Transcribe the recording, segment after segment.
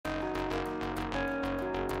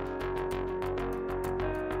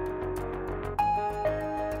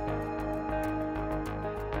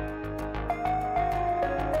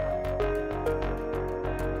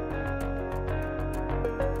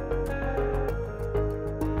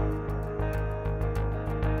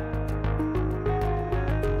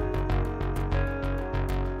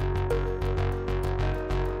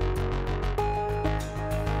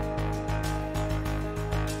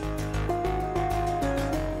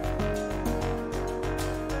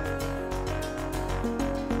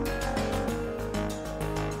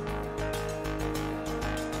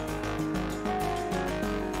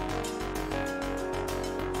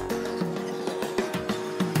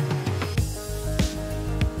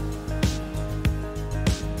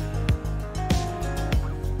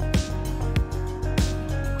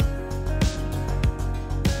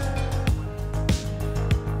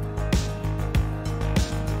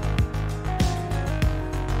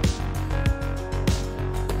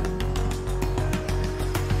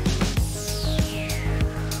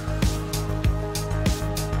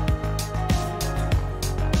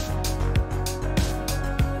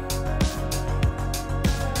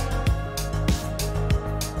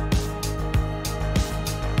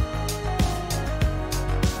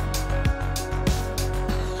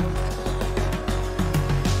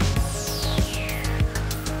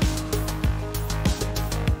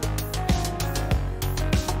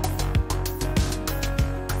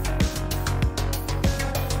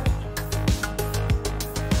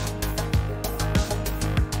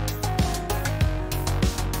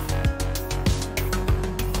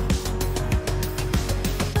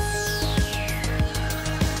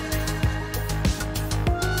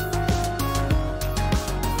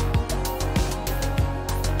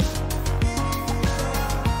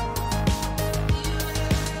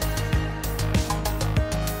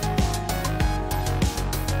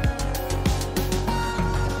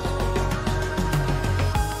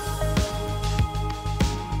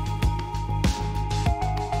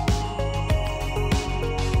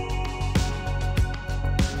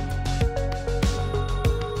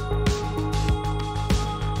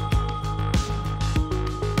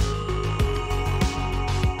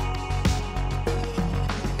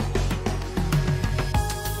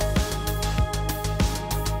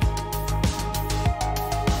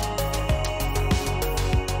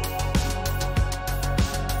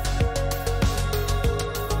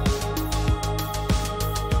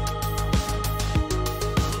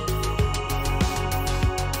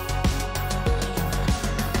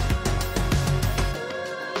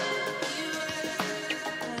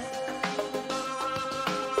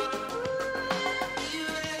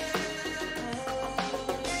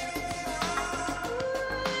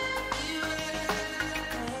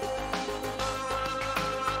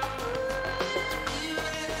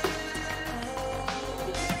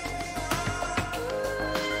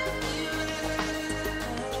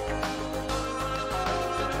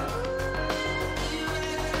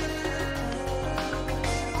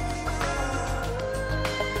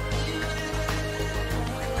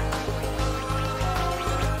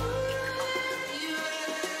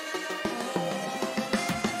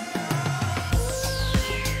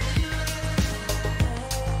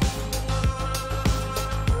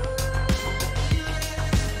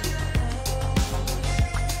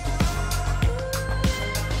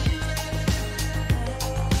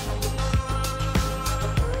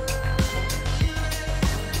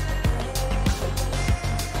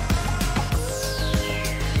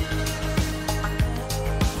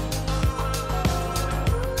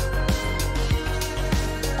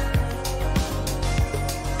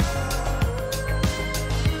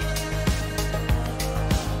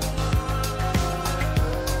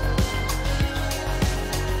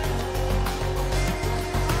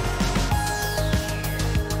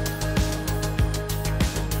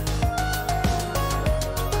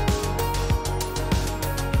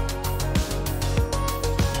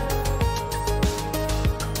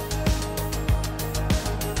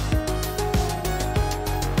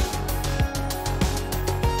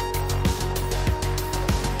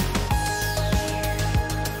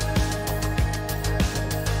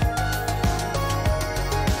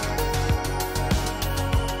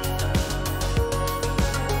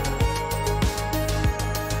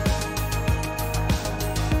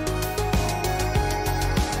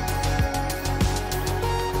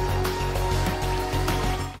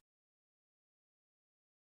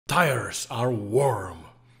Tires are warm.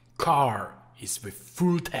 Car is with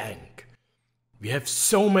full tank. We have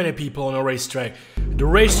so many people on a racetrack. The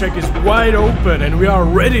racetrack is wide open and we are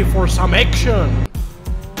ready for some action.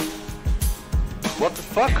 What the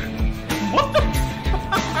fuck? What the?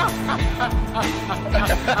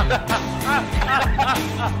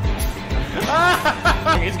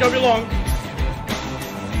 It's gonna be long.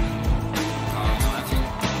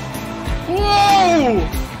 Whoa!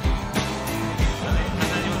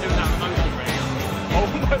 Oh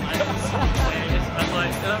my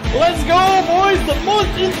god. Let's go, boys! The most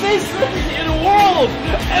insane strategy in the world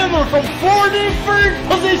ever from 43rd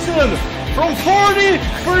position! From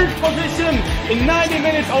 43rd position in 90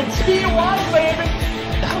 minutes on T1, baby!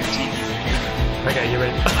 Oh, Jesus. Okay, you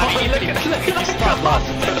ready? Look at the start last.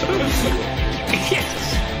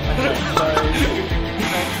 Yes!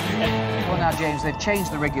 Well now, James, they've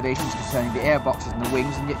changed the regulations concerning the airboxes and the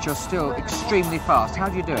wings, and yet you're still extremely fast. How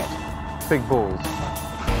do you do it? Big balls.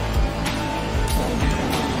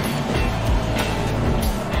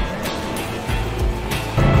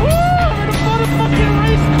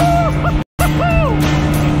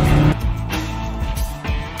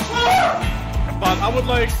 But I would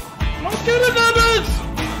like not get a damage!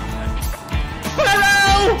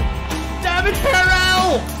 Perel! Damn it,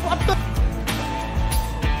 Perel! What the?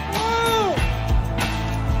 Whoa!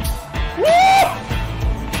 Woo!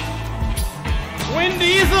 Vin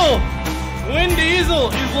Diesel! Vin Diesel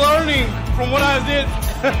is learning from what I did.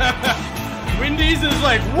 Vin Diesel is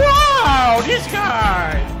like, wow, this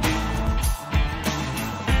guy!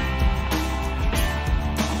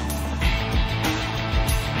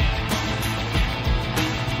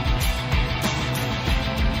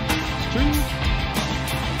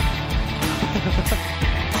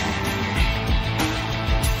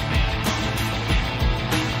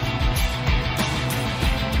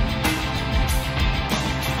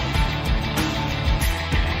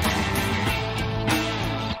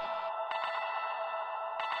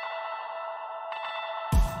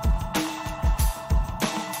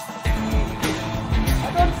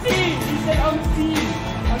 Unseen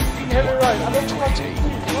heavy right. I don't fucking see.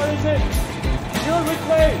 What is it? You're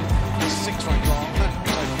reclaim. 6 right long.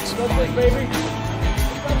 That's it, baby.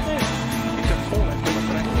 That's it. You can fall left or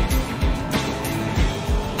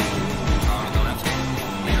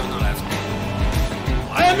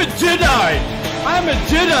I am a Jedi! I'm a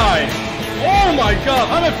Jedi! Oh my god,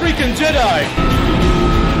 I'm a freaking Jedi!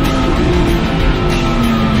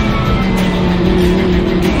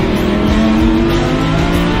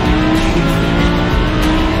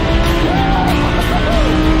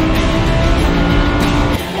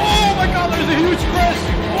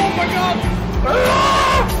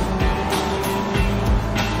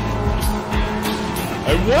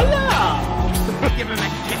 Voila! Give him a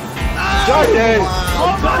kiss. Jardier!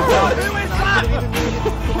 Oh my god, who is that?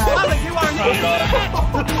 Alex, you are an idiot!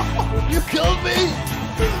 You killed me!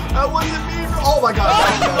 That wasn't me! Oh my god!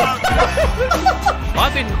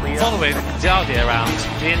 I've been following Jardier around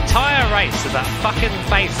the entire race with that fucking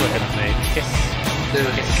face looking at me. Kiss. Dude,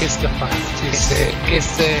 kiss the face. Kiss it.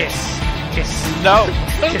 Kiss it. Kiss. Kiss. No!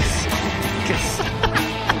 Kiss. Kiss.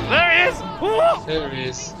 There he is! Woo! There he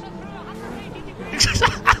is.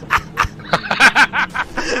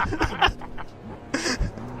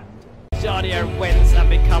 Jardier wins and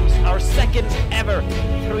becomes our second ever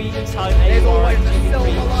three-time ACR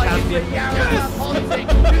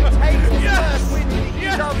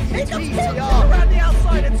GT3 champion. Around the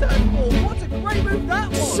outside of turn 4. What a great move that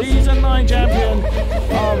was! Season 9 champion of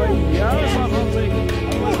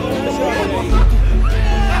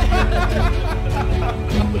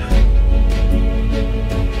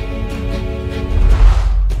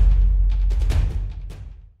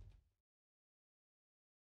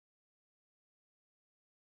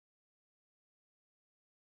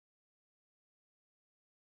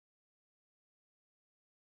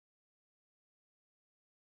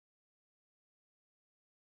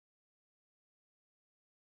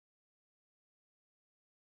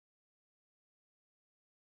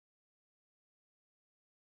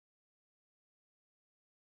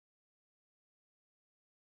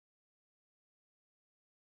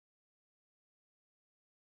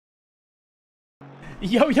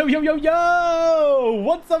Yo!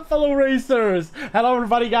 What's up, fellow racers? Hello,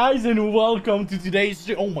 everybody, guys, and welcome to today's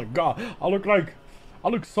stream. Oh my god, I look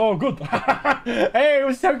so good. Hey,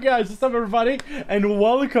 what's up, guys? What's up, everybody? And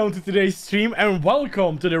welcome to today's stream, and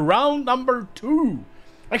welcome to the round number 2.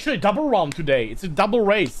 Actually, double round today. It's a double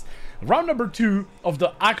race. Round number 2 of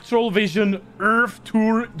the Actual Vision Earth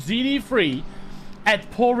Tour GT3 at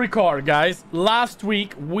Paul Ricard, guys. Last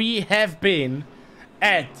week we have been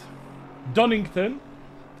at Donington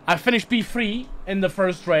I finished P3 in the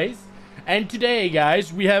first race. And today,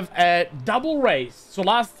 guys, we have a double race. So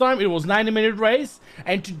last time it was 90-minute race.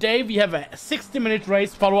 And today we have a 60-minute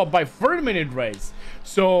race followed up by 30-minute race.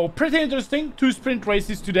 So pretty interesting. 2 sprint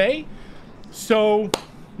races today. So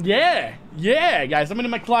yeah, guys. I'm in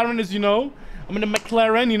the McLaren, as you know. I'm in the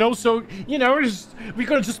McLaren, you know. So, you know, we're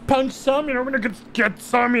gonna just punch some, you know. We're gonna get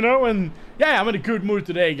some, you know. And yeah, I'm in a good mood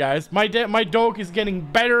today, guys. My dog is getting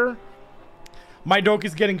better. My dog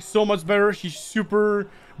is getting so much better. She's super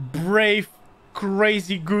brave,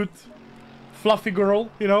 crazy good, fluffy girl,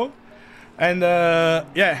 you know. And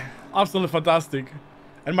yeah, absolutely fantastic.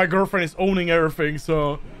 And my girlfriend is owning everything,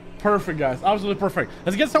 so perfect, guys. Absolutely perfect.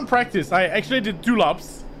 Let's get some practice. I actually did 2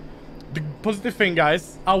 laps. The positive thing,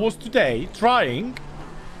 guys, I was today trying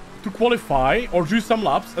to qualify or do some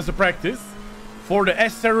laps as a practice for the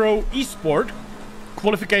SRO Esport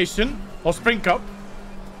qualification or Sprint Cup,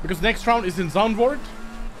 because next round is in Zandvoort.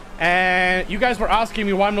 And you guys were asking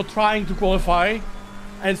me why I'm not trying to qualify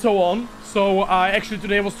and so on. So I actually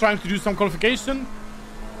today was trying to do some qualification.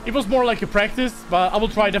 It was more like a practice, but I will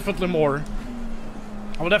try definitely more.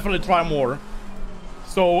 I will definitely try more.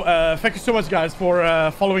 So thank you so much, guys,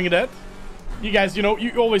 for following that. You guys, you know,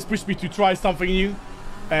 you always push me to try something new.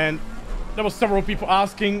 And there was several people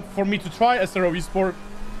asking for me to try SRO Esport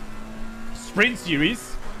Sprint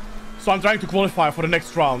Series. So I'm trying to qualify for the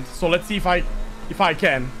next round. So let's see if I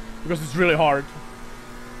can. Because it's really hard.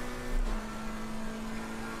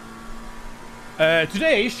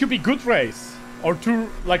 Today should be good race. Or two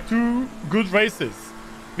good races.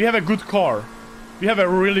 We have a good car. We have a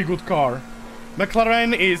really good car.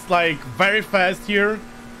 McLaren is like very fast here.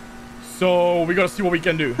 So we gotta see what we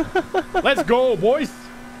can do. Let's go, boys.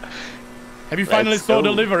 Have you finally saw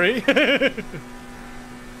the livery? Did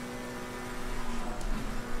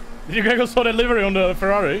you guys saw the livery on the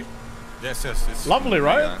Ferrari? Yes, it's lovely,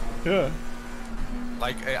 right? Yeah.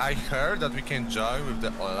 Like I heard that we can join with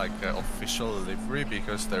the official livery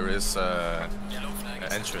because there is an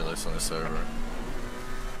entry list on the server.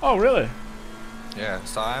 Oh, really? Yeah.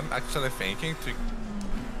 So I'm actually thinking to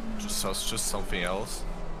just something else.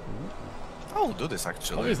 I'll do this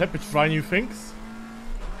actually. Always happy to try new things.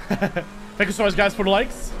 Thank you so much, guys, for the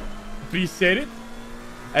likes. Appreciate it.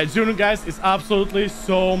 And June, guys, is absolutely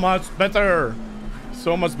so much better.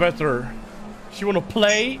 So much better. She wanna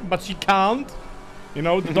play, but she can't. You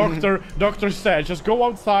know, the doctor said, just go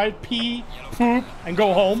outside, pee, poop, and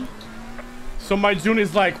go home. So my June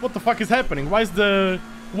is like, what the fuck is happening? Why is the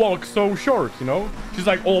walk so short, you know? She's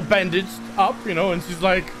like all bandaged up, you know, and she's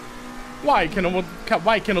like, why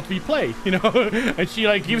cannot we play, you know? And she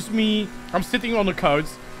like gives me, I'm sitting on the couch,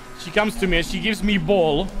 she comes to me and she gives me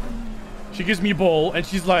ball. She gives me ball and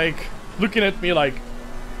she's like looking at me like,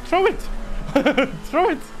 throw it.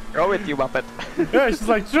 Throw it. Throw it, you muppet. Yeah, she's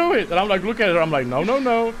like, throw it. And I'm like, look at her. I'm like, no, no,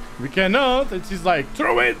 no. We cannot. And she's like,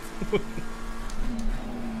 throw it.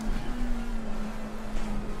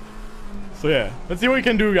 So yeah, let's see what we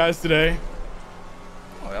can do, guys, today.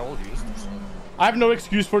 Oh, I will use this one. I have no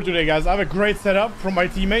excuse for today, guys. I have a great setup from my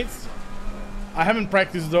teammates. I haven't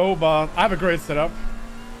practiced, though, but I have a great setup.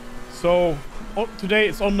 So today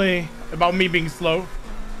it's only about me being slow.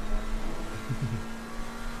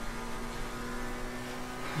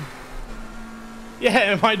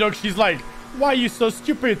 Yeah, my dog, she's like, why are you so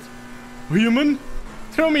stupid? Human?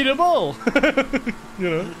 Throw me the ball. You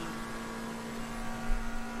know?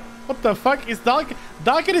 What the fuck is Dark?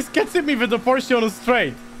 Darker is catching me with the Porsche on the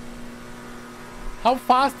straight. How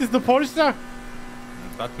fast is the Porsche?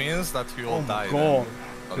 That means that he will die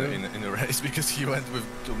in the race because he went with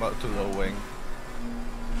too low wing.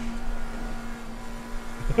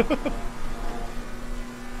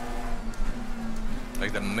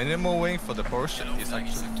 Like the minimal wing for the Porsche is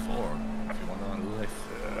actually 4 if you want to lift.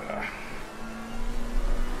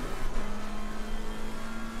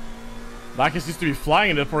 Darkest used to be flying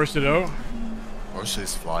in the Porsche though. Porsche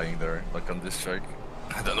is flying there, like on this track.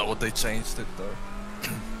 I don't know what they changed it though.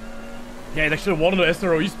 Yeah, it actually won the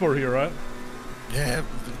SRO Esport here, right? Yeah,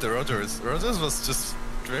 the Rogers. Rogers was just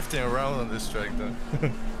drifting around on this track though.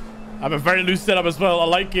 I have a very loose setup as well, I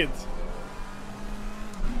like it.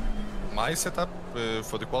 My setup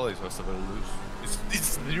for the quality was a very loose.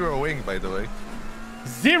 It's 0 wing, by the way.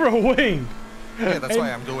 0 wing. Yeah, that's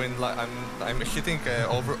why I'm doing like I'm hitting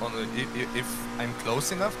over on the, if I'm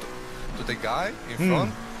close enough to the guy in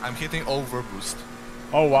front, I'm hitting over boost.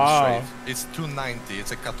 Oh wow! It's 290.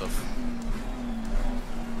 It's a cutoff.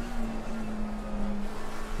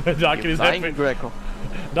 Darkin is happy.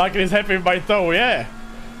 Darkin is happy with my toe. Yeah,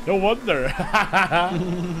 no wonder.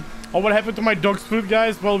 Oh, what happened to my dog's food,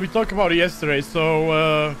 guys? Well, we talked about it yesterday,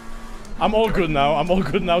 so I'm all good now. I'm all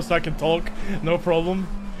good now, so I can talk. No problem.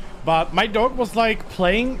 But my dog was like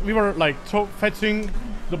playing. We were like fetching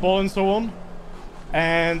the ball and so on.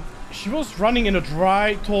 And she was running in a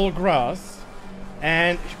dry, tall grass.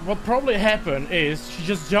 And what probably happened is she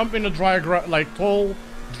just jumped in the dry grass, like tall,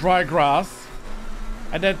 dry grass.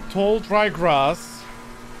 And that tall, dry grass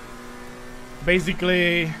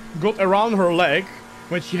basically got around her leg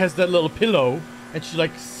when she has that little pillow. And she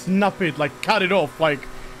like snapped it, like cut it off, like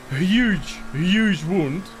huge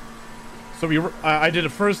wound. So I did a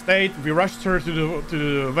first aid. We rushed her to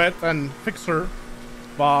the vet and fixed her.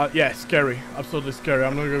 But yeah, scary, absolutely scary.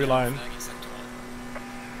 I'm not gonna be lying.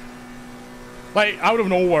 Like out of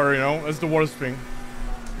nowhere, you know, that's the worst thing.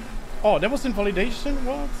 Oh, that was invalidation.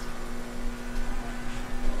 What?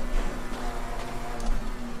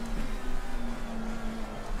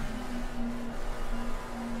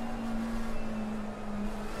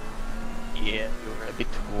 Yeah, you were a bit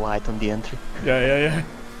wide on the entry. Yeah.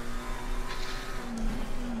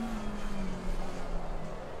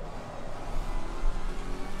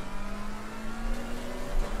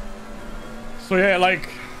 So yeah, like,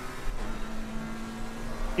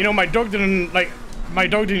 you know, my dog didn't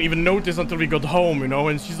even notice until we got home, you know,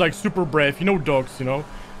 and she's like super brave. You know, dogs, you know,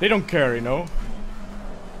 they don't care, you know.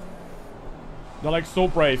 They're like so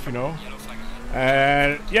brave, you know.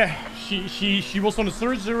 And yeah, she was on the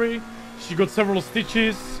surgery. She got several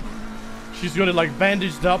stitches. She's got it like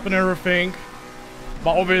bandaged up and everything.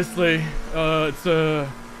 But obviously, it's a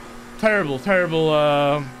terrible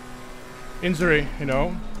injury, you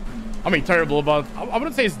know. I mean, terrible, but I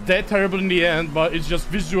wouldn't say it's that terrible in the end, but it's just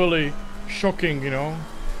visually shocking, you know.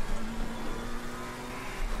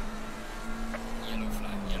 Yellow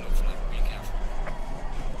flag, be careful.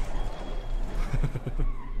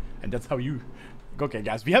 And that's how you... Okay,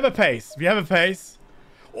 guys, we have a pace.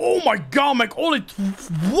 Oh my god, Mike, only...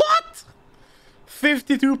 What?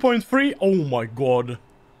 52.3? Oh my god.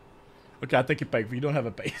 Okay, I take it back. We don't have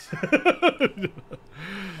a pace.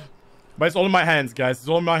 But it's all in my hands, guys. It's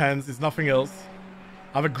all in my hands. It's nothing else.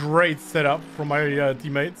 I have a great setup from my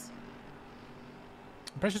teammates.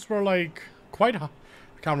 The pressures were like quite high.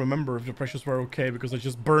 I can't remember if the pressures were okay because I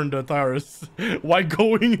just burned the tires while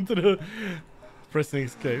going into the pressing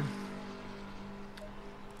escape.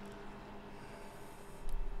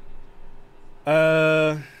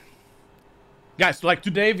 Guys, like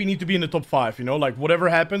today we need to be in the top 5, you know, like whatever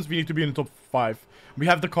happens, we need to be in the top 5. We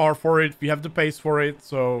have the car for it, we have the pace for it,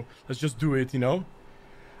 so let's just do it, you know.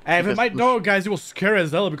 And with my dog, guys, it was scary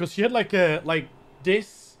as hell because she had like a,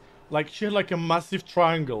 she had like a massive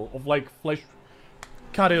triangle of like flesh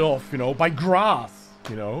cut it off, you know, by grass,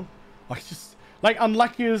 you know. Like just, like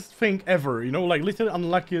unluckiest thing ever, you know, like literally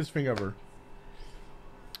unluckiest thing ever.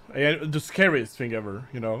 And the scariest thing ever,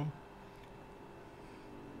 you know.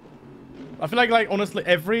 I feel like honestly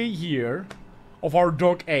every year of our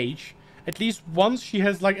dog age, at least once she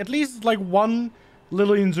has like at least like one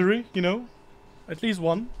little injury, you know, at least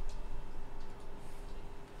one.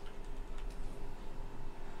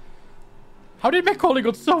 How did Macaulay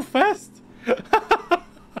got so fast?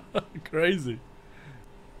 Crazy.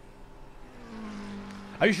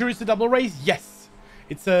 Are you sure it's a double race? Yes.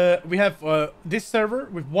 It's we have this server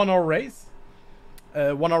with 1 hour race.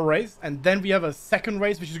 1 hour race, and then we have a second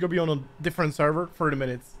race which is gonna be on a different server, 30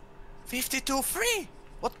 minutes. 52-3?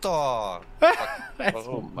 What the? That's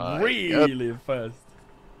oh my really God. fast.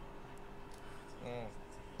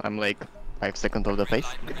 I'm like 5 seconds of the pace.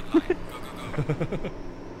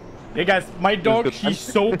 Hey guys, my dog, she's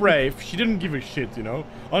so brave. She didn't give a shit, you know.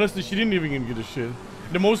 Honestly, she didn't even give a shit.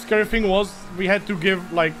 The most scary thing was we had to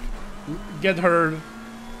get her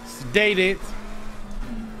sedated,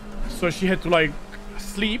 so she had to like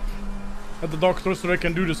sleep at the doctor so they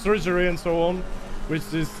can do the surgery and so on,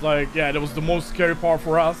 which is like, yeah, that was the most scary part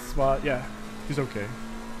for us, but yeah, he's okay.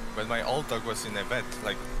 When my old dog was in a vet,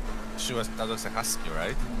 like that was a husky,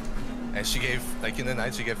 right? And she gave, like in the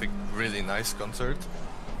night, she gave a really nice concert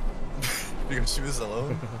because she was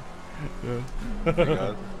alone.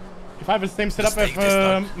 Yeah. If I have the same setup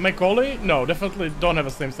as Macaulay, no, definitely don't have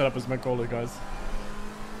the same setup as Macaulay, guys.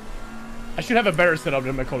 I should have a better setup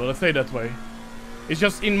than Macaulay, let's say it that way. It's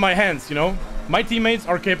just in my hands, you know. My teammates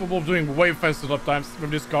are capable of doing way faster lap times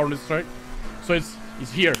with this car on this track. So it's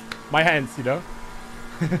here, my hands, you know.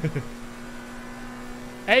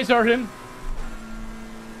 Hey, Jardier.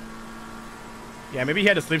 Yeah, maybe he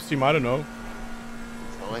had a slipstream, I don't know.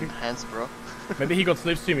 It's all in hands, bro. Maybe he got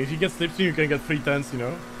slipstream. If you get slipstream, you can get 3 10s, you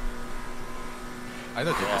know. I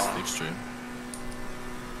don't think it's slipstream.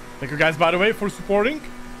 Thank you guys, by the way, for supporting.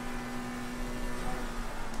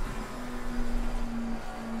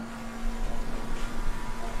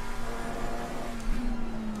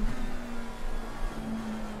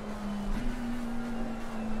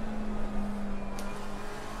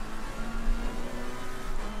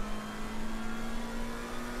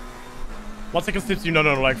 1 second slipstream? No,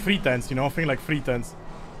 like 3/10, you know, I think like 3/10.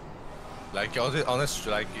 Like honest,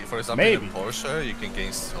 like for example, Maybe. in a Porsche, you can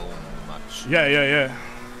gain so much. Yeah.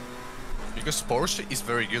 Because Porsche is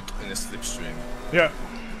very good in a slipstream. Yeah,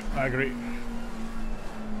 I agree.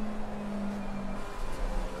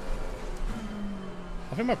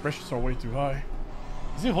 I think my pressures are way too high.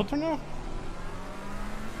 Is it hotter now?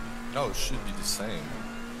 No, it should be the same.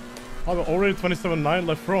 Oh, but already 27.9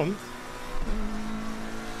 left front.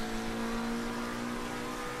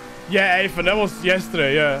 Yeah, Ethan, that was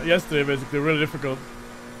yesterday. Yeah, yesterday basically, really difficult.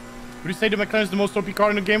 Would you say the McLaren is the most OP car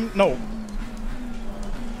in the game? No.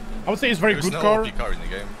 I would say it's a very good car. There's no OP car in the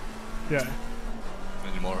game. Yeah.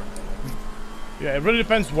 Anymore. Yeah, it really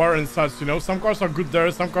depends where and such, you know. Some cars are good there,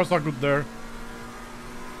 some cars are good there.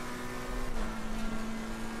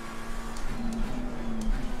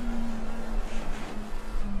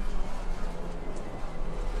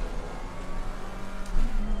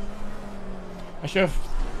 I should have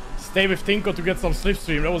stayed with Tinko to get some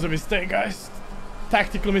slipstream. That was a mistake, guys.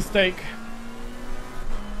 Tactical mistake.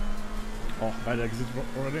 Oh, bad exit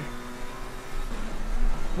already.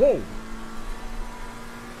 Whoa!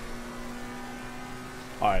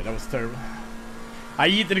 Alright, that was terrible. I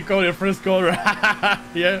eat the corner, first corner.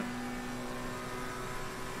 Yeah.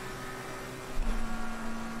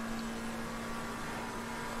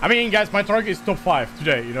 I mean, guys, my target is top 5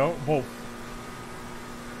 today, you know, both.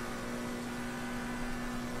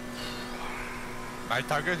 My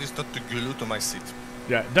target is not to glue to my seat.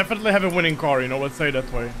 Yeah, definitely have a winning car, you know, let's say it that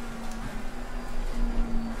way.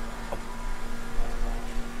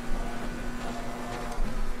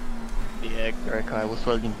 Yeah, Ricard, I was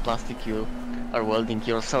welding plastic, you are welding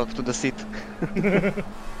yourself to the seat.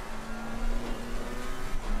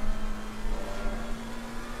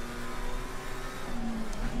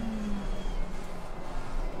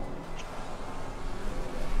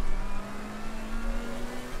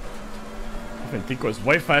 I think Tico is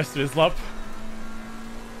way faster this lap.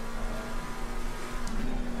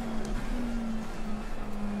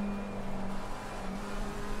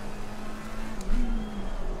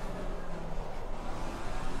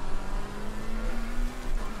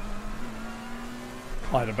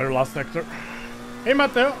 I had a better last sector. Hey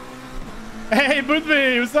Matteo! Hey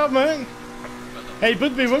Budby, what's up man? Hey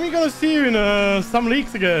Budby, when are we gonna see you in some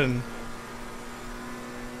leagues again?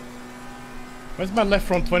 Where's my left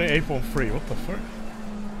front 28.3? What the fuck?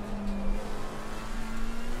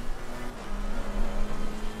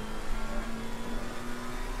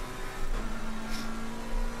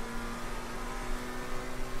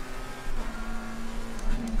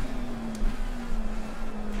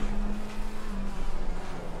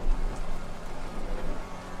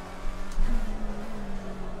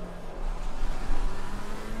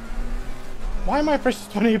 Why am I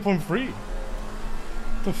pressed 28.3?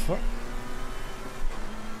 What the fuck?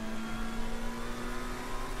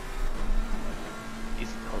 Is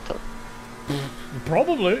it hotter?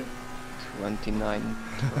 Probably. 29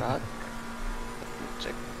 track.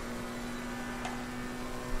 Check.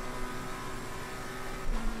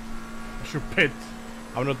 I should pit.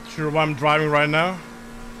 I'm not sure why I'm driving right now.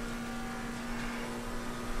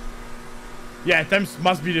 Yeah, temps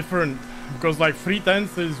must be different. Because like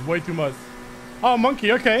 3/10 is way too much. Oh,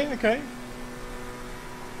 monkey, okay.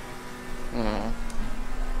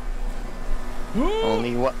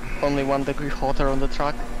 Only 1 degree hotter on the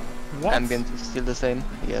track. What? Ambient is still the same.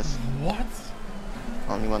 Yes. What?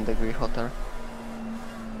 Only 1 degree hotter.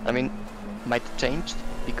 I mean, might change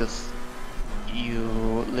because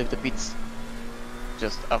you leave the pits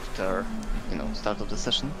just after, you know, start of the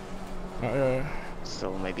session.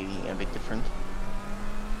 So maybe a bit different.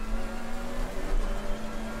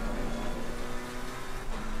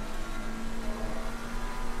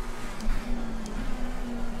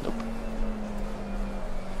 Nope.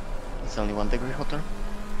 It's only 1 degree hotter.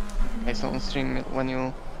 I saw on stream when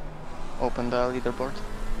you open the leaderboard.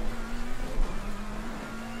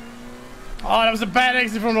 Oh, that was a bad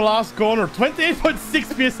exit from the last corner.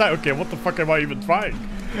 28.6 PSI. Okay, what the fuck am I even trying?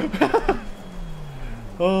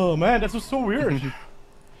 Oh man, that was so weird.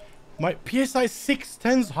 My PSI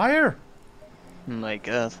 6/10s higher. My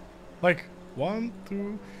god. Like 1,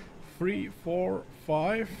 2, 3, 4,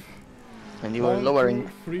 5. And you were lowering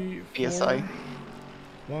 3, PSI.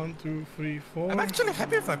 1, 2, 3, 4. I'm actually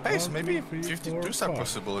happy with my pace. 1, Maybe 2, 3, 52s 4, are 5.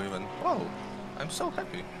 possible even. Wow, I'm so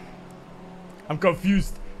happy. I'm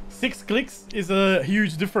confused. 6 clicks is a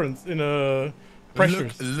huge difference in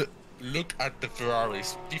pressures. Look at the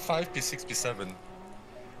Ferraris. P5, P6, P7.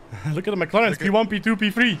 Look at the McLarens. P1, P2,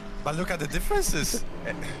 P3. But look at the differences.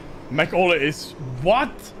 Mac Ola is...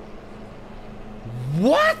 What?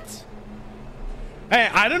 What? Hey,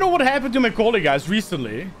 I don't know what happened to my colleague, guys,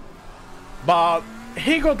 recently, but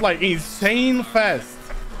he got like insane fast.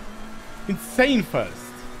 Insane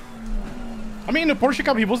fast. I mean, in the Porsche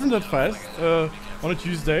Cup, he wasn't that fast on a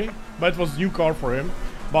Tuesday, but it was a new car for him.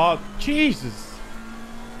 But Jesus,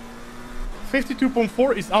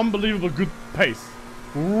 52.4 is unbelievable good pace.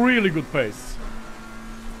 Really good pace.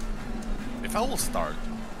 If I will start.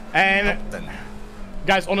 And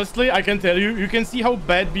guys, honestly, I can tell you, you can see how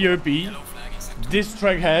bad BOP this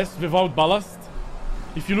track has without ballast.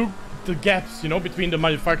 If you look at the gaps, you know, between the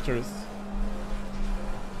manufacturers.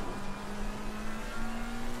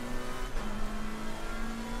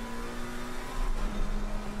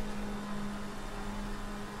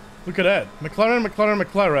 Look at that. McLaren, McLaren,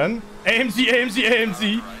 McLaren. AMG, AMG,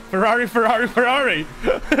 AMG. Ferrari, Ferrari, Ferrari.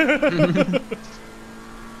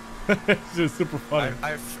 It's just super funny.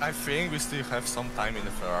 I think we still have some time in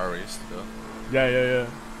the Ferraris though. Yeah, yeah, yeah.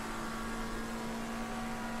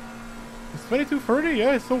 It's 22:30?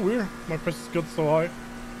 Yeah, it's so weird. My precious got so high.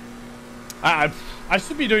 I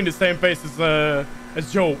should be doing the same pace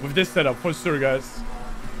as Joe with this setup for sure, guys.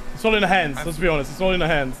 It's all in the hands. Let's be honest. It's all in the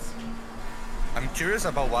hands. I'm curious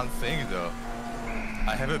about one thing though.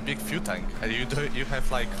 I have a big fuel tank, and you have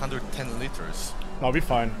like 110 liters. I'll be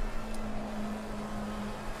fine.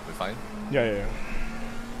 Be fine? Yeah, yeah,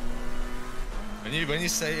 yeah. When you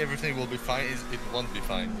say everything will be fine, it won't be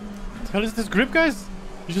fine. What the hell is this grip, guys?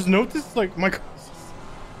 You just noticed, like, my...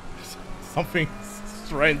 Something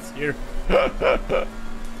strange here. I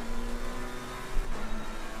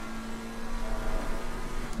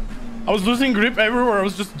was losing grip everywhere. I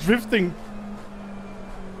was just drifting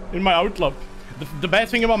in my outlap. The bad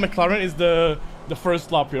thing about McLaren is the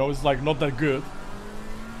first lap, you know, it's like not that good.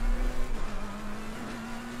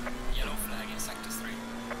 Yellow flag in sector 3.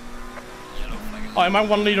 Yellow flag. Oh, am I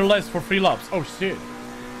 1 liter less for 3 laps? Oh shit.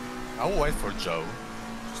 I will wait for Joe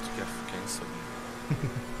just to get cancelled.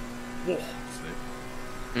 Whoa.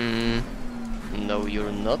 No,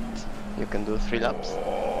 you're not. You can do 3 laps.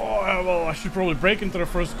 Oh, well, I should probably brake into the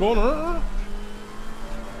first corner.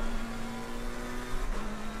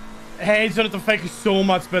 Hey, Jonathan Fake is so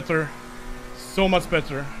much better. So much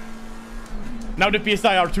better. Now the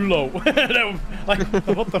PSI are too low. Like,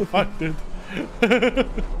 what the fuck, dude?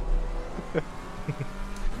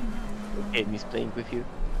 Game is playing with you.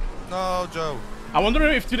 No, Joe. I wonder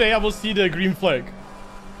if today I will see the green flag.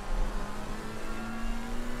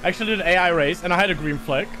 Actually, did an AI race and I had a green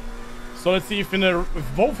flag. So let's see if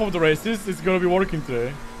if both of the races it's gonna be working today.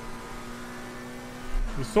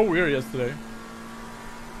 It was so weird yesterday.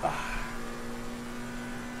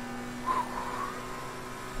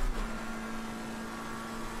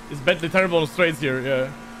 It's badly terrible on straights here,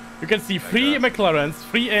 yeah. You can see 3 McLarens,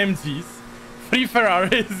 3 AMGs, 3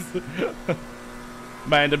 Ferraris.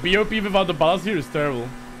 Man, the BOP without the ballast here is terrible.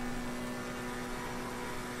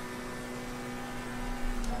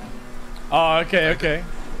 Oh, okay, okay.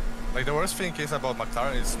 Like the worst thing is about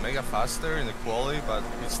McLaren is mega faster in the quali, but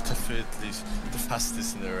it's definitely the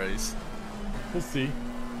fastest in the race. We'll see.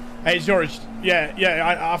 Hey George,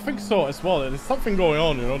 yeah, I think so as well. There's something going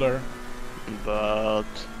on, you know, there. But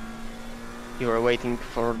you were waiting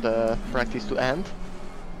for the practice to end,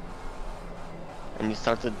 and you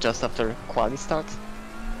started just after quali start.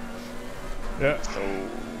 Yeah. So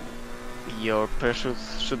your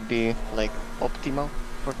pressures should be like optimal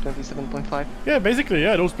for 27.5. Yeah, basically,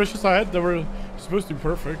 yeah. Those pressures I had, they were supposed to be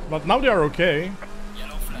perfect, but now they are okay.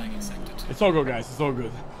 Yellow flag in sector 2. It's all good, guys. It's all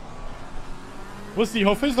good. We'll see.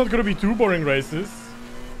 Hopefully, it's not gonna be 2 boring races.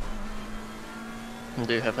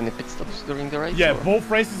 Do you have any pit stops during the race? Yeah, or? both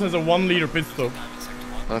races has a 1 liter pit stop.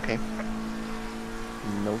 Okay.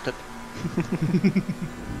 Noted.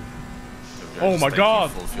 Oh my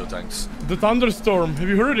god! Full fuel tanks. The thunderstorm. Have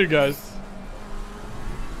you heard it, guys?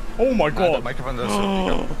 Oh my god! The microphone doesn't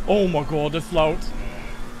pick up. Oh my god, that's loud.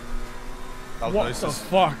 Loud What noises. the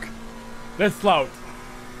fuck? That's loud.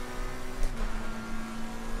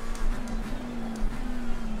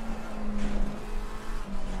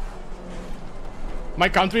 My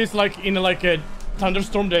country is like in like a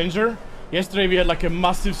thunderstorm danger. Yesterday we had like a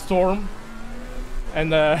massive storm,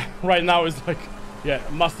 and right now it's like, yeah,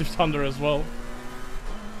 massive thunder as well.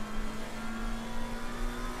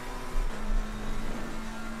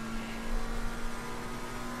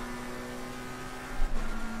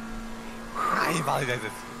 I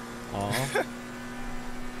validated. Oh.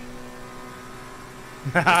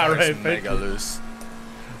 Right, thank mega you. loose.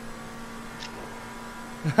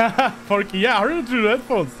 Forky, yeah, I heard it through the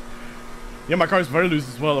headphones. Yeah, my car is very loose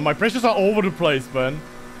as well, and my pressures are all over the place, man.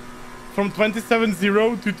 From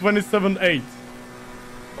 27.0 to 27.8.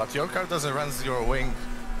 But your car doesn't run 0 wing.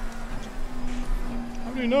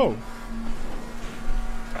 do you know?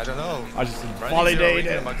 I don't know. I just Running validated.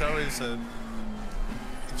 zero McLaren is an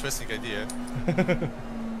interesting idea.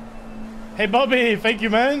 Hey Bobby, thank you,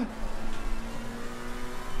 man.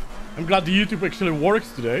 I'm glad the YouTube actually works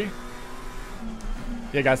today.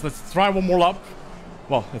 Yeah, guys, let's try one more lap.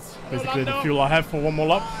 Well, that's basically the fuel I have for one more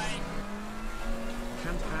lap.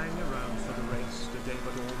 Can't hang around for the race today,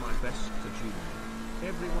 but all my best to you.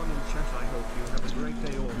 Everyone in chat, I hope you have a great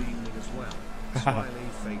day or evening as well. Smiley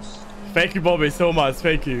face. Thank you, Bobby, so much.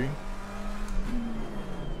 Thank you.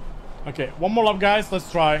 Okay, one more lap, guys.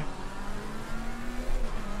 Let's try.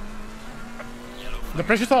 The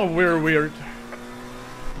pressures are weird.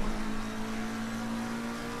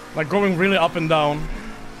 Like going really up and down.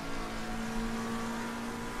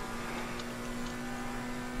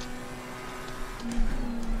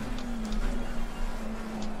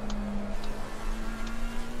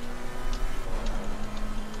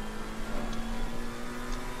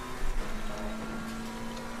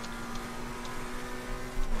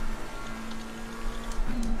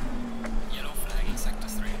 Yellow flag in sector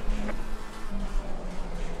 3.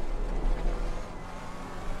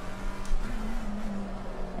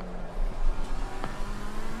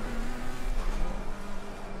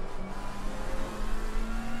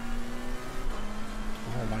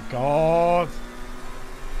 Oh my god.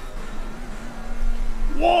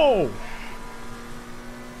 Whoa!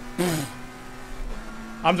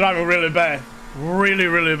 I'm driving really bad.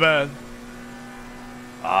 Really bad.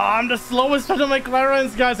 I'm the slowest of the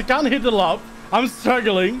McLarens, guys. I can't hit the lap. I'm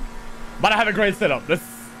struggling. But I have a great setup. That's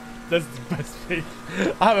the best thing.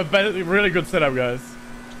 I have a really good setup, guys.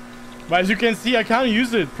 But as you can see, I can't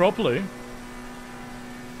use it properly.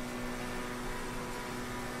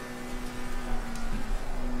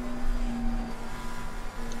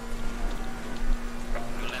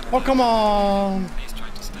 Oh, come on. Please try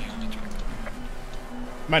to stay on the track.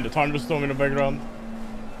 Man, the thunderstorm in the background.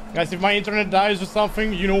 Guys, if my internet dies or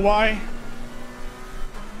something, you know why?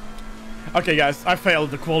 Okay, guys, I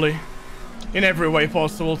failed the quali in every way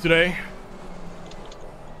possible today.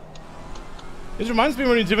 This reminds me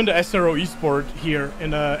when we did the SRO esport here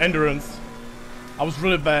in Endurance. I was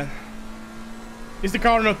really bad. Is the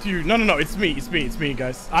car not you? No, it's me,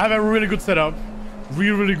 guys. I have a really good setup.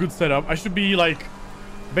 Really good setup. I should be, like,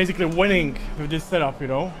 basically winning with this setup, you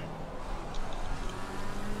know?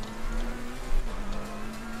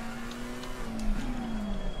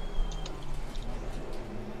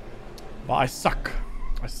 But I suck.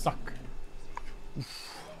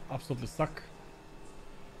 Oof, absolutely suck.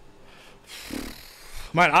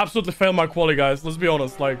 Man, absolutely failed my quali, guys. Let's be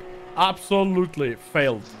honest, like, absolutely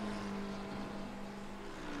failed.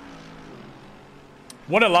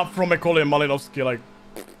 What a lap from Macaulay and Malinowski, like.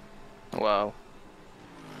 Wow.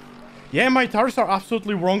 Yeah, my tires are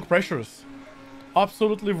absolutely wrong pressures.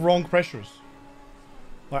 Absolutely wrong pressures.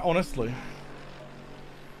 Like, honestly.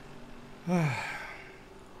 Let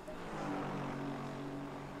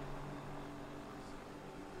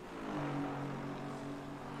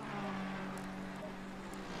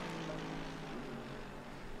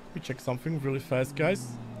me check something really fast, guys.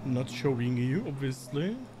 Not showing you,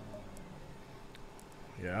 obviously.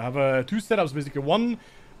 Yeah, I have two setups, basically. One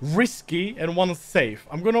risky and one safe.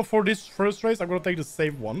 I'm gonna, for this first race, I'm gonna take the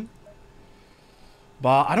safe one.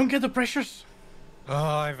 But I don't get the pressures.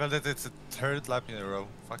 Oh, I felt that it's a third lap in a row.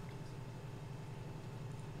 Fuck.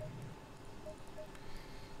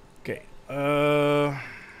 Okay.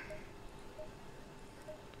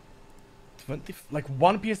 20, like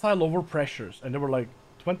 1 psi lower pressures, and they were like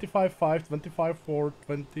 25.5, 25.4,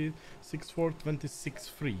 26.4,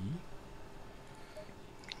 26.3.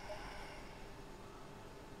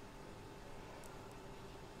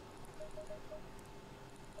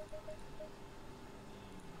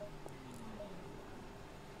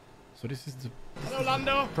 So this is the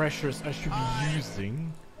pressures I should be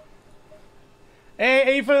using.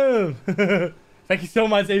 Hey, Ethan! Thank you so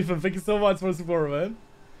much, Ethan. Thank you so much for the support, man.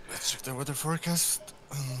 Let's check the weather forecast.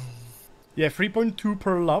 Yeah, 3.2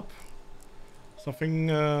 per lap. Something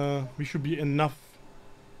we should be enough.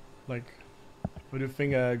 Like, what do you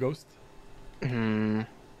think, Ghost? 3.2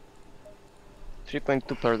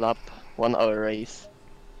 per lap, 1 hour race.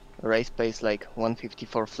 Race pace like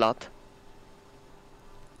 154 flat.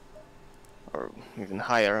 Or even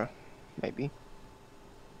higher, maybe.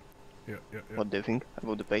 Yeah. What do you think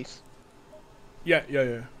about the pace? Yeah.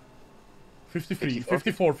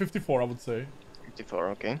 54, I would say. 54,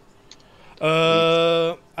 okay.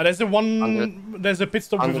 There's a pit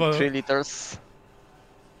stop with 103 liters.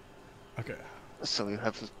 Okay. So you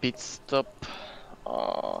have a pit stop.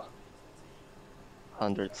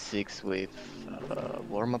 106 with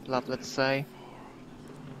warm-up lap, let's say.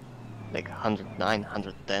 like 109,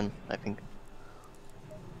 110, I think.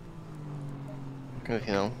 With,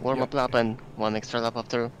 you know, warm up lap and one extra lap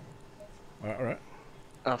after. Alright.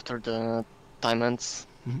 After the time ends.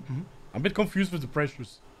 I'm a bit confused with the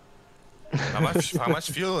pressures. How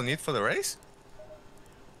much fuel you need for the race?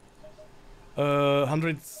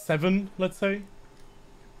 107, let's say.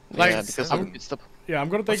 Yeah, because of the pit stop. Yeah, I'm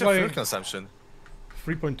gonna take What's your fuel like consumption?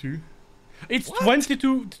 3.2. It's What?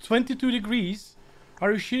 22 degrees.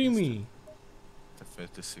 Are you shitting me?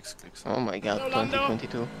 56 clicks. Oh my god,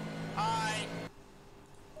 2022.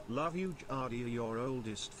 Love you, Jardier, your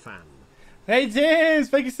oldest fan. Hey James,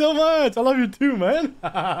 thank you so much. I love you too, man.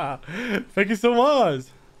 Thank you so much.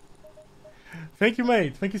 Thank you,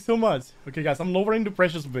 mate. Thank you so much. Okay, guys, I'm lowering the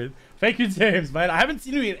pressures a bit. Thank you, James, man. I haven't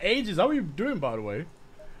seen you in ages. How are you doing, by the way?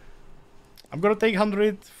 I'm gonna take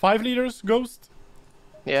 105 liters, Ghost.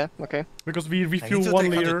 Yeah, okay. Because we I need refuel to 1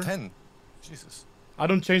 take liter. 110. Jesus. I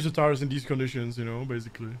don't change the tires in these conditions, you know,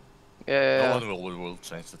 basically. Yeah. No one will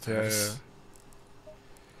change the tires.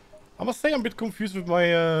 I must say I'm a bit confused with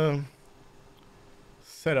my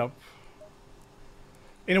setup.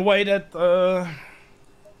 In a way that the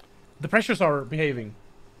pressures are behaving.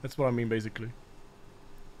 That's what I mean, basically.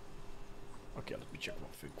 Okay, let me check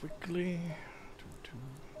one thing quickly.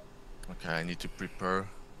 Okay, I need to prepare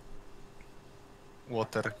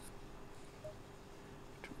water.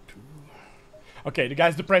 Okay,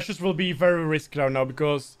 guys, the pressures will be very risky now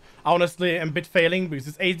because honestly I'm a bit failing because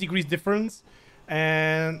it's 8 degrees difference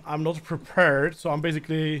and I'm not prepared, so I'm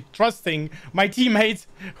basically trusting my teammates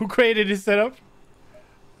who created this setup.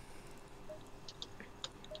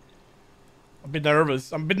 I'm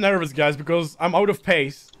a bit nervous, guys, because I'm out of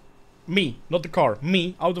pace. Me, not the car,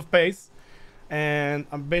 me, out of pace. And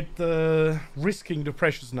I'm a bit risking the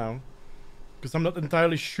pressures now because I'm not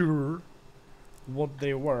entirely sure what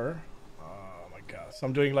they were. So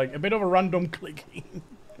I'm doing like a bit of a random clicking.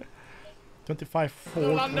 25,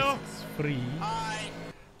 4, 3.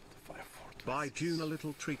 Buy June a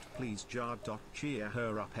little treat, please. Cheer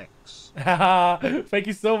her up, X. Thank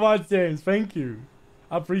you so much, James. Thank you.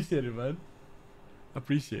 I appreciate it, man.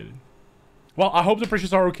 Appreciate it. Well, I hope the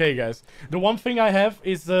pressures are okay, guys. The one thing I have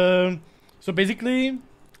is so basically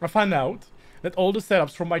I found out that all the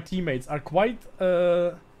setups from my teammates are quite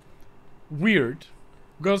weird.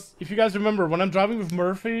 Because if you guys remember, when I'm driving with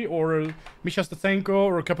Murphy or Misha Stasenko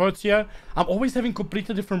or Capozia, I'm always having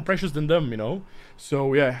completely different pressures than them, you know?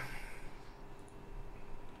 So, yeah.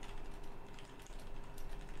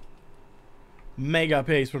 Mega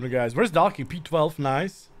pace from the guys. Where's Dalky? P12,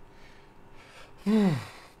 nice. I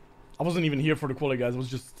wasn't even here for the quali, guys. I was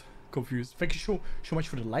just confused. Thank you so much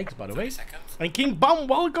for the likes, by the way. And King Bum,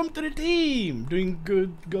 welcome to the team. Doing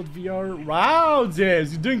good, got VR. Wow,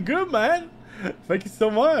 James, you're doing good, man. Thank you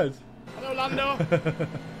so much. Hello, Lando.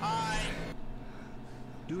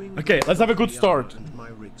 Okay, let's have a good start. And my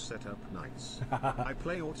rig setup nice. I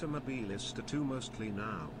play Automobilista 2 mostly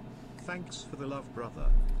now. Thanks for the love, brother.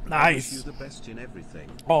 Nice. I wish you the best in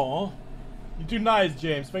everything. Oh, you're too nice,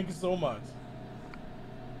 James. Thank you so much.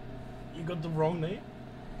 You got the wrong name.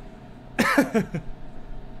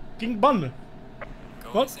 King Bun.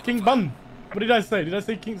 What? King Bun. What did I say? Did I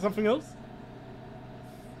say King something else?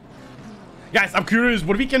 Guys, I'm curious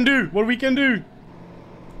what we can do. What we can do.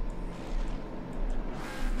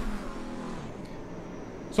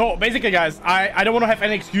 So basically, guys, I don't want to have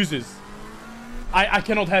any excuses. I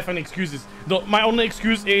cannot have any excuses. My only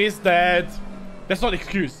excuse is that that's not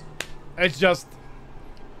excuse. It's just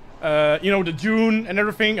you know, the June and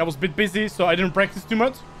everything. I was a bit busy, so I didn't practice too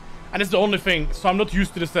much, and that's the only thing. So I'm not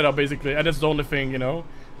used to the setup basically, and that's the only thing, you know.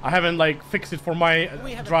 I haven't like fixed it for my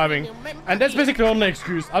driving, and that's basically the only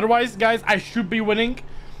excuse. Otherwise, guys, I should be winning.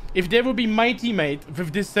 If they would be my teammate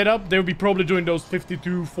with this setup, they would be probably doing those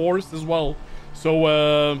 52 fours as well.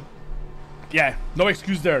 So yeah, no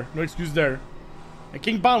excuse there. No excuse there.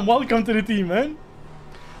 King Ban, welcome to the team, man.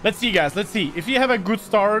 Let's see, guys. Let's see. If you have a good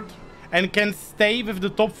start and can stay with the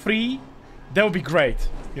top 3, that would be great.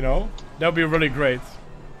 You know, that would be really great.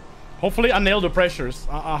 Hopefully, I nailed the pressures.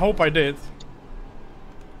 I hope I did.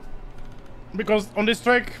 Because on this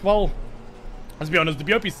track, well, let's be honest, the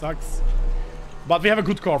BOP sucks. But we have a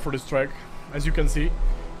good car for this track, as you can see.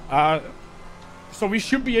 So we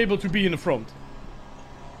should be able to be in the front.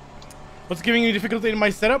 What's giving me difficulty in my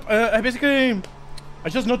setup? Basically, I'm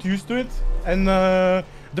just not used to it. And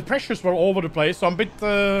the pressures were all over the place, so I'm a bit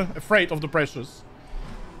afraid of the pressures.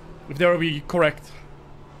 If they will be correct.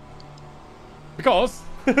 Because...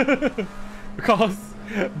 because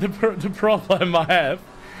the problem I have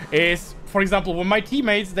is, for example, when my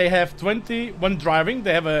teammates, they have 20, when driving,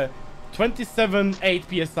 they have a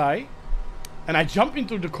 27.8 PSI. and I jump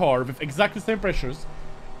into the car with exactly the same pressures,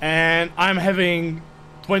 and I'm having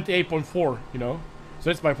 28.4, you know? So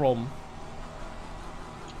that's my problem.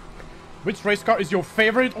 Which race car is your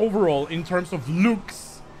favorite overall in terms of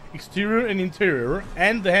looks, exterior and interior,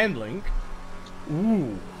 and the handling?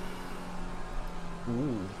 Ooh.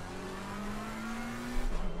 Ooh.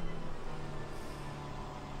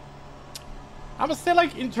 I must say,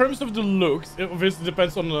 like, in terms of the looks, it obviously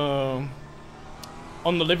depends on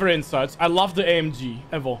the livery insides. I love the AMG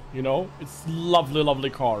Evo, you know? It's lovely, lovely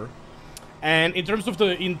car. And in terms of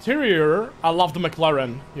the interior, I love the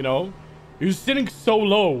McLaren, you know? You're sitting so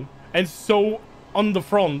low and so on the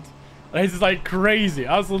front. It's like crazy,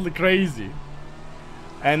 absolutely crazy.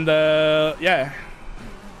 And yeah.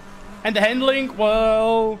 And the handling,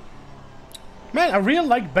 well, man, I really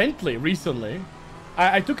like Bentley recently.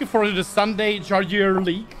 I took it for the Sunday Jardier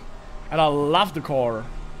League, and I love the car.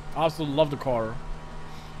 I also love the car.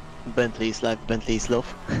 Bentley is like Bentley's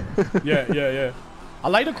love. Yeah. I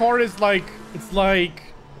like the car. It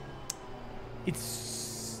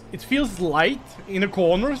feels light in the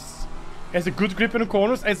corners. It has a good grip in the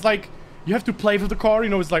corners. It's like you have to play with the car. You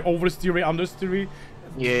know, it's like oversteery, understeery.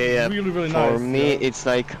 Yeah, really nice. For me, it's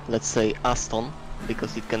like, let's say, Aston,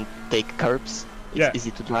 because it can take curbs. It's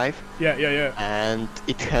easy to drive. Yeah. And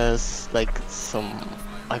it has like some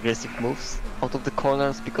aggressive moves out of the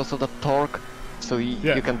corners because of the torque. So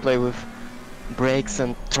you can play with brakes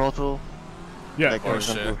and throttle. Yeah. Like, for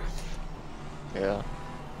example. Yeah.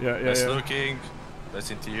 That's looking.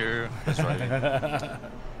 That's interior. That's driving.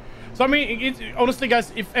 So I mean, honestly,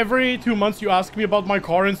 guys, if every 2 months you ask me about my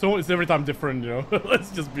car and so on, it's every time different, you know.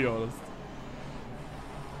 Let's just be honest.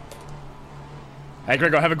 Hey,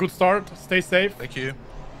 Gregor, have a good start. Stay safe. Thank you.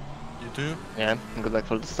 You too. Yeah, good luck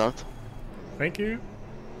for the start. Thank you.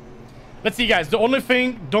 Let's see, guys. The only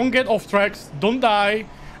thing, don't get off tracks, don't die,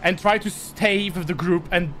 and try to stay with the group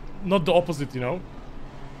and not the opposite, you know?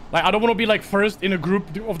 Like, I don't want to be like first in a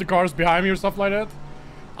group of the cars behind me or stuff like that.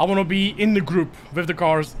 I want to be in the group with the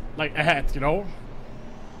cars like ahead, you know?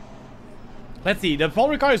 Let's see. The Paul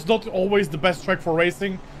Ricard is not always the best track for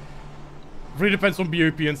racing. Really depends on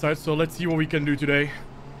BOP inside, so let's see what we can do today.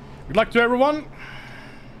 Good luck to everyone.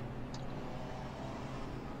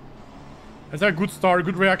 Is that a good start,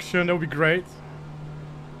 good reaction? That would be great.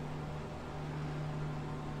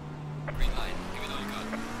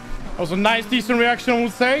 That was a nice, decent reaction, I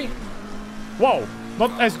would say. Whoa,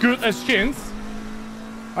 not as good as Shins.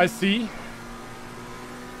 I see.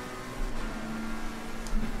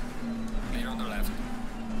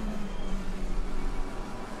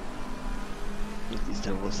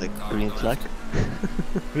 There was a green flag.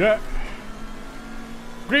 Yeah.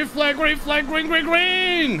 Green flag, green flag, green, green,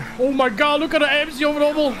 green! Oh my god, look at the AMC over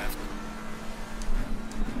double.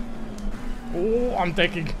 Oh, I'm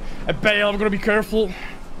taking a bail. I'm gonna be careful.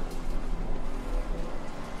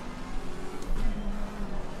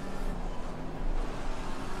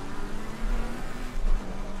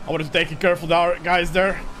 I would have taken careful there, guys,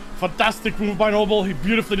 there. Fantastic move by Noble. He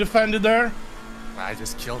beautifully defended there. I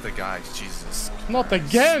just killed the guy. Jesus. Not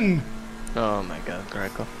again. Oh my god,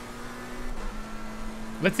 Greco.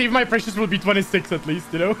 Let's see if my precious will be 26 at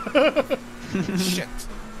least, you know? Shit.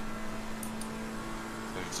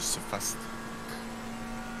 They're just so fast.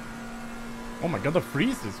 Oh my god, the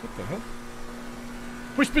freezes. What the hell?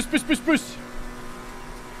 Push, push, push, push, push.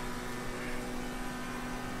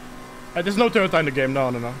 There's no Toyota in the game. No,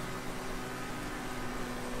 no, no.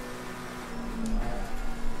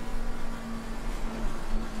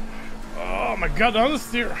 Oh my god,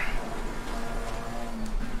 understeer.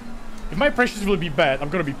 If my pressures will be bad, I'm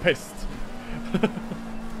gonna be pissed.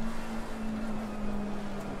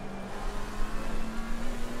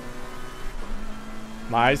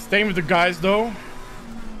 Nice, staying with the guys though.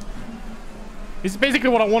 This is basically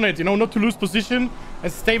what I wanted, you know, not to lose position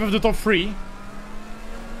and stay with the top three.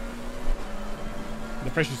 The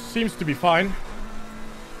pressure seems to be fine.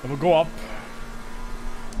 It will go up.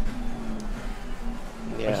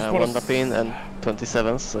 Yeah, 1 lap in and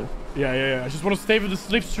 27, so... Yeah. I just want to stay with the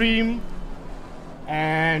slipstream.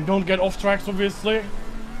 And don't get off tracks, obviously.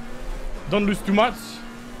 Don't lose too much.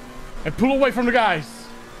 And pull away from the guys.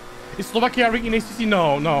 Is Slovakia rigged in ACC?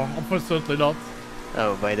 No, unfortunately not.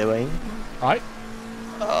 Oh, by the way. Alright.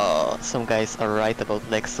 Some guys are right about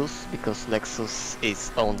Lexus, because Lexus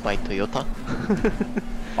is owned by Toyota.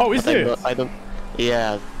 Oh, is it? I don't...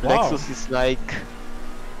 Yeah, wow. Lexus is like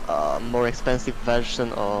a more expensive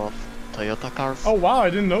version of Toyota cars. Oh wow, I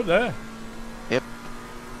didn't know that. Yep.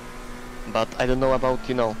 But I don't know about,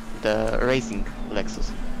 you know, the racing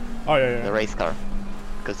Lexus. Oh yeah. The race car.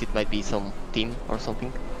 Because it might be some team or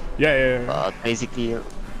something. Yeah. But basically,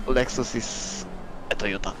 Lexus is a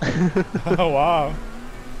Toyota. Oh wow.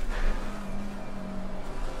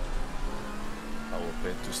 I will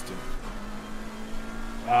bet just to.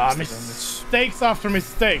 Ah, mistakes after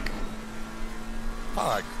mistake.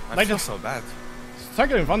 Fuck, I Like feel the- so bad.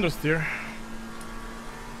 Struggling with understeer.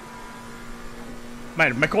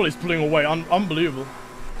 Man, Macaulay's pulling away. Unbelievable.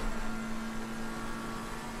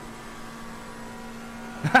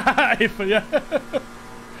 Yeah.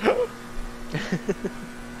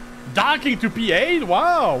 Docking to P8.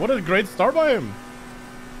 Wow, what a great start by him.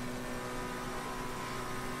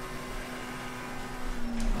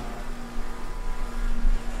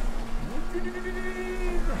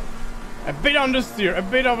 A bit understeer, a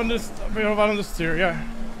bit of understeer, yeah.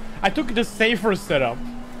 I took the safer setup.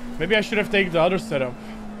 Maybe I should have taken the other setup.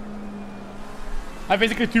 I have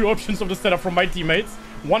basically two options of the setup from my teammates.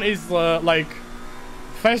 One is like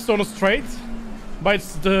fast on a straight, but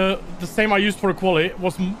it's the same I used for a quali. It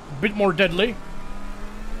was a bit more deadly.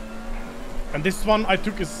 And this one I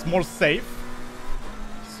took is more safe.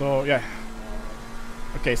 So yeah.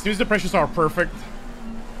 Okay, since the pressures are perfect.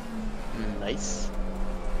 Nice.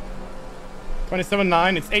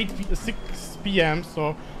 27.9. It's 6 p.m.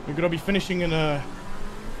 So we're gonna be finishing in a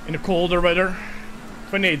colder weather.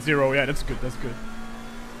 28.0. Yeah, that's good. That's good.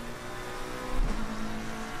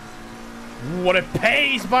 What a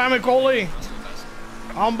pace by Macaulay!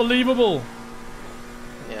 Unbelievable.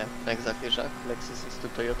 Yeah, exactly, Jacques. Lexus is to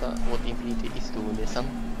Toyota, what Infinity is to Nissan.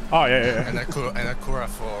 Oh yeah, yeah. And Acura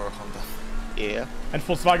for Honda. Yeah. And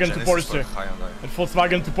Volkswagen Genesis to Porsche. for Hyundai. And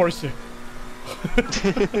Volkswagen to Porsche.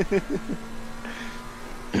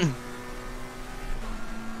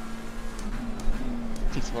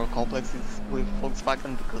 It's more complex with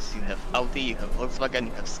Volkswagen because you have Audi, you have Volkswagen,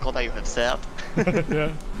 you have Skoda, you have Seat.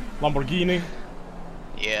 Yeah. Lamborghini.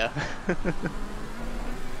 Yeah.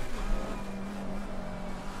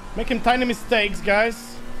 Making tiny mistakes,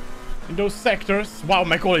 guys. In those sectors. Wow,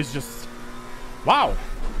 Macaulay's just... Wow.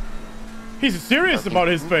 He's serious about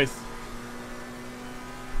his pace.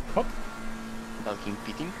 What? Talking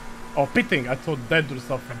pitting? Oh, pitting. I thought that or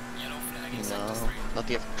something. No, not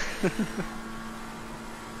yet.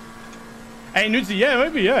 Hey, Nudzi, yeah,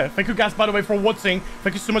 maybe, yeah. Thank you guys, by the way, for watching.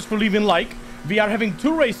 Thank you so much for leaving like. We are having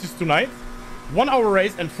 2 races tonight. 1 hour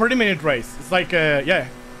race and 30-minute race. It's like, yeah,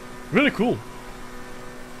 really cool.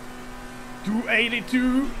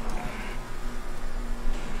 282.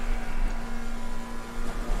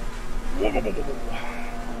 Whoa, whoa, whoa, whoa.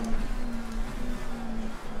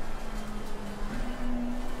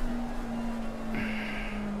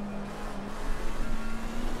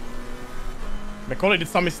 Macaulay did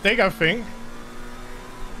some mistake, I think.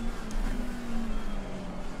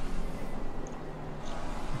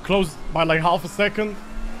 Close by like half a second.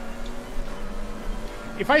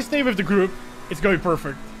 If I stay with the group, it's going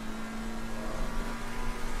perfect.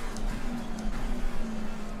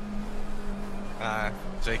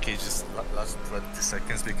 JK just lost 20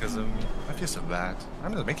 seconds because of me. I feel so bad.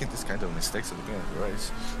 I'm not making this kind of mistakes at the beginning of the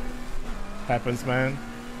race. Happens, man.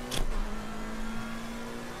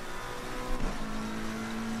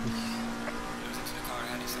 Losing to the car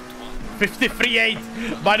ahead, he's up to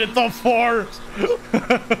 1. 53.8 by the top 4.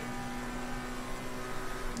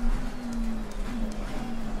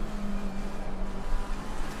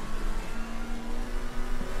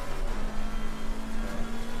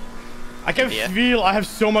 I can feel I have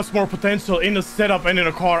so much more potential in the setup and in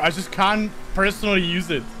the car. I just can't personally use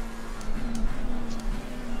it.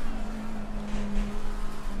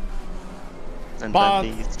 And But that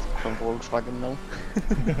is from Volkswagen now.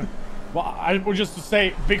 well, I would just to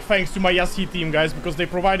say big thanks to my Yassi team, guys, because they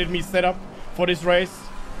provided me setup for this race.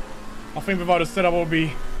 I think without a setup, I'll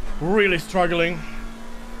be really struggling.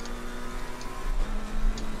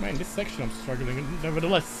 Man, this section I'm struggling,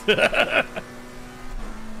 nevertheless.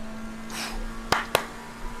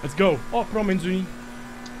 Let's go. Oh, Prominzuni.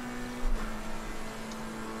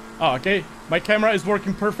 Oh, okay. My camera is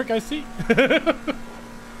working perfect, I see.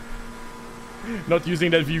 Not using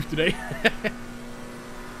that view today.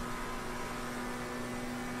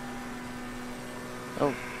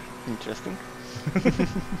 Oh, interesting.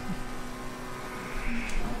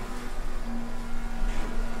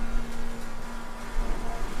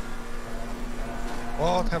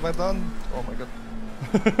 What have I done? Oh my god.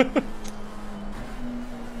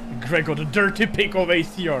 Greg got a dirty pick of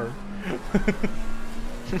ACR.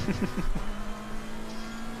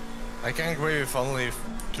 I can agree with only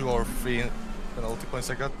 2 or 3 penalty points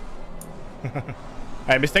I got.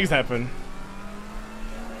 Hey, mistakes happen.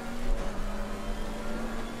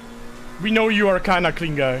 We know you are a kinda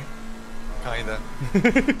clean guy. Kinda.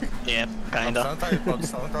 Yeah, kinda.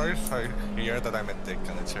 Sometimes I hear that I'm a dick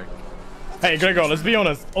and I check. Hey, Gregor, let's be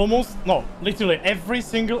honest. Almost, no, literally every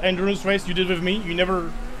single endurance race you did with me, you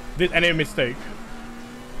never did any mistake.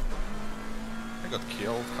 I got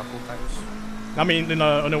killed a couple times. I mean, in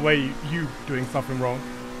a way, you doing something wrong.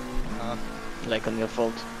 Like on your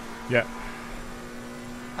fault. Yeah.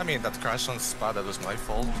 I mean, that crash on Spa, that was my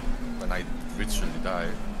fault. When I literally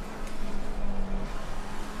died.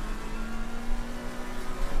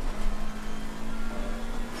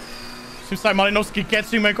 Seems like Malinowski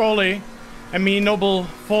catching Macaulay and me and Noble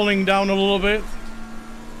falling down a little bit.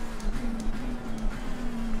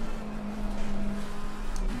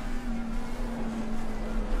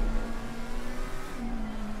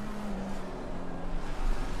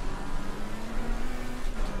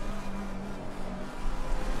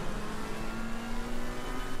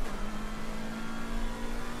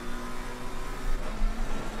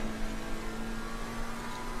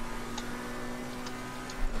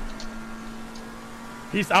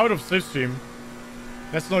 He's out of slipstream.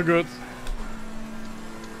 That's not good.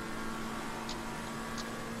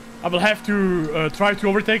 I will have to try to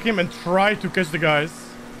overtake him and try to catch the guys.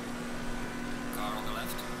 Car on the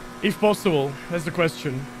left. If possible, that's the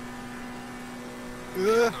question.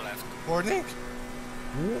 Warning?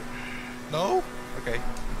 No? Okay.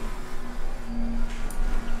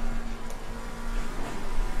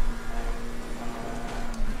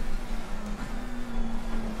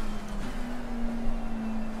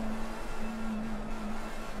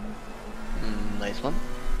 Nice one.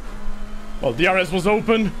 Well, DRS was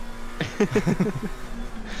open.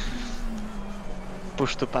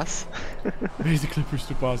 Push to pass. Basically push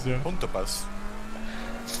to pass, yeah. Want to pass.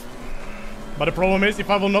 But the problem is, if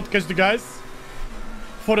I will not catch the guys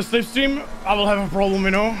for the slipstream, I will have a problem,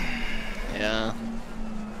 you know? Yeah.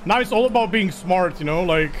 Now it's all about being smart, you know?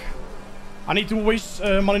 Like, I need to wish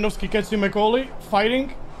Malinowski catching Macaulay,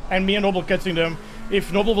 fighting, and me and Noble catching them.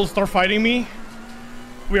 If Noble will start fighting me,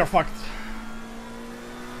 we are fucked.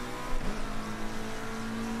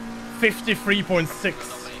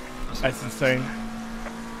 53.6. That's insane.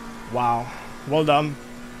 Wow. Well done.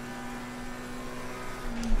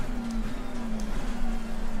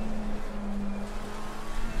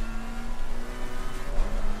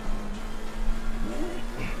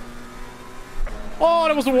 Oh,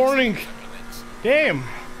 that was a warning. Damn.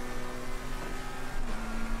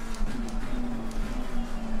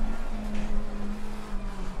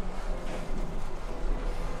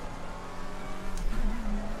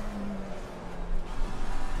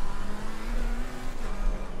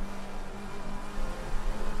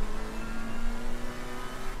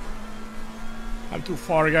 I'm too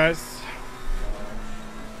far, guys.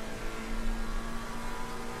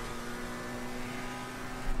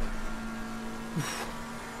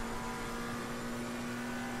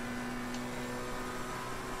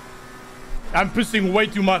 I'm pushing way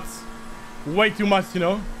too much. Way too much, you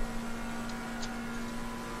know?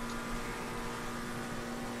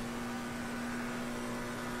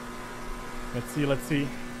 Let's see, let's see.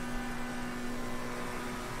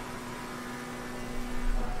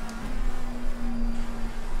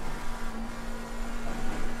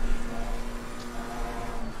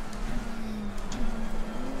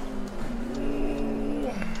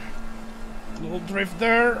 Little drift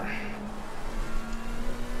there.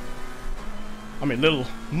 I mean, little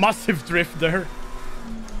massive drift there.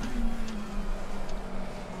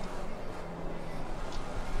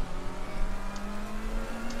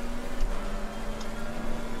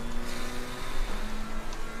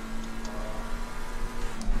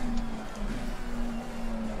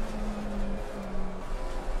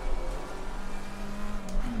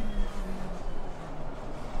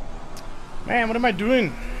 Man, what am I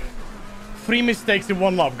doing? 3 mistakes in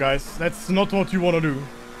 1 lap, guys. That's not what you want to do.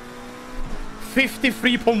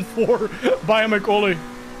 53.4 by Macaulay.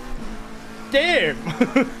 Damn!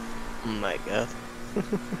 Oh my god.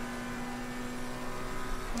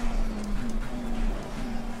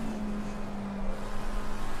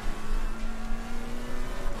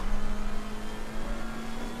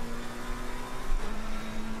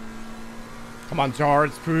 Come on,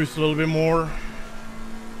 Jards, push a little bit more.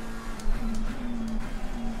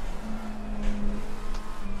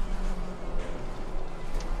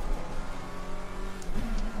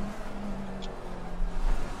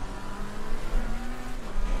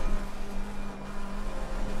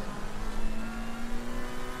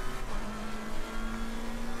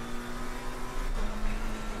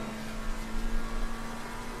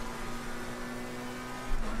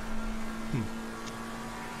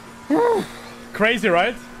 Crazy,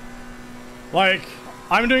 right? Like,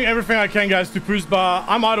 I'm doing everything I can, guys, to push, but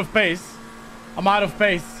I'm out of pace. I'm out of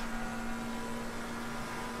pace.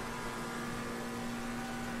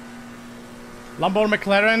 Lambo or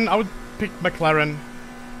McLaren? I would pick McLaren.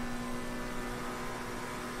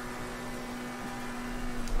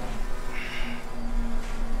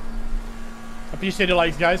 Appreciate the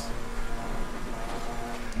likes, guys.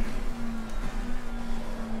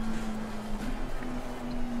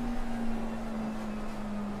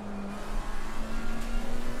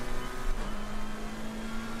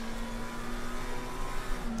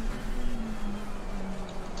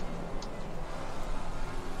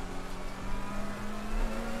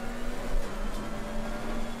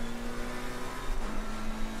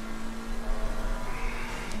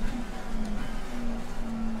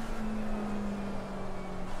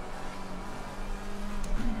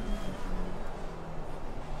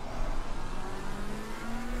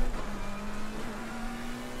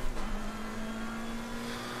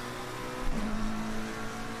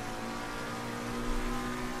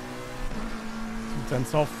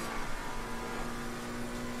 Tense off.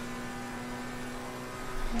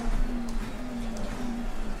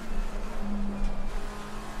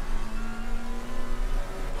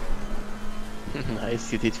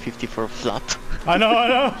 Nice, you did 54 flat. I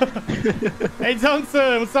know. Hey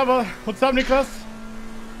Johnson, what's up, Nicholas?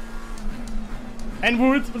 And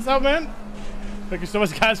Wood, what's up, man? Thank you so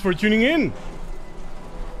much, guys, for tuning in.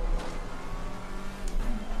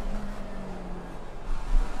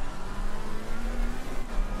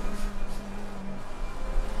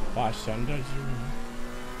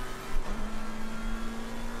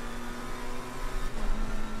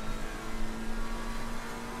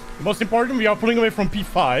 Most important, we are pulling away from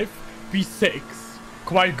P5, P6,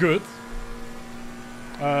 quite good.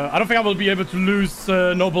 I don't think I will be able to lose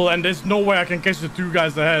Noble, and there's no way I can catch the two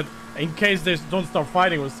guys ahead in case they don't start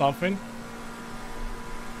fighting or something.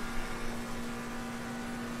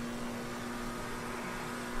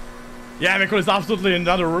 Yeah, Mikko is absolutely in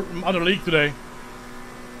another league today.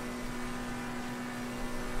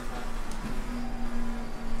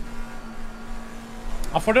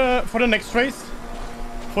 For the next race,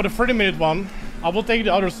 for the 30-minute one, I will take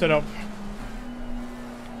the other setup.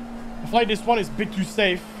 I feel like this one is a bit too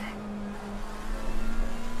safe.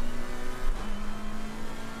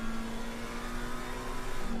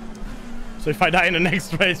 So if I die in the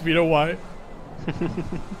next race, we know why.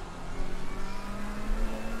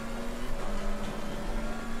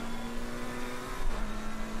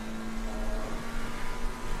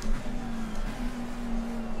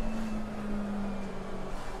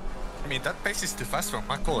 I mean, that pace is too fast for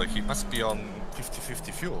Mako. He must be on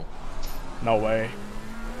 50-50 fuel. No way.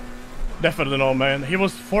 Definitely not, man. He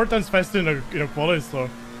was 4 times faster in a quali, so...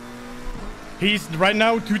 He's right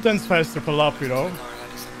now 2 times faster per lap, you know?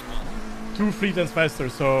 2-3 times faster,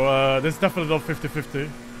 so that's definitely not 50-50.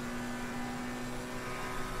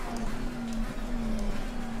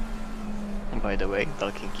 By the way,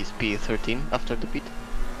 Dalking is P13 after the pit.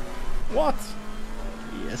 What?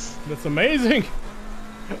 Yes. That's amazing!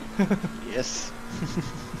 Yes.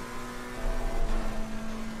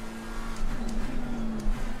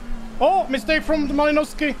 Oh, mistake from the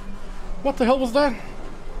Malinowski. What the hell was that?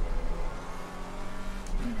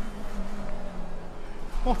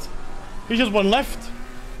 What? He just went left.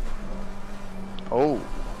 Oh.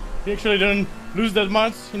 He actually didn't lose that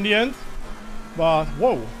much in the end. But,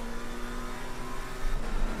 whoa.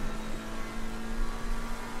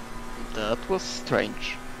 That was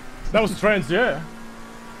strange. That was strange, yeah.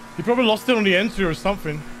 He probably lost it on the entry or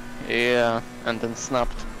something. Yeah, and then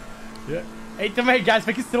snapped. Yeah. Hey, guys,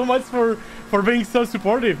 thank you so much for being so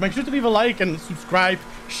supportive. Make sure to leave a like and subscribe,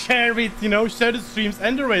 share it, you know, share the streams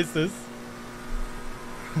and the races.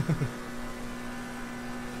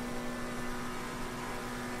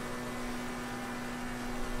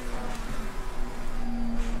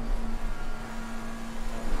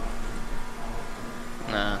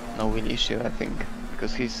 Nah, no real issue, I think,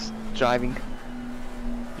 because he's driving.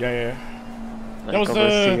 Yeah. Like That was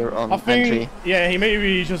oversteer on I think, entry. yeah, he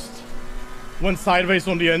maybe just went sideways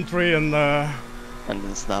on the entry and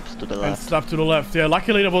then snapped to the left. And slapped to the left. Yeah,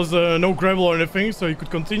 luckily there was no gravel or anything, so he could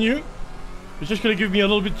continue. It's just gonna give me a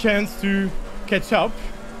little bit chance to catch up.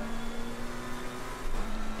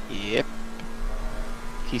 Yep.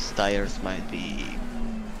 His tires might be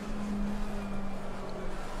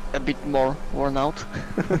a bit more worn out.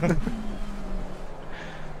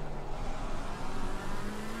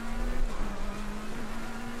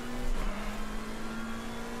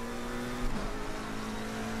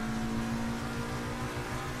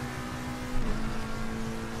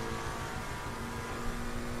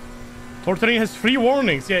 Tortoni has 3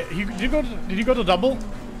 warnings. Yeah, did he go to double?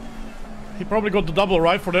 He probably got the double,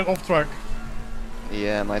 right, for that off track.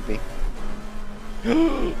 Yeah, might be.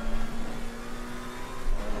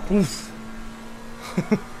 Oof.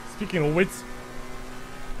 Speaking of which.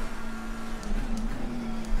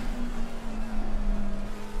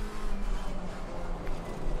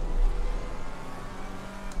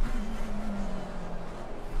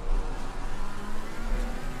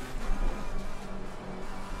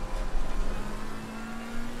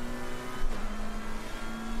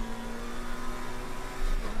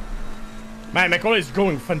 Man, McCauley is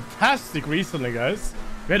going fantastic recently, guys.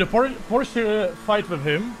 We had a Porsche fight with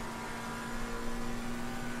him.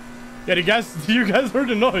 Yeah, you guys heard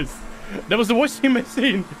the noise. There was a washing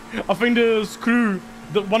machine. I think the screw,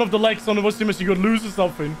 one of the legs on the washing machine got loose or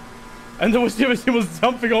something. And the washing machine was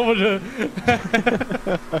jumping over the...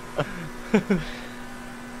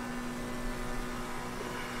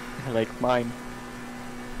 Like mine.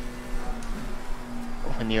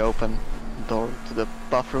 When you open the door to the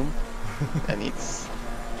bathroom and it's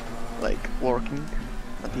like working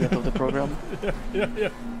at the end of the program. Yeah.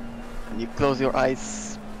 And you close your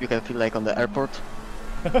eyes, you can feel like on the airport.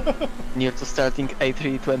 Near to starting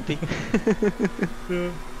A320.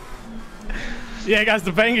 Yeah, guys,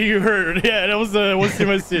 the banging you heard. Yeah, that was the washing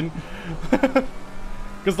machine.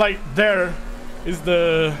 Because like there is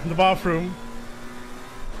the bathroom.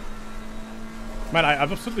 Man,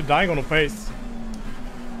 I'm absolutely dying on the pace.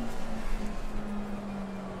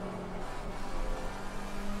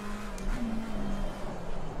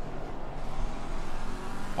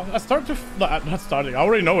 I start to... not starting, I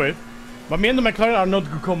already know it. But me and the McLaren are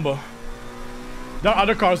not good combo. There are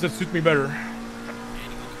other cars that suit me better.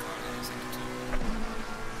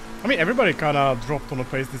 I mean, everybody kinda dropped on the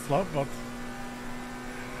pace this lap, but...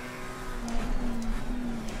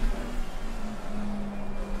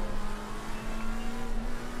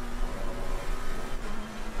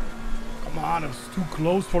 Come on, it was too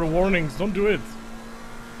close for the warnings, don't do it.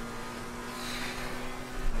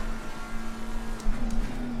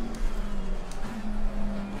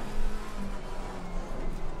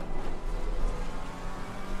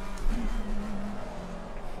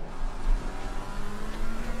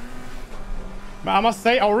 I must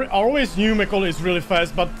say, I always knew McCauley is really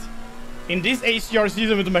fast, but in this ACR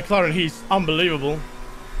season with the McLaren, he's unbelievable.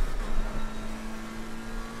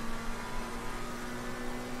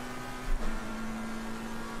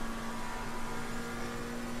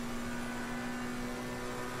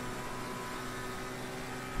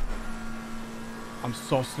 I'm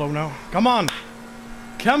so slow now. Come on!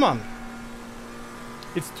 Come on!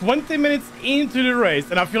 It's 20 minutes into the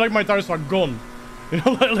race, and I feel like my tires are gone. You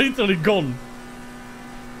know, like literally gone.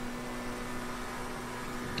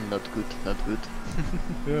 Not good, not good.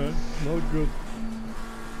 Yeah, not good.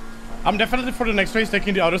 I'm definitely for the next race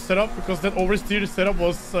taking the other setup, because that oversteer setup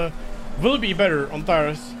was will be better on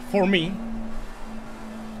tires for me.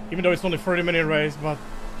 Even though it's only 30-minute race, but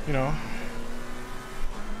you know.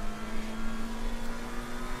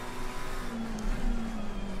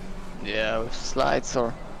 Yeah, with slides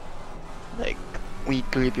or like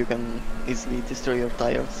weak grip, you can easily destroy your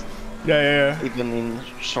tires. Yeah. Even in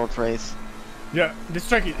short race. Yeah, this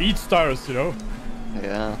track eats tires, you know.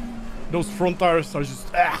 Yeah. Those front tires are just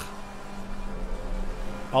I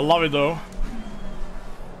love it though.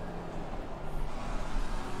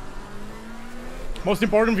 Most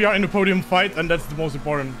important, we are in the podium fight, and that's the most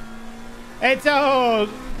important. Hey, ciao,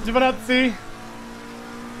 Giovanazzi.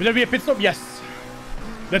 Will there be a pit stop? Yes.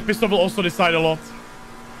 That pit stop will also decide a lot.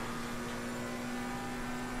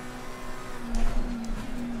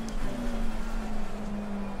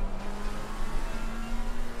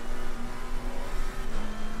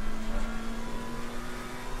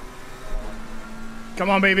 Come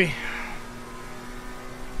on, baby.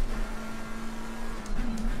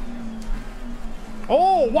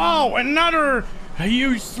 Oh, wow. Another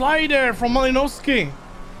huge slider from Malinowski.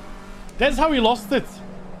 That's how he lost it.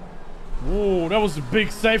 Whoa, that was a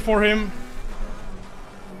big save for him.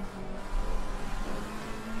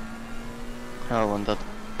 Oh, and that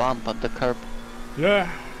bump at the curb.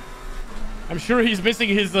 Yeah. I'm sure he's missing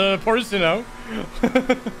his Porsche now.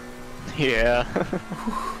 Yeah.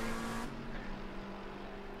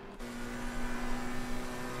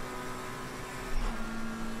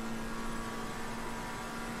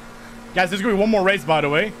 Guys, there's going to be one more race, by the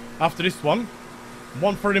way, after this one.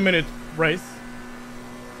 30-minute race.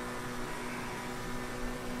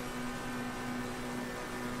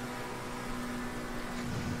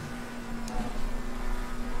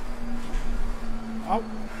 Oh.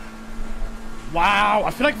 Wow,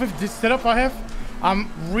 I feel like with this setup I have, I'm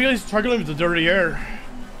really struggling with the dirty air.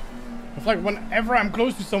 I feel like whenever I'm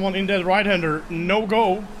close to someone in that right-hander, no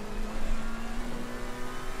go.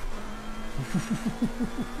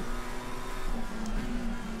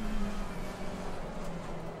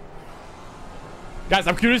 Guys,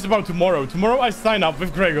 I'm curious about tomorrow. Tomorrow I sign up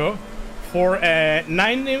with Gregor for a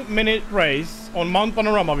 90-minute race on Mount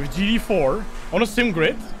Panorama with GT4 on a sim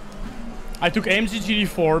grid. I took AMG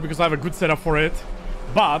GT4 because I have a good setup for it.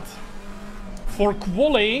 But for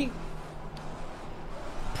quali,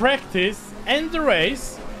 practice, and the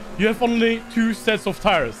race, you have only 2 sets of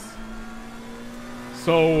tires.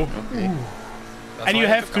 So, and you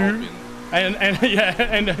have to, and yeah,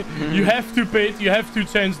 and you have to pit, you have to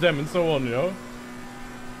change them, and so on, you know.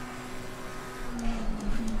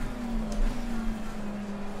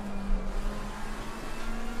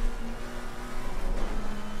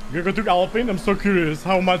 Gregor took Alpine. I'm so curious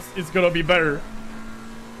how much it's gonna be better.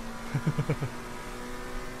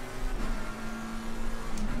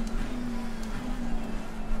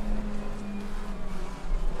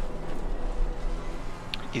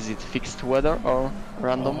 Is it fixed weather or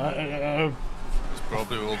random? It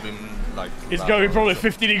probably will be like. It's gonna be probably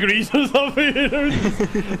 50 degrees or something. You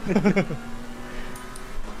know?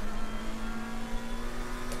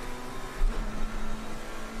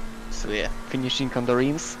 So yeah, finishing on the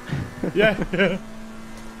rims. Yeah.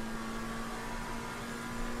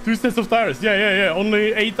 2 sets of tires. Yeah.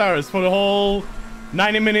 Only 8 tires for the whole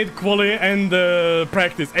 90-minute quali and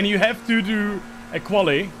practice. And you have to do a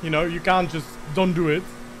quali. You know, you can't just don't do it.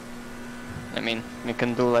 I mean, you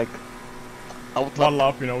can do like out one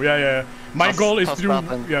lap, you know. Yeah. My goal is to do.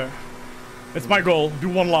 And... Yeah, it's my goal. Do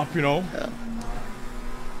 1 lap, you know. Yeah.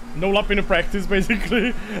 No lap in a practice,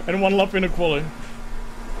 basically, and 1 lap in a quali.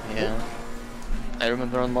 Yeah. I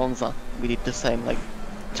remember on Monza, we did the same. Like,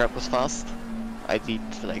 track was fast. I did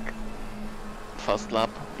like fast lap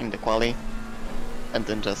in the quali, and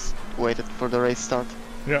then just waited for the race start.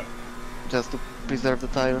 Yeah. Just to preserve the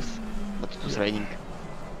tires, but it was raining.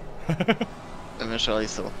 Eventually,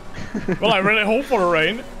 so. Well, I really hope for a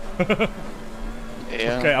rain.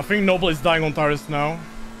 Yeah. Okay, I think Noble is dying on tires now.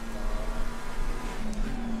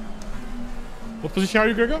 What position are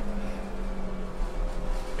you, Gregor?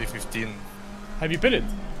 P15. Have you pitted?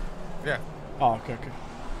 Yeah. Oh, okay.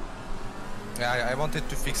 Yeah, I wanted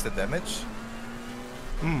to fix the damage.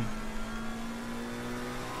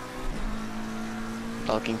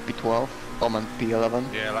 Talking P12, Oman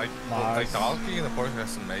P11. Yeah, like nice. the Alki in the Porsche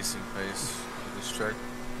has amazing pace on this track.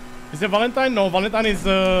 Is it Valentine? No, Valentine is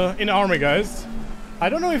in the army, guys. I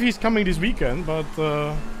don't know if he's coming this weekend, but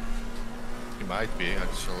He might be,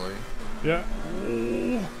 actually. yeah.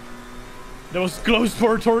 Ooh. That was close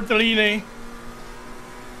for Tortellini.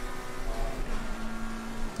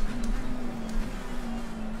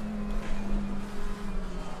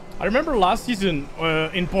 I remember last season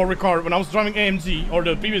in Paul Ricard when I was driving AMG, or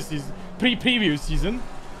the previous season, previous season,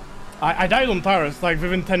 I died on tires like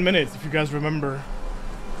within 10 minutes, if you guys remember.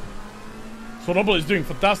 So Noble is doing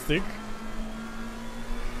fantastic.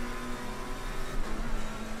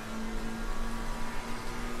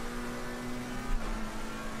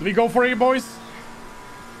 Do we go for it, boys?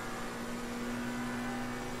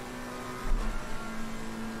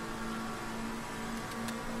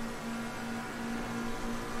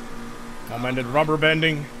 Oh man, that rubber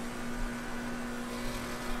banding.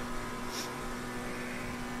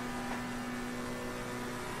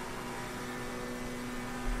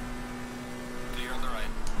 Clear on the right.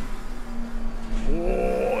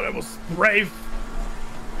 Oh, that was brave.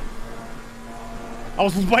 I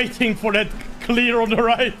was waiting for that clear on the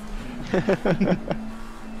right.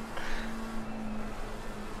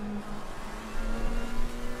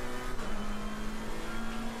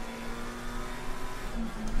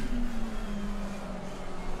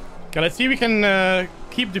 Okay, let's see if we can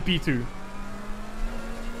keep the P2.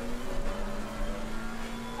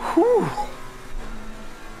 Whew.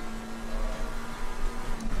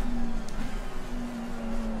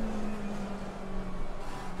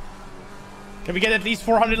 Can we get at least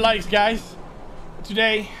 400 likes, guys,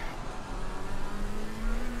 today?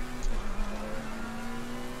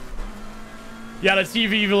 Yeah, let's see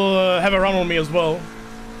if he will have a run on me as well.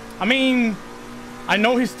 I mean, I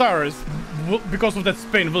know his tires, because of that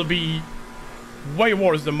spin, will be way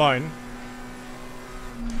worse than mine.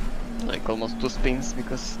 Like almost 2 spins,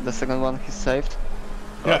 because the second one he saved.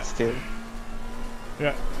 Yeah. But still.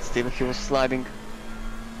 Yeah. Still he was sliding.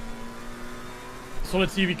 So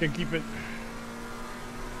let's see if we can keep it.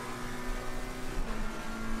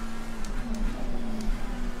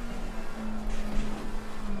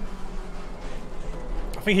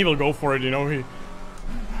 I think he will go for it, you know, he's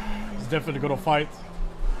definitely gonna fight.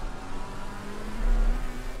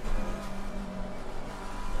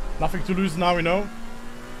 Nothing to lose now, you know?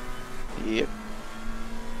 Yep.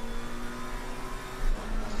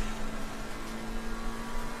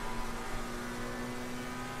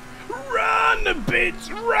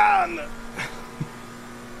 bitch, run!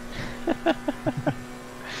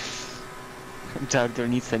 Jardier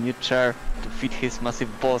needs a new chair to fit his massive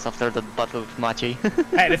balls after that battle with Maciej.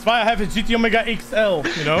 Hey, that's why I have a GT Omega XL,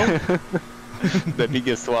 you know? The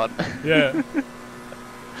biggest one. Yeah.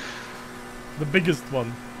 The biggest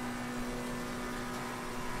one.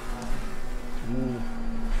 Ooh.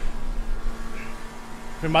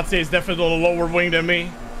 Maciej is definitely on a lower wing than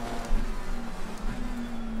me.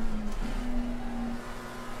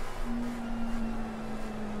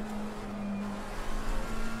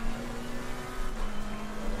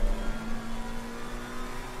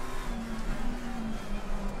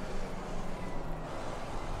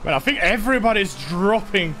 But I think everybody's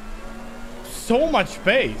dropping so much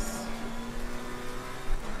pace.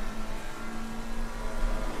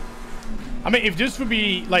 I mean, if this would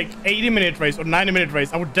be like 80-minute race or 90-minute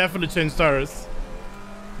race, I would definitely change tires.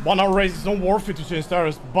 1 hour race is not worth it to change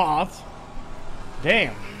tires, but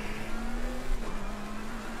damn.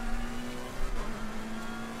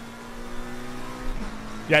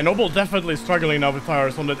 Yeah, Noble definitely struggling now with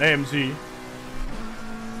tires on that AMG.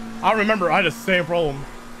 I remember I had the same problem.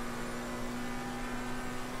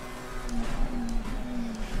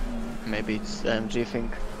 Maybe it's AMG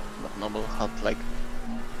thing, but Noble had like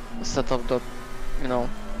a setup that, you know,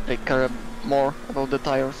 they care more about the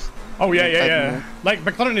tires. Oh yeah, yeah, yeah. Like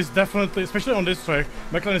McLaren is definitely, especially on this track,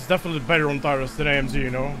 McLaren is definitely better on tires than AMG,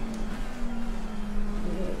 you know.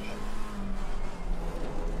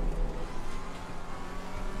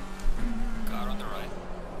 Car on the right.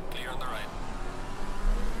 Clear on the right.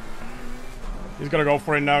 He's gonna go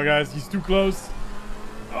for it now, guys. He's too close.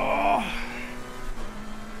 Oh.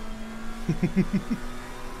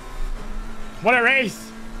 What a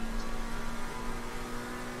race!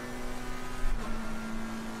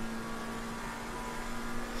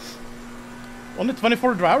 Only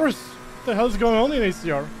 24 drivers? What the hell is going on in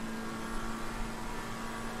ACR?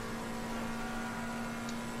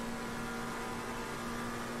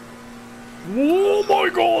 Oh my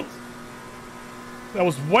god! That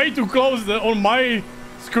was way too close on my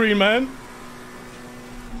screen, man.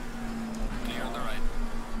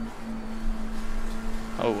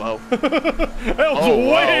 Oh wow. That was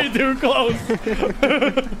way too close.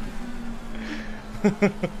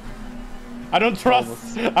 I don't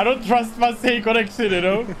trust my safe connection, you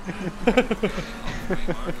know.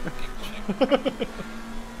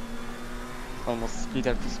 Almost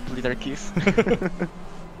splitter to splitter kiss.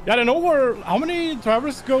 Yeah, I don't know where. How many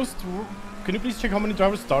drivers goes to? Can you please check how many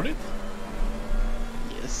drivers started?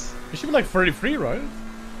 Yes. It should be like 33, right?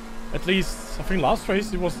 At least I think last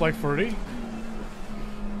race it was like 30.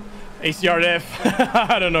 ACRF.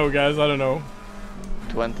 I don't know, guys. I don't know.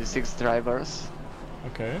 26 drivers.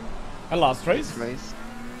 Okay. And last race?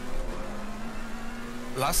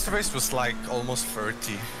 Last race was like almost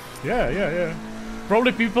 30. Yeah, yeah, yeah.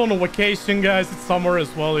 Probably people on a vacation, guys. It's summer as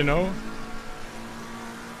well, you know.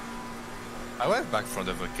 I went back from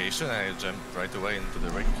the vacation and I jumped right away into the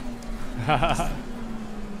rig.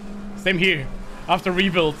 Same here. After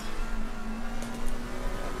rebuild.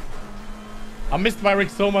 I missed my rig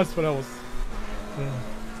so much when I was...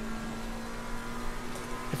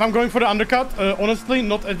 If I'm going for the undercut, honestly,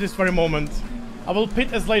 not at this very moment. I will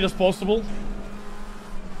pit as late as possible.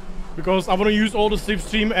 Because I want to use all the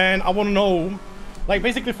slipstream and I want to know... Like,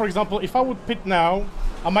 basically, for example, if I would pit now,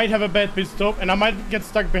 I might have a bad pit stop and I might get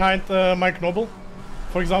stuck behind Mike Noble,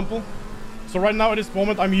 for example. So right now, at this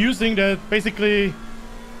moment, I'm using that, basically...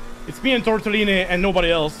 It's me and Tortellini and nobody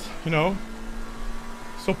else, you know?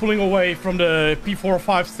 So pulling away from the P4,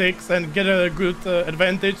 5, 6 and get a good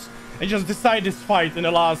advantage and just decide this fight in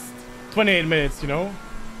the last 28 minutes, you know?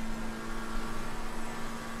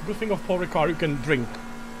 Good thing of Paul Ricard, you can drink.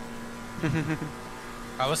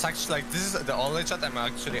 I was actually like, this is the only shot I'm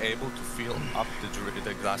actually able to fill up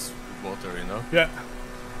the glass with water, you know? Yeah.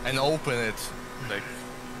 And open it, like...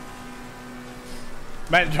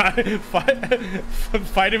 Man,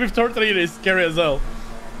 fighting with Tortellini is scary as hell.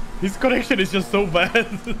 His connection is just so bad.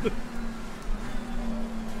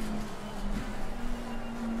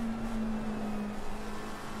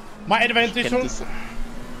 My advantage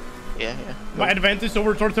My advantage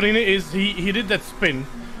over Tortellini is he did that spin.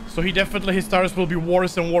 So he definitely, his tires will be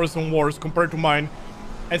worse and worse and worse compared to mine.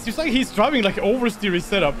 And it seems like he's driving like oversteer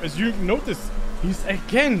setup. As you notice, he's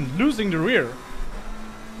again losing the rear.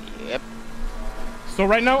 Yep. So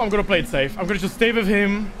right now I'm gonna play it safe. I'm gonna just stay with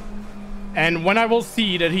him. And when I will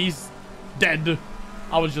see that he's dead,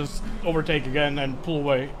 I will just overtake again and pull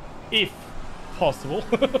away, if possible.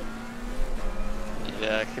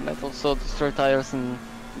 Yeah, he might also destroy tires in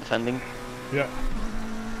defending. Yeah.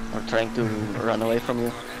 Or trying to run away from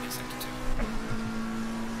you.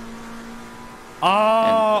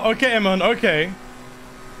 Ah, okay, Emon, okay.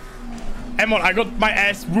 Emon, I got my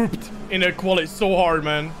ass whooped in a quali so hard,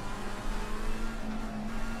 man.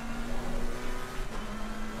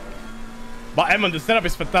 But Emon, the setup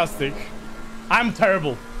is fantastic. I'm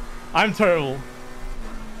terrible. I'm terrible.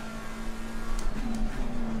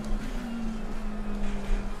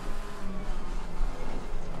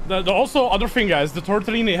 The also other thing, guys, the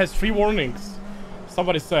Tortellini has 3 warnings.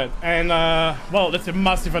 Somebody said, and well, that's a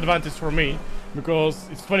massive advantage for me because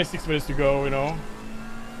it's 26 minutes to go, you know.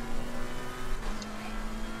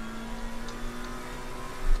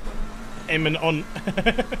 Aiming on.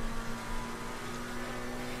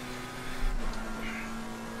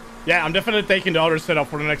 Yeah, I'm definitely taking the other setup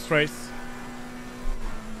for the next race.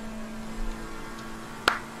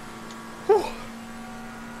 Whew.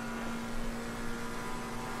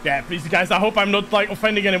 Yeah, please guys, I hope I'm not like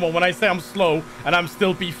offending anyone when I say I'm slow and I'm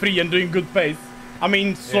still P3 and doing good pace. I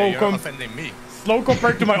mean slow, yeah, you're offending me. Slow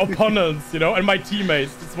compared to my opponents, you know, and my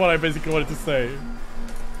teammates. That's what I basically wanted to say.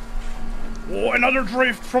 Oh, another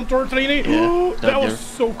drift from Tortellini. Yeah, that was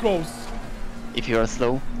so close. If you are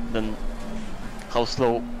slow, then how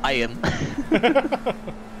slow I am.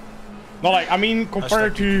 No, like, I mean,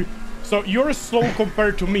 compared to... So, you're slow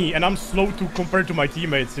compared to me, and I'm slow compared to my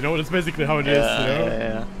teammates, you know? That's basically how it is, you know?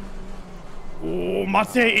 Yeah. Oh,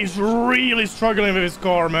 Matej is really struggling with his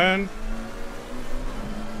car, man.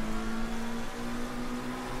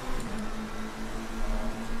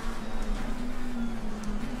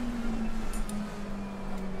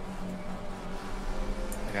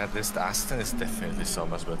 Yeah, this Aston is definitely so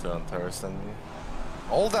much better on tires than me.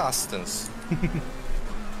 All the Astons.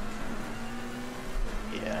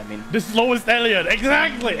 Yeah, I mean... The slowest alien,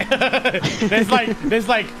 exactly! there's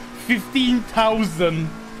like 15,000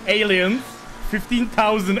 aliens.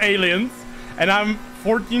 15,000 aliens. And I'm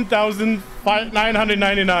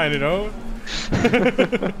 14,999, you know?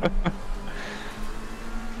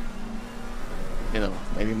 You know,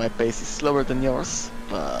 maybe my pace is slower than yours,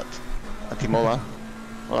 but at Imola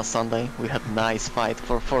last Sunday we had a nice fight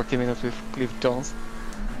for 40 minutes with Cliff Jones.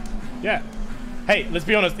 Yeah. Hey, let's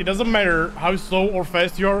be honest, it doesn't matter how slow or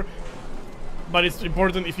fast you are, but it's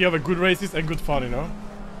important if you have a good races and good fun, you know?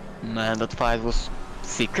 Man, that fight was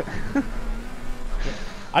sick.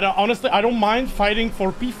 Honestly, I don't mind fighting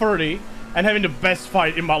for P30 and having the best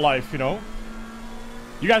fight in my life, you know?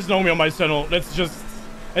 You guys know me on my channel,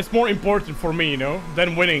 it's more important for me, you know,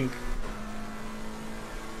 than winning.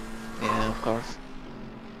 Yeah, of course.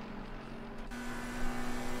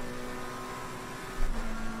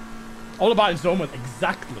 All about enjoyment,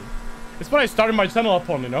 exactly. It's what I started my channel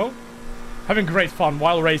upon, you know? Having great fun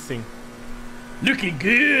while racing. Looking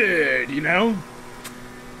good, you know?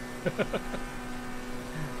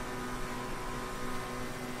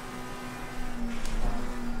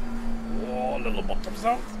 Whoa, little bottoms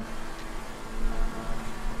out.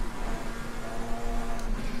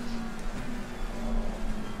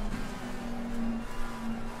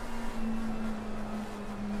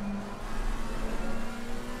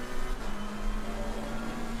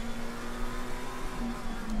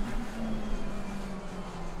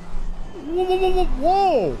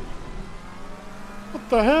 Whoa! What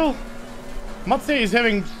the hell? Matej is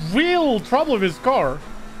having real trouble with his car.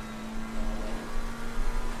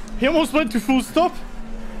 He almost went to full stop.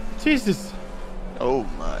 Jesus. Oh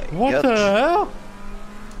my god. What the hell?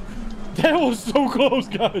 That was so close,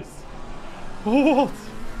 guys. What?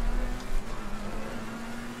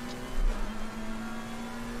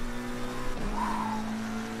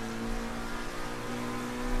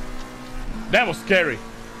 That was scary.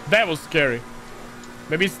 That was scary.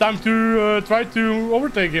 Maybe it's time to try to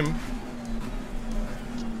overtake him.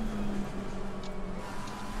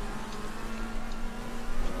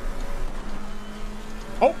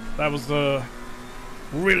 Oh, that was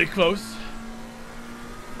really close.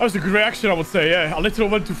 That was a good reaction, I would say. Yeah, I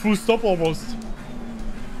literally went to full stop almost.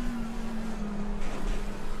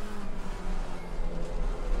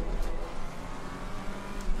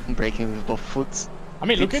 Braking with both foot. I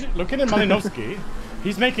mean, look at Malinowski.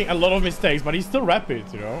 He's making a lot of mistakes, but he's still rapid,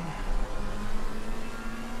 you know.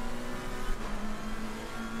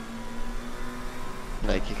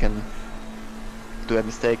 Like you can do a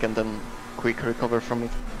mistake and then quick recover from it.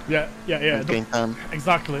 Yeah. Gain time.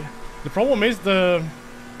 Exactly. The problem is I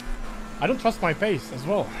don't trust my pace as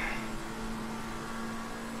well.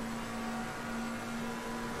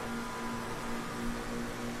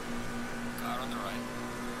 Car on the right.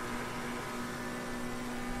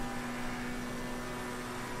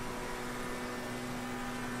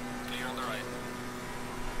 Clear on the right.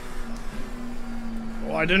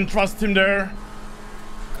 Oh, I didn't trust him there.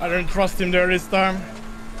 I didn't trust him there this time.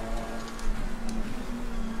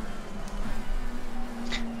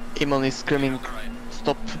 Imon is screaming,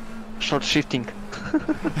 stop short shifting.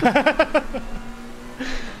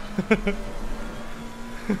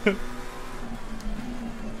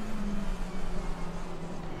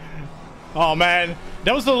 Oh man,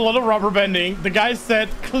 that was a lot of rubber banding. The guy said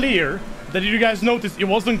clear. Did you guys notice it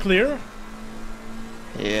wasn't clear?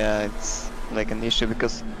 Yeah, it's like an issue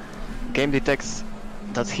because game detects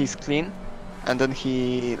that he's clean and then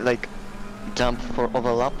he like jump for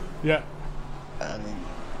overlap. Yeah. And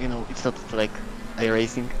you know, it's not like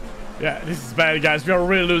iRacing. Yeah, this is bad, guys. We are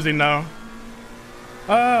really losing now.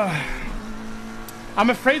 I'm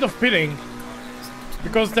afraid of pitting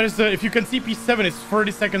because there's a, if you can see P7 is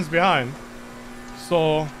 30 seconds behind.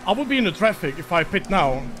 So I would be in the traffic if I pit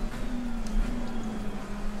now.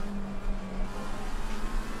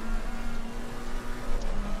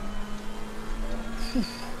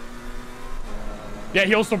 Yeah,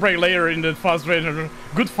 he also braked later in the fast race.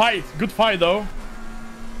 Good fight though.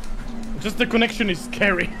 Just the connection is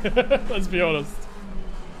scary. Let's be honest.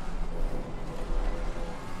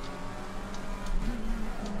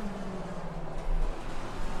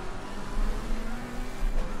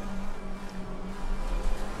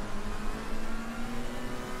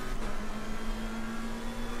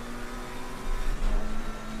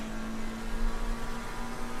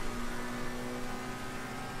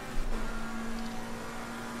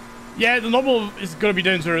 Yeah, the noble is gonna be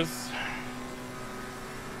dangerous.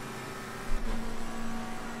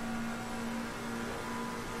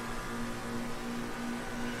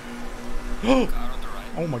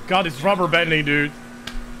 Oh my god, it's rubber banding, dude.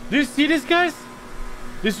 Do you see this, guys?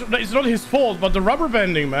 This it's not his fault, but the rubber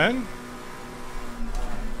banding, man.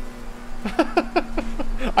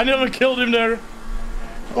 I never killed him there.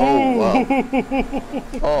 Oh wow.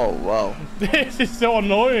 Oh wow. This is so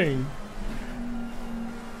annoying.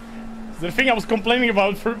 The thing I was complaining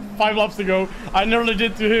about for 5 laps ago, I nearly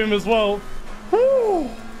did to him as well. Woo!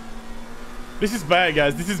 This is bad,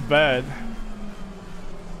 guys. This is bad.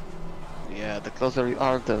 Yeah, the closer you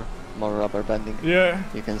are, the more rubber banding. Yeah.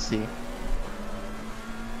 You can see.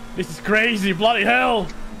 This is crazy, bloody hell!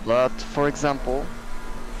 But for example,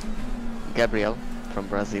 Gabriel from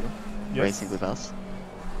Brazil, yes, racing with us,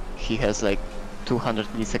 he has like 200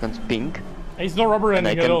 milliseconds ping. He's not rubber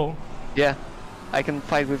banding at all. Yeah, I can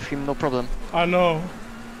fight with him, no problem. I know.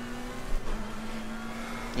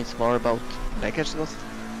 It's more about package loss.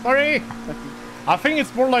 Sorry! I think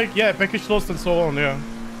it's more like, yeah, package loss and so on, yeah.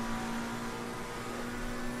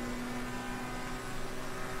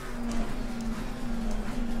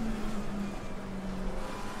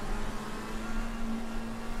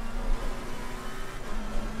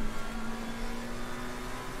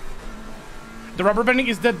 The rubber banding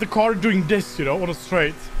is that the car doing this, you know, on a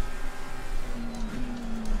straight.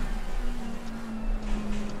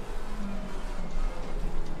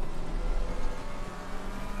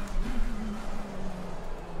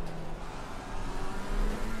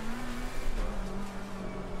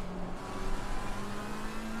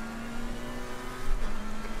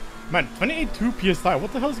 Man, 28.2 PSI,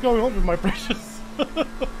 what the hell is going on with my precious? It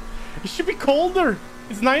should be colder.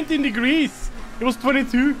 It's 19 degrees. It was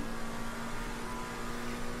 22.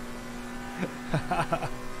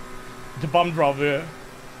 The bomb drop, yeah.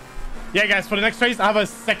 Yeah, guys, for the next race, I have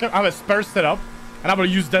a spare setup, and I'm gonna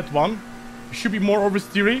use that one. It should be more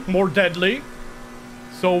oversteery, more deadly.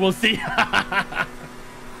 So we'll see.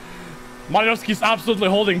 Malinowski is absolutely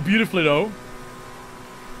holding beautifully, though.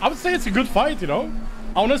 I would say it's a good fight, you know.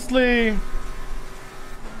 Honestly,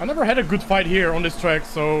 I never had a good fight here on this track,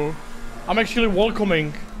 so I'm actually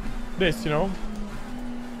welcoming this, you know.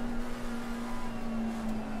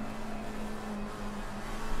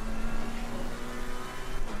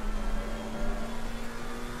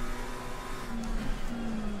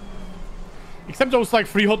 Except those like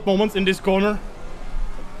 3 hot moments in this corner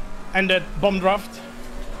and that bomb draft.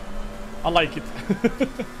 I like it.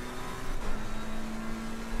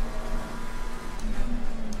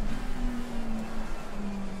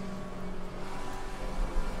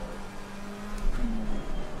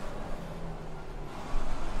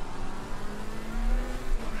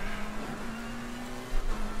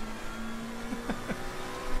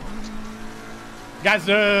 Guys,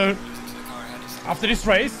 after this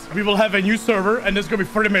race, we will have a new server, and there's gonna be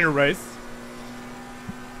 30-minute race.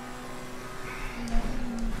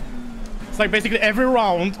 It's like basically every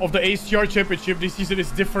round of the ACR championship this season is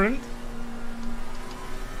different.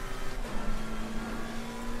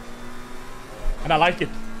 And I like it.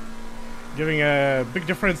 Giving big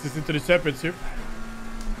differences into the championship.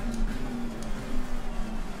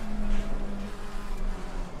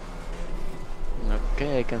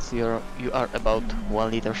 Okay, I can see you are about 1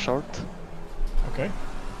 liter short. Okay.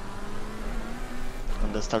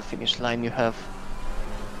 on the start-finish line you have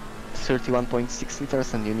 31.6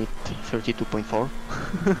 liters and you need 32.4.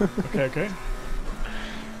 Okay.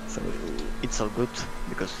 So it's all good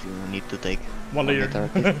because you need to take 1 liter.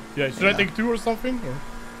 at least. Yeah, should I take 2 or something? Or?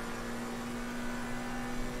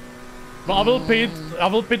 Well, I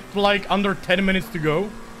will pit like under 10 minutes to go.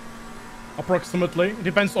 Approximately. It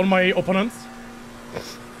depends on my opponents.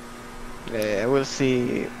 I will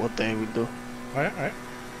see what they will do. Alright.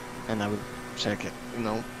 And I will check it,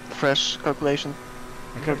 fresh calculation.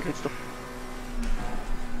 Okay.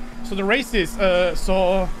 So the race is,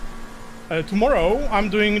 tomorrow I'm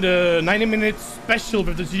doing the 90-minute special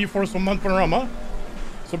with the GT3 from Mount Panorama.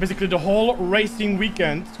 So basically the whole racing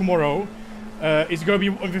weekend tomorrow is gonna be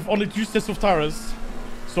with only 2 sets of tires.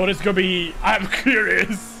 So it's gonna be, I'm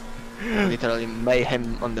curious. Literally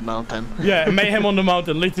mayhem on the mountain. Yeah, mayhem on the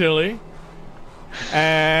mountain, literally.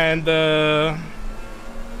 And then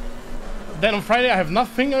on Friday I have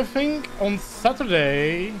nothing, I think. On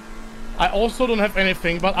Saturday I also don't have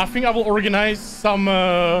anything, but I think I will organize some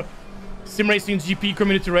sim racing GP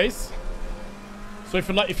community race. So if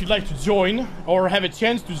you'd like to join or have a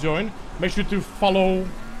chance to join, make sure to follow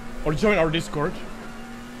or join our Discord.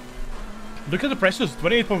 Look at the pressures,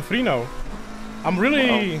 28.3 now. I'm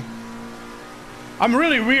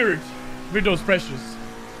really weird with those pressures.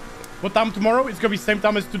 What time tomorrow? It's gonna be same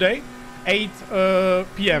time as today, 8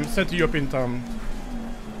 p.m. Central European time.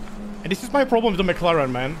 And this is my problem with the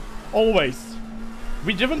McLaren, man. Always.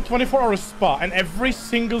 We driven 24-hour Spa, and every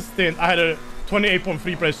single stint I had a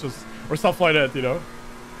 28.3 pressures or stuff like that,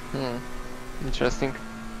 Interesting.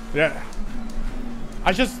 Yeah.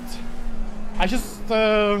 I just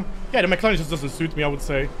yeah, the McLaren just doesn't suit me, I would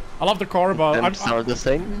say. I love the car, but Temps are the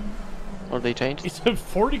same, or they changed? It's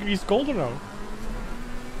 4 degrees colder now.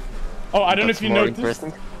 Oh, I don't know if you noticed.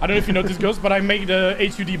 I don't know if you noticed, Ghost, but I made the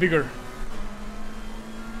HUD bigger.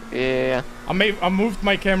 Yeah. I moved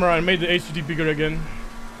my camera and made the HUD bigger again,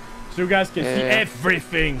 so you guys can see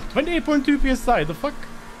everything. 28.2 psi. The fuck?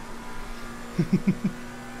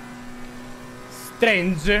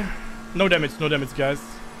 Strange. No damage, guys.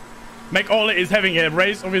 McAuley is having a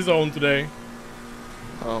race of his own today.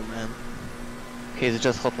 Oh man. He's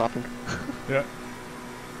just hot lapping. Yeah.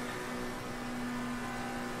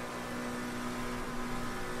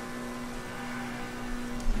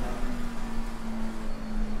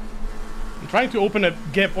 I'm trying to open a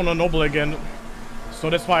gap on a Noble again, so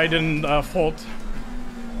that's why I didn't fault.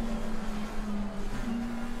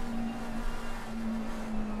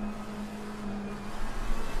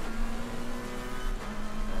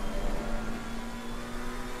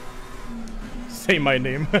 Say my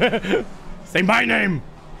name. Say my name!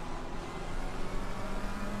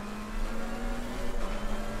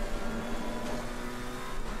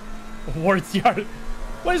 Words yard.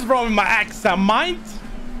 What is wrong with my accent, mate?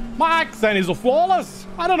 My accent is flawless.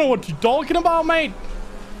 I don't know what you're talking about, mate.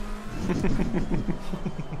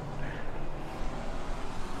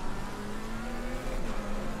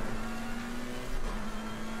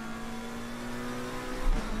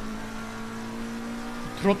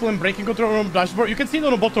 Throttle and braking control on the dashboard. You can see it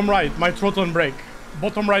on the bottom right, my throttle and brake.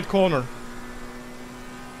 Bottom right corner.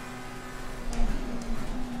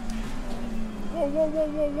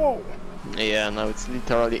 Whoa. Yeah, now it's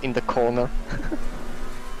literally in the corner.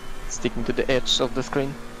 Sticking to the edge of the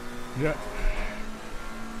screen. Yeah.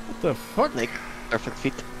 What the fuck? Like, perfect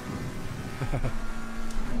fit.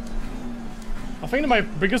 I think that my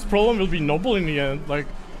biggest problem will be Noble in the end. Like,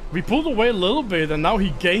 we pulled away a little bit and now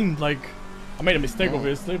he gained, like... I made a mistake,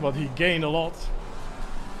 obviously, but he gained a lot.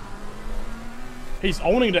 He's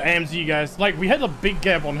owning the AMG, guys. Like, we had a big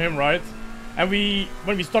gap on him, right? And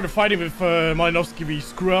when we started fighting with Malinowski, we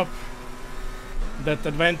screw up that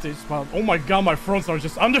advantage. But oh my god, my fronts are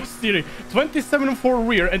just understeering. 27.4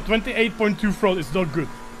 rear and 28.2 front is not good.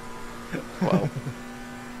 Wow.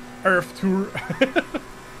 Earth tour.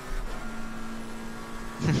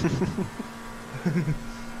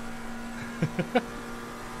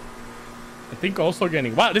 I think also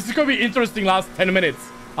gaining. Wow, this is gonna be interesting last 10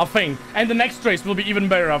 minutes, I think. And the next race will be even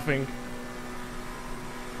better, I think.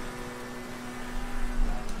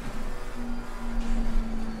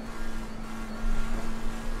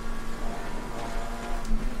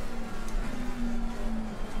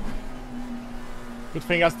 Good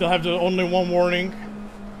thing I still have the only one warning.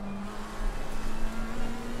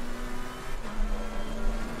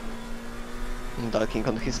 Ducking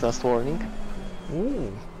on his last warning.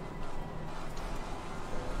 Ooh.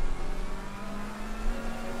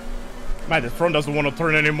 Man, the front doesn't want to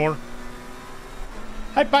turn anymore.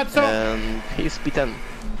 Hi, Patso! And he's P10.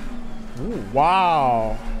 Ooh,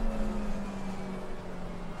 wow.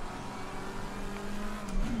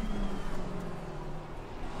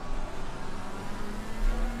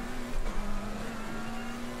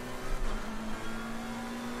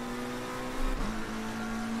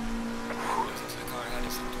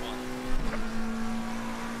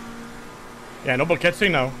 Yeah, Noble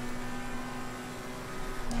catching now.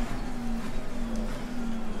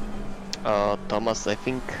 Thomas, I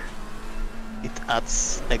think it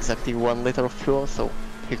adds exactly 1 liter of fuel, so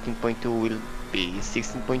 15.2 will be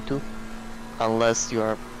 16.2, unless you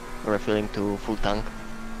are refilling to full tank.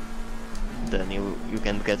 Then you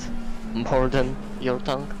can get more than your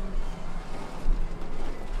tank.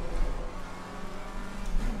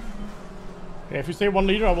 Yeah, if you say 1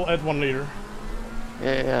 liter, I will add 1 liter.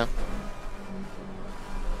 Yeah.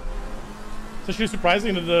 It's actually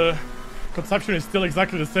surprising that the consumption is still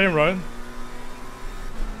exactly the same, right?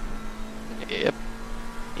 Yep.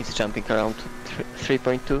 It's jumping around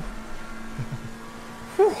 3.2.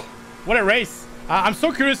 What a race! I'm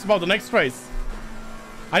so curious about the next race.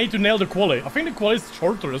 I need to nail the quali. I think the quali is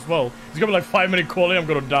shorter as well. It's gonna be like 5-minute quali. I'm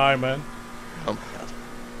gonna die, man. Oh my god.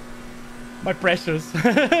 My precious.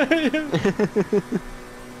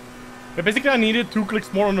 But basically, I needed 2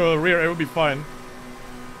 clicks more on the rear. It would be fine.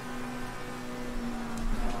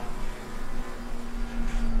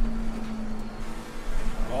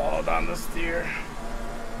 Oh, down the steer.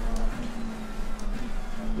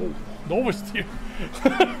 Oh, the oversteer.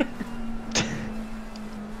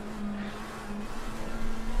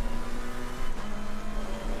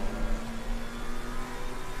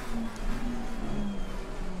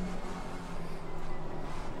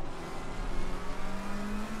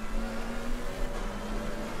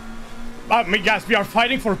 Guys, we are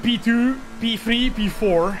fighting for P2, P3,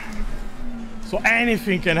 P4. So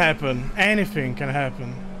anything can happen. Anything can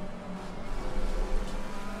happen.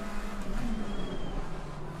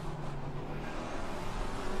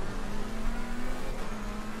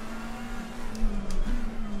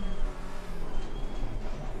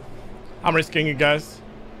 I'm risking it, guys.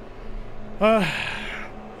 I'm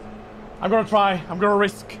gonna try. I'm gonna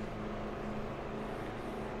risk.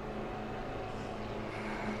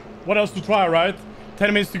 What else to try, right?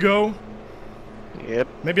 10 minutes to go. Yep.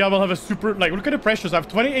 Maybe I will have a super... Like, look at the pressures. I have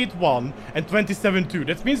 28.1 and 27.2.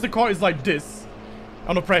 That means the car is like this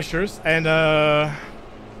on the pressures. And, yeah,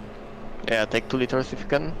 take 2 liters if you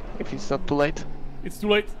can. If it's not too late. It's too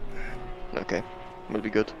late. Okay. Will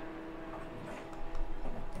be good.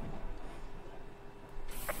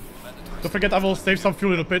 Don't forget, I will save some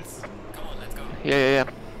fuel in the pits. Come on, let's go. Yeah.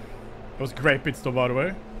 It was a great pit stop, by the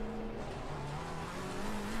way.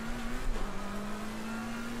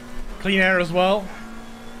 Clean air as well.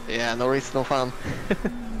 Yeah, no risk, no fun.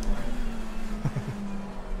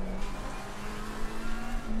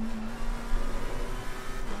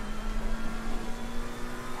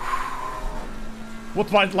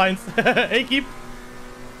 What white lines? Hey, keep.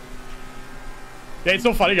 Yeah, it's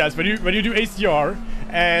so funny, guys. When you do ACR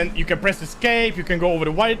and you can press escape, you can go over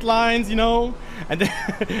the white lines, you know, and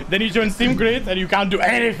then you join SimGrid and you can't do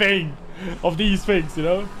anything of these things, you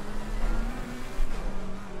know.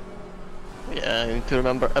 Yeah, you need to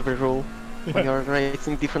remember every rule when you're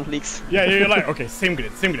racing different leagues. Yeah, you're like, okay,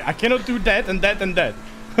 SimGrid. I cannot do that and that and that.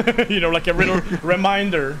 You know, like a little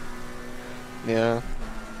reminder. Yeah.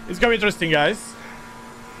 It's gonna be interesting, guys.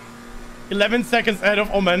 11 seconds ahead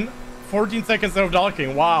of Omen. 14 seconds ahead of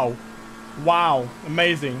Dalking. Wow. Wow.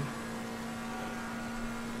 Amazing.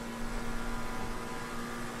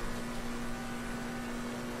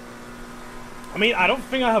 I mean, I don't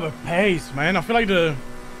think I have a pace, man. I feel like a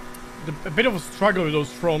bit of a struggle with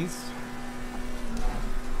those fronts.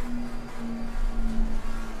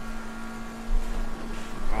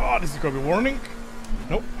 Oh, this is gonna be warning.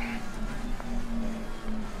 Nope.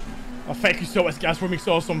 Oh, thank you so much, guys, for being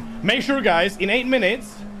so awesome. Make sure, guys, in 8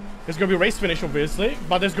 minutes, there's gonna be a race finish, obviously,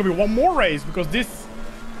 but there's gonna be one more race because this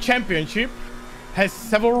championship has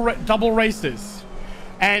several double races.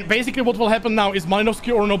 And basically, what will happen now is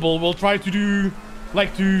Malinowski or Noble will try to do,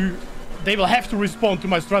 they will have to respond to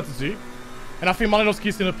my strategy. And I think Malinowski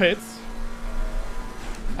is in the pits.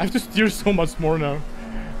 I have to steer so much more now.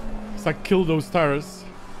 It's like, kill those tires.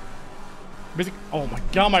 Basically, oh my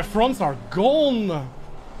god, my fronts are gone.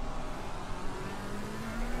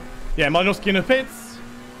 Yeah, Malinowski in the pits.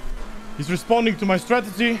 He's responding to my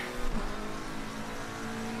strategy.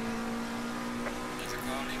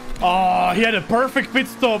 Oh, he had a perfect pit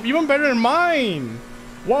stop. Even better than mine.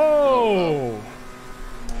 Whoa.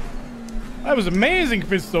 That was amazing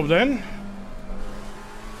pit stop then.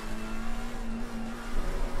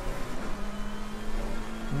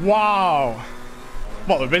 Wow.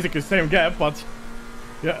 Well, they're basically the same gap, but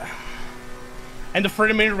yeah. And the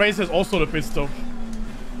 30-minute race has also the pit stop.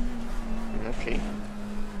 Okay.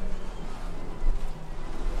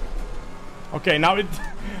 Okay, now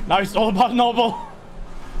it's all about Noble.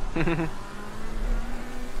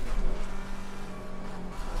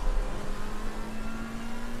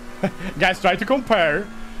 Guys, try to compare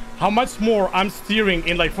how much more I'm steering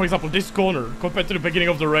in, like, for example, this corner compared to the beginning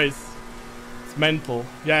of the race. It's mental.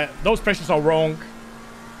 Yeah, those pressures are wrong.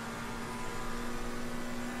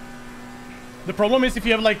 The problem is if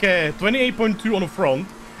you have like a 28.2 on the front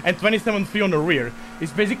and 27.3 on the rear,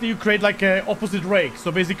 it's basically you create like a opposite rake.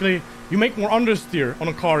 So basically you make more understeer on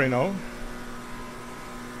a car, you know.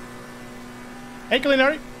 Hey,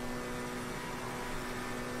 Culinary.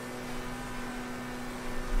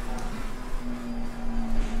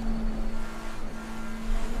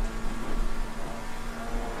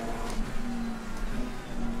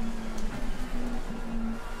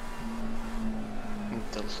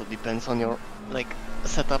 It also depends on your like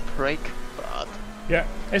setup rake, but yeah,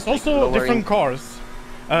 it's also lowering... different cars.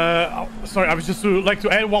 Sorry, I was just like to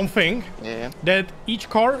add one thing. Yeah. That each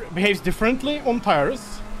car behaves differently on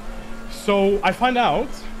tires. So I find out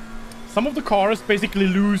some of the cars basically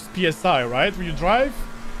lose PSI, right? When you drive,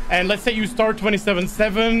 and let's say you start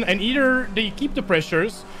 27.7, and either they keep the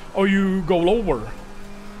pressures or you go lower.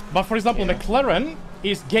 But for example, McLaren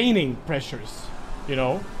is gaining pressures, you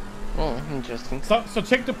know. Oh, interesting. So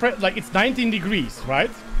check the like it's 19 degrees,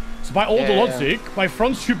 right? So by all the logic, my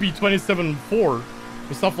front should be 27.4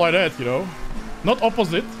 and stuff like that, you know. Not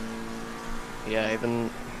opposite. Yeah, even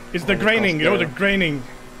it's the graining, you know, the graining.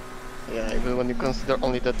 Yeah, even when you consider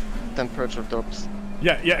only the temperature drops.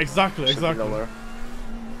 Yeah, exactly, exactly. Lower.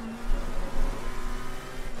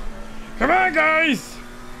 Come on, guys!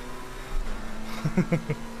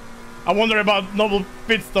 I wonder about Noble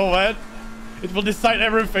pit stop, man. It will decide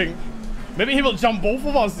everything. Maybe he will jump both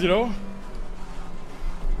of us, you know?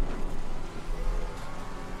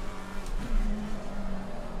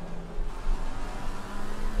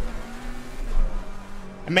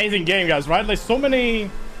 Amazing game, guys, right? There's so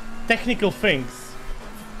many technical things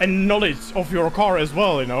and knowledge of your car as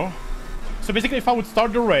well, you know? So basically, if I would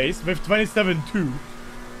start the race with 27.2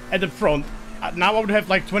 at the front, now I would have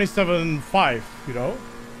like 27.5, you know?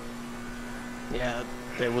 Yeah,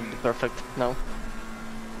 they would be perfect now.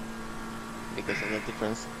 Because of the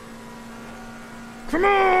difference. Come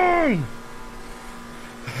on!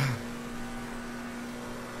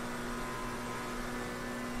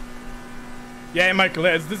 Yeah, Michael,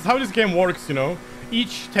 this is how this game works, you know?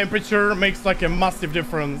 Each temperature makes like a massive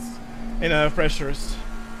difference in pressures.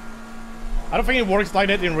 I don't think it works like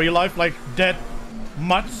that in real life, like that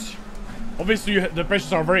much. Obviously, the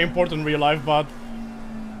pressures are very important in real life, but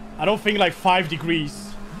I don't think like 5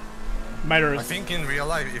 degrees matters. I think in real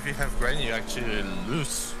life, if you have grain, you actually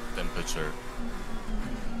lose temperature.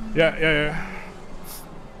 Yeah.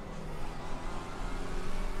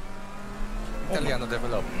 Italiano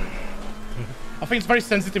development. I think it's very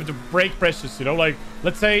sensitive to brake pressures, you know, like,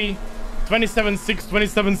 let's say 27.6,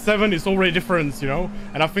 27.7 is already different, you know,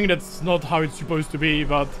 and I think that's not how it's supposed to be,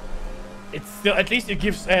 but it's still, at least it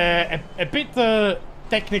gives a bit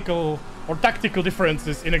technical or tactical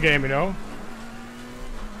differences in a game, you know.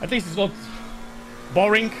 At least it's not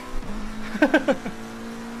boring.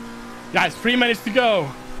 Guys, 3 minutes to go.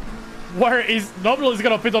 Where is Noble is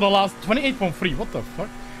gonna pit on the last 28.3? What the fuck?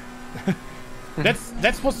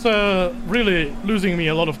 That's what's really losing me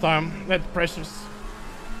a lot of time. That pressures.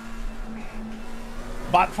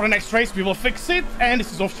 But for the next race, we will fix it, and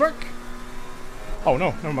this is off track. Oh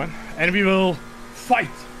no, never mind. And we will fight.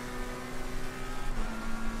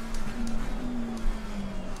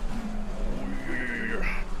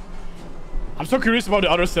 I'm so curious about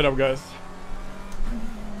the other setup, guys.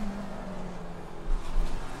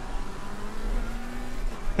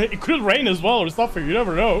 It could rain as well or something, you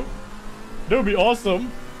never know. That would be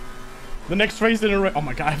awesome. The next race in a race. Oh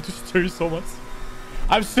my god, I have to stir so much.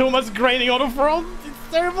 I have so much graining on the front.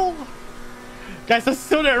 It's terrible. Guys, I'm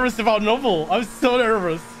so nervous about Noble. I'm so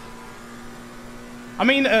nervous. I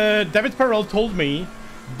mean, David Perel told me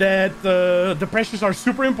that the pressures are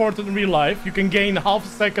super important in real life. You can gain half a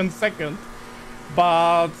second.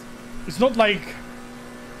 But it's not like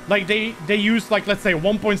they use like, let's say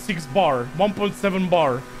 1.6 bar, 1.7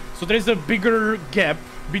 bar. So there's a bigger gap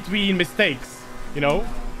between mistakes, you know.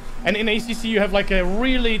 And in ACC you have like a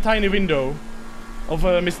really tiny window of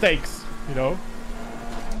mistakes, you know.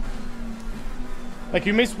 Like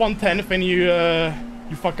you miss 1/10 and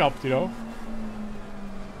you fuck up, you know.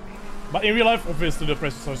 But in real life, obviously the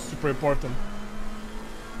pressures are super important.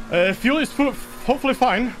 Fuel is hopefully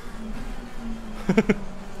fine.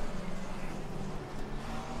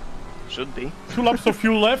 Should be. 2 laps of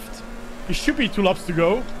fuel left. It should be 2 laps to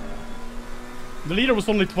go. The leader was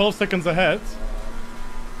only 12 seconds ahead.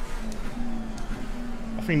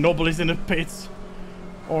 I think Noble is in the pits.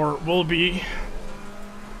 Or will be.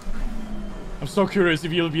 I'm so curious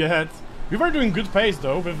if he'll be ahead. We were doing good pace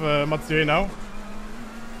though with Mathieu now.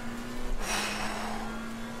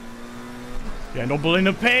 Yeah, Noble in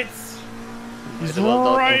the pits. He's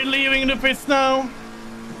right leaving the pits now.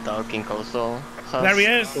 Darking also has there he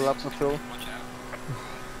is. 2 laps of fuel.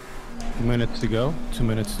 2 minutes to go. 2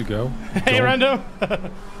 minutes to go. Hey, Random.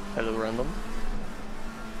 Hello, Random.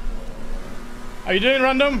 How you doing,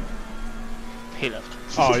 Random? He left.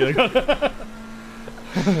 Oh, yeah.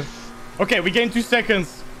 Okay, we gained 2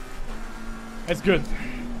 seconds. That's good.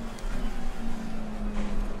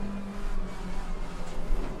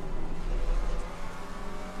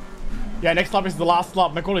 Yeah, next lap is the last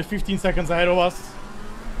lap. Macaulay 15 seconds ahead of us.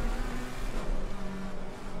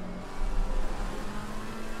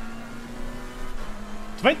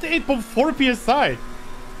 .4 PSI.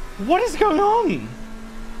 What is going on?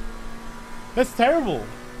 That's terrible.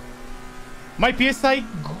 My PSI,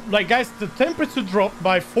 like guys, the temperature dropped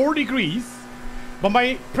by 4 degrees, but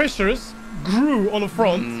my pressures grew on the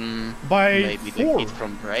front by maybe 4. the heat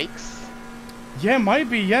from brakes? Yeah, might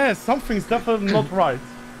be. Yeah, something's definitely not right.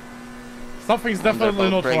 Something's definitely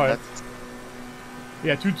not right.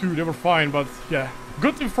 Yeah, 2-2, they were fine, but yeah.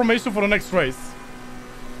 Good information for the next race.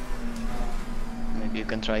 Maybe you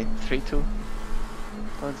can try 3-2,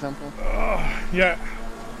 for example. Yeah.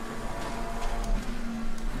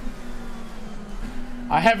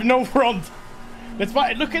 I have no front. That's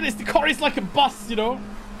why, look at this, the car is like a bus, you know?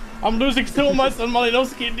 I'm losing so much on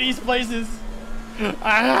Malinowski in these places.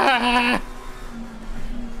 Ah.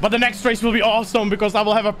 But the next race will be awesome because I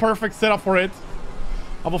will have a perfect setup for it.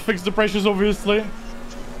 I will fix the pressures, obviously.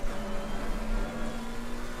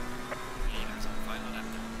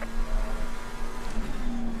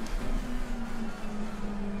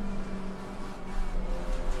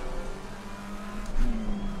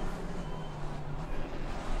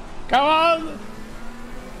 Come on!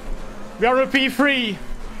 We are a P3.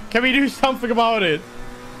 Can we do something about it?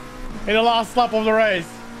 In the last lap of the race.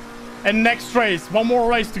 And next race, one more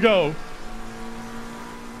race to go.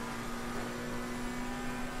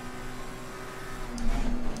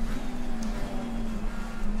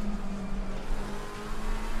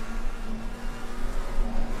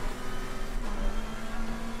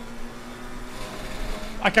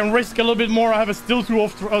 I can risk a little bit more. I have still 2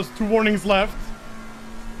 warnings left.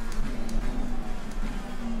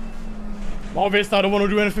 Obviously, I don't want to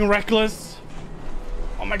do anything reckless.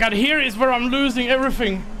 Oh my god, here is where I'm losing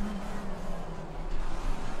everything.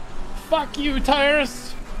 Fuck you,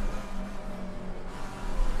 tires.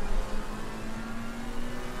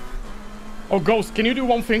 Oh, Ghost, can you do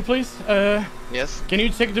one thing, please? Yes. Can you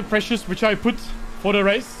check the pressures which I put for the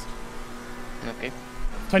race? Okay.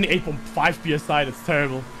 28.5 PSI, that's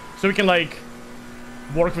terrible. So we can, like,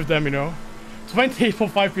 work with them, you know?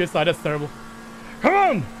 28.5 PSI, that's terrible. Come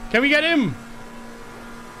on! Can we get him?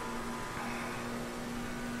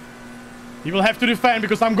 He will have to defend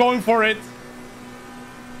because I'm going for it.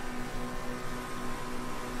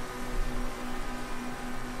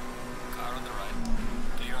 Car on the right.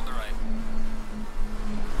 Clear on the right.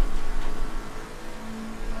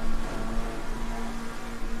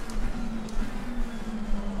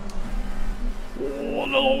 Oh,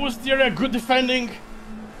 the lowest area, good defending.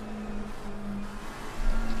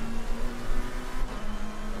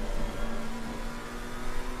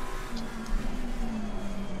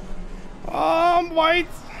 I'm white.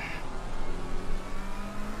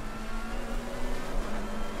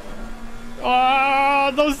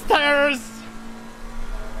 Ah, those tires.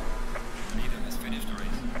 Neither has finished the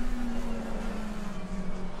race.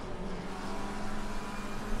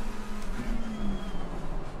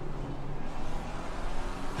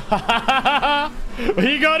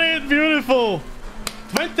 He got it, beautiful.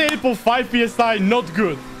 28.5 PSI, not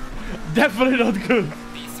good. Definitely not good.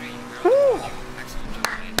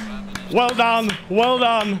 Well done, well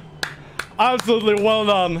done. Absolutely well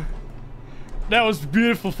done. That was a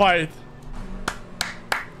beautiful fight.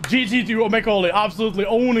 GT3 Macaulay, absolutely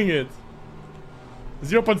owning it.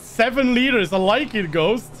 0.7 liters, I like it,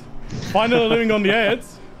 Ghost. Finally living on the edge.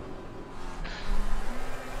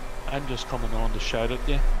 I'm just coming on to shout at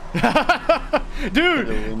you. Dude!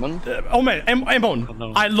 Oh man,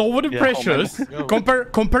 Emon, I lower the pressures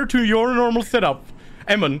compared to your normal setup.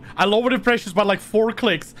 Emon, I lowered the pressures by like 4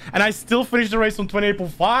 clicks, and I still finished the race on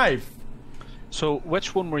 28.5. So,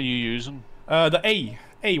 which one were you using? The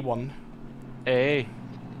A one. A.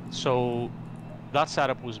 So, that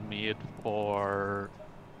setup was made for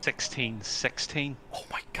 16-16. Oh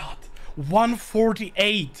my god.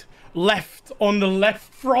 148 left on the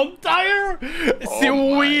left front tire.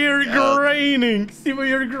 Severe graining.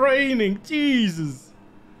 Severe graining. Jesus.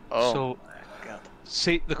 Oh. So,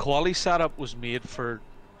 see, the quality setup was made for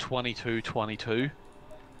 22-22.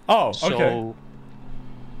 Oh, okay. So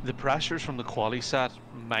the pressures from the quali set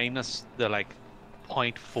minus the like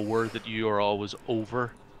 0.4 that you are always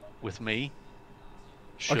over with me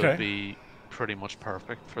should be pretty much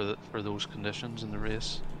perfect for those conditions in the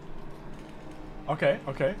race. Okay,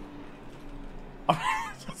 okay.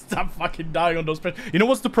 Stop fucking dying on those pressures. You know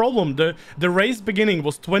what's the problem? The race beginning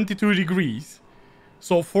was 22 degrees.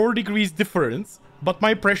 So 4 degrees difference. But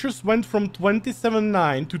my pressures went from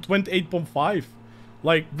 27.9 to 28.5.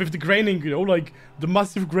 Like, with the graining, you know, like, the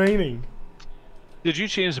massive graining. Did you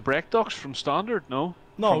change the brake ducts from standard? No?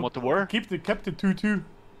 No. From what they were? Kept it 2.2.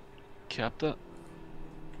 Kept it?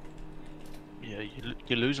 Yeah,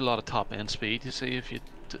 you lose a lot of top end speed, you see, if you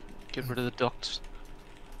get rid of the ducts.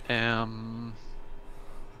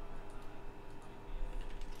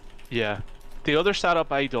 Yeah. The other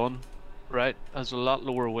setup I done, right, has a lot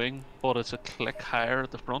lower wing, but it's a click higher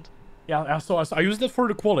at the front. Yeah, so I used that for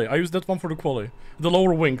the quali. I used that one for the quali. The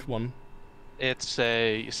lower wing one. It's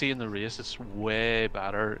you see in the race, it's way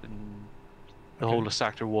better in the whole of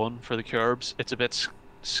Sector 1 for the curbs. It's a bit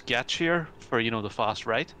sketchier for, you know, the fast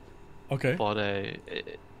right. Okay. But,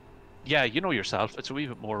 yeah, you know yourself, it's a wee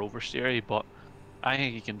bit more oversteery, but I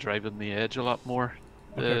think you can drive in the edge a lot more,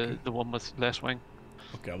 the one with less wing.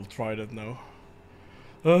 Okay, I'll try that now.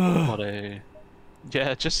 But, yeah,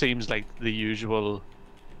 it just seems like the usual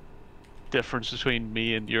difference between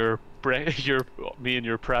me and your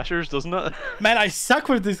pressures, doesn't it? Man, I suck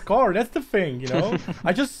with this car. That's the thing, you know.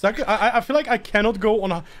 I just suck. I feel like I cannot go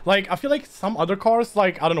on a, like, I feel like some other cars,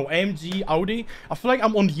 like, I don't know, AMG, Audi, I feel like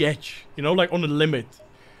I'm on the edge, you know, like on the limit.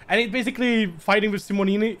 And it basically fighting with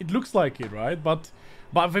Simonini, it looks like it, right? But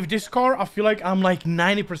with this car, I feel like I'm like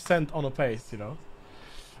 90% on a pace, you know.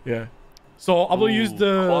 Yeah. So I will use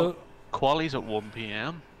the quali's at 1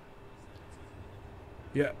 PM.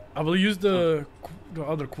 Yeah, I will use the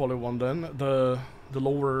other quali one then, the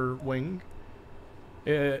lower wing.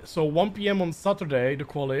 So 1 PM on Saturday, the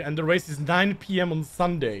quali, and the race is 9 PM on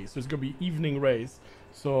Sunday, so it's gonna be evening race.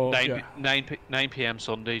 So 9 PM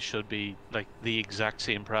Sunday should be like the exact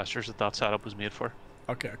same pressures that setup was made for.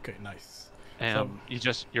 Okay, nice.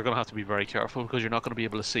 You're gonna have to be very careful because you're not gonna be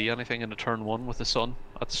able to see anything in the turn 1 with the sun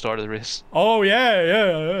at the start of the race. Oh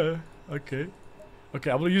yeah. Okay,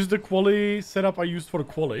 I will use the quali setup I used for the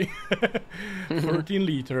quali. 13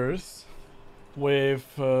 liters with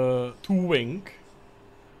 2 wing.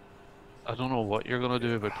 I don't know what you're gonna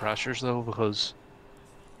do about pressures though, because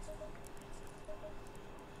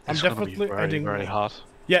I'm definitely adding very hot.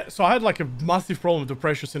 Yeah, so I had like a massive problem with the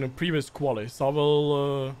pressures in the previous quali, so I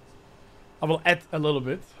will add a little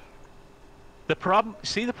bit. The problem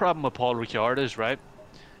with Paul Ricard is, right,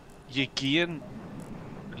 you gain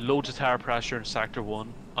loads of tire pressure in Sector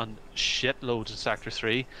 1 and shit loads in Sector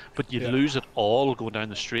 3, but you lose it all going down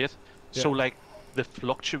the straight. Yeah. So like they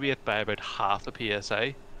fluctuate by about half the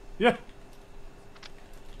PSI. Yeah.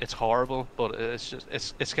 It's horrible, but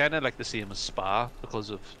it's kind of like the same as Spa because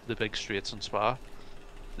of the big straights in Spa.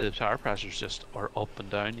 The tire pressures just are up and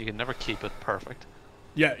down. You can never keep it perfect.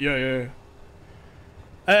 Yeah.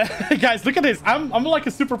 Guys, look at this. I'm like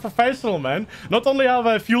a super professional, man. Not only have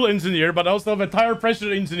a fuel engineer, but I also have a tire pressure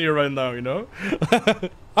engineer right now, you know?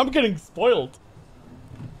 I'm getting spoiled.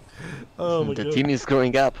 Oh my God. The team is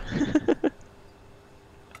growing up.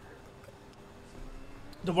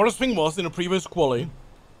 The worst thing was in the previous quali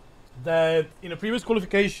that in the previous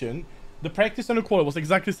qualification, the practice and the quali was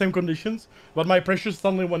exactly the same conditions, but my pressure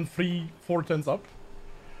suddenly went 3-4 tenths up.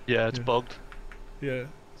 Yeah, it's bugged. Yeah,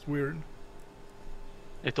 it's weird.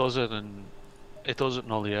 It does it in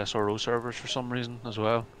all the SRO servers for some reason as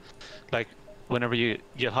well. Like whenever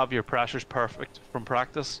you'll have your pressures perfect from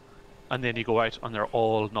practice, and then you go out and they're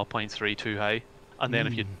all 0.3 too high, and then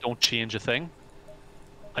if you don't change a thing,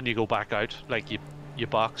 and you go back out, like you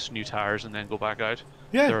box new tires and then go back out,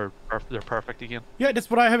 they're perfect again. Yeah, that's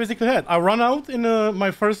what I have basically had. I run out in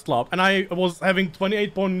my first lap, and I was having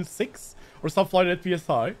 28.6 or something like that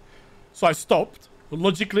PSI, so I stopped.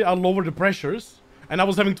 Logically, I lowered the pressures. And I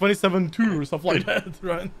was having 27.2 or stuff like that,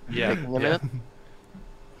 right? Yeah.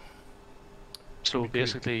 So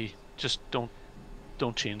basically, just don't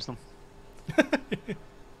change them.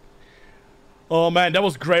 Oh man, that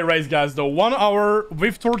was great race, guys. Though 1 hour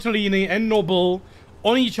with Tortellini and Noble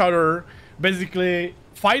on each other, basically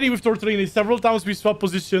fighting with Tortellini. Several times we swapped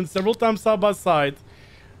positions, several times side by side.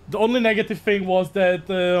 The only negative thing was that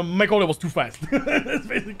Macaulay was too fast. That's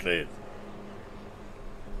basically it.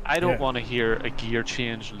 I don't want to hear a gear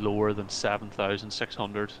change lower than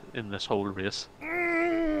 7,600 in this whole race. I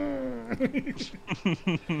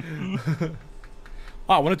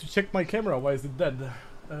wanted to check my camera. Why is it dead?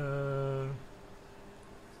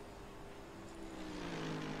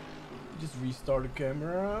 Just restart the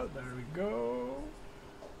camera. There we go.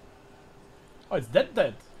 Oh, it's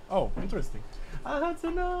dead. Oh, interesting. I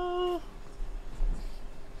don't know.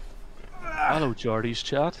 Hello, Jardier's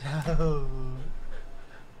chat.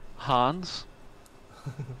 Hans.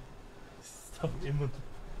 Stop him.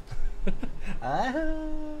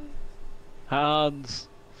 Hans.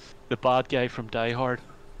 The bad guy from Die Hard.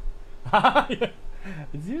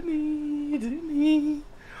 Zuni.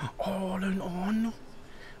 All in on.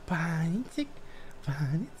 Panic.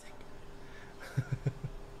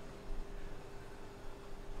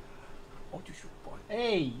 Oh, you should buy.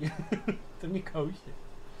 Hey! Let me coach it.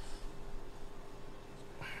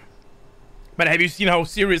 But have you seen how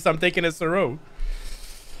serious I'm taking SRO?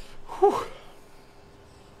 Whew.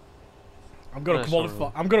 I'm gonna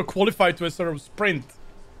qualify. I'm gonna qualify to SRO sprint.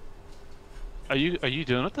 Are you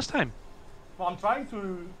doing it this time? Well, I'm trying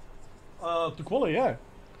to qualify, yeah.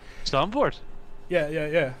 Stamford?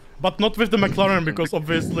 Yeah. But not with the McLaren, because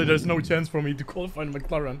obviously there's no chance for me to qualify in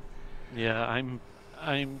McLaren. Yeah,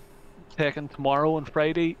 I'm taking tomorrow and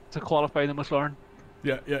Friday to qualify the McLaren.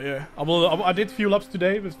 Yeah. I did a few laps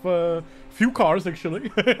today with few cars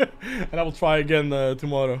actually, and I will try again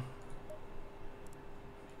tomorrow.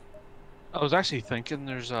 I was actually thinking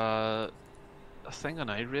there's a thing on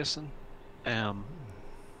iRacing. I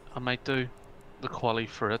might do the quali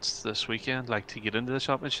for it this weekend, like to get into the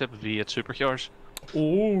championship via supercars.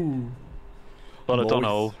 Oh, but nice. I don't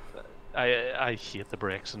know. I hate the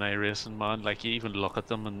brakes in iRacing, man. Like, you even look at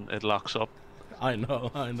them and it locks up. I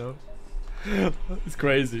know. It's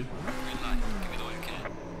crazy.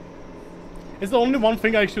 It's the only one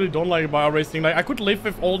thing I actually don't like about racing. Like, I could live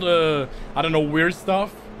with all the, I don't know, weird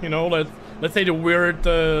stuff. You know, let's say the weird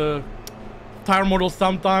tire models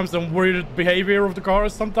sometimes and weird behavior of the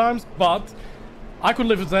cars sometimes. But I could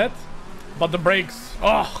live with that. But the brakes,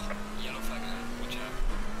 oh.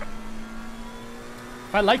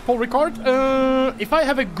 If I like Paul Ricard, if I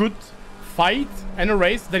have a good fight and a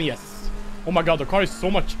race, then yes. Oh my god, the car is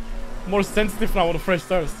so much more sensitive now with the fresh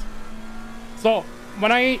tires. So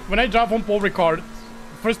when I drive on Paul Ricard,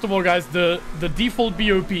 first of all, guys, the default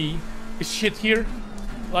BOP is shit here.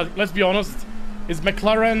 Like, let's be honest, it's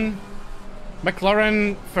McLaren,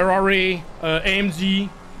 Ferrari, AMG,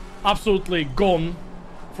 absolutely gone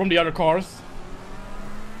from the other cars.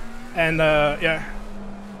 And yeah.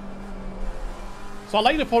 So I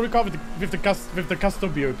like the Paul Ricard with the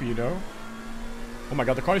custom BOP, you know. Oh my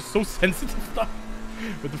god, the car is so sensitive now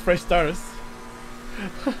with the fresh tires.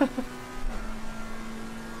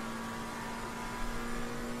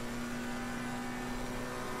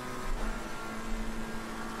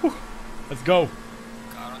 Let's go.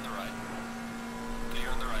 Car on the right. Clear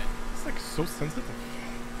on the right. It's like so sensitive.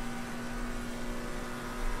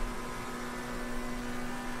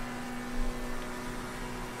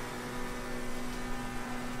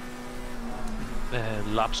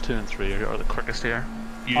 Laps 2 and 3 are the quickest here.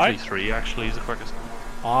 Usually 3 actually is the quickest.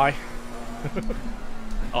 Aye.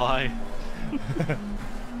 Aye.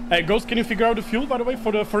 Hey, Ghost, can you figure out the fuel, by the way,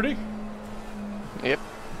 for the 30? Yep.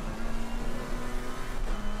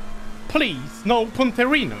 Please, no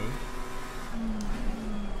Punterino.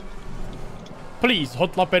 Please,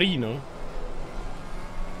 Hot Laperino.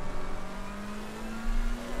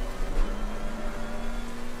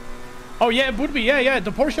 Oh yeah, it would be. Yeah.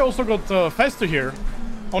 The Porsche also got faster here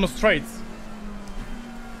on the straights.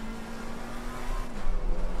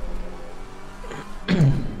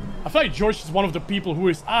 I feel like George is one of the people who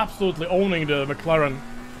is absolutely owning the McLaren.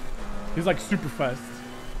 He's like super fast.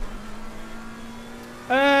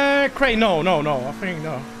 Cray, no. I think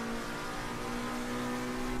no.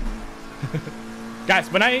 Guys,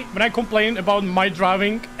 when I complain about my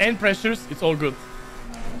driving and pressures, it's all good.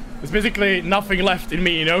 There's basically nothing left in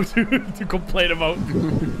me, you know, to complain about.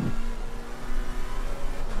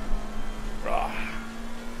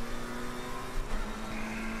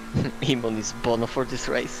 Imon is Bono for this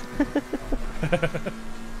race.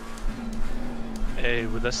 Hey,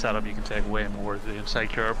 with this setup you can take way more of the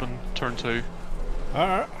inside curb in turn 2.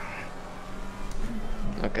 Alright.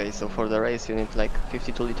 Okay, so for the race you need like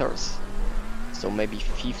 52 liters. So maybe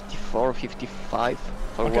 54, 55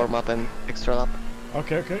 for warm up and extra lap.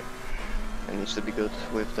 Okay. And it should be good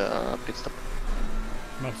with the pit stop.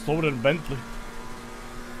 Not slower than Bentley.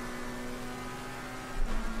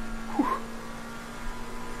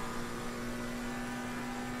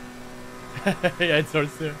 Yeah, it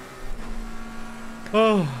starts there.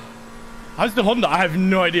 Oh, how's the Honda? I have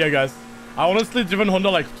no idea, guys. I honestly driven Honda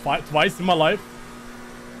like twice in my life.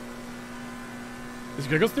 Is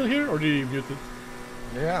Gregor still here, or did he mute it?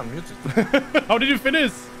 Yeah, I'm muted. How did you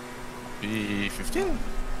finish? P15.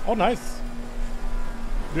 Oh, nice.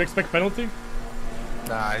 Do you expect penalty?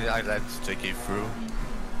 Nah, I let JK through.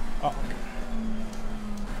 Oh, okay.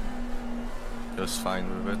 He was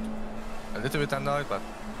fine with it. A little bit annoyed, but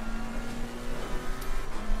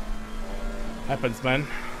Happens, man.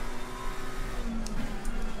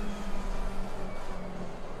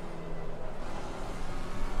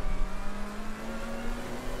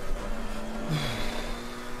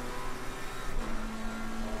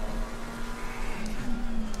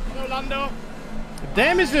 Hello, Lando.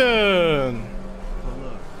 Damison.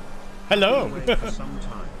 Hello. Been away for some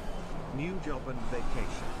time. New job and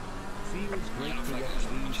vacation. Feels great to watch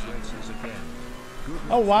these races again. Good luck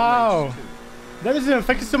Oh wow. for race 2. Damison,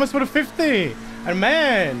 thank you so much for the 50. And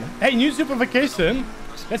man, hey, new super vacation.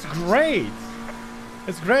 That's great.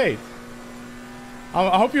 That's great.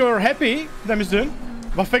 I hope you're happy, Damison.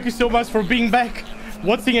 But thank you so much for being back,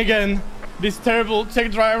 watching again this terrible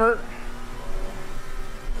tech driver.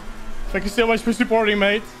 Thank you so much for supporting,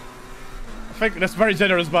 mate. That's very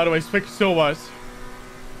generous, by the way. Thank you so much.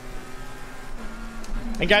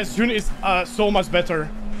 And guys, June is so much better.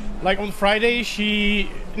 Like on Friday, she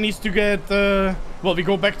needs to get... well, we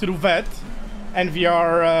go back to the vet. And we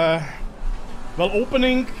are, well,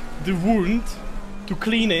 opening the wound to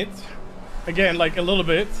clean it. Again, like a little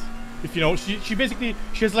bit. If you know, she basically,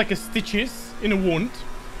 she has like a stitches in a wound.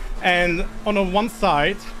 And on the one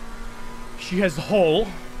side, she has a hole.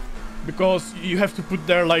 Because you have to put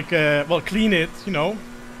there like, well, clean it, you know.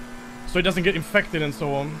 So it doesn't get infected and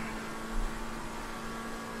so on.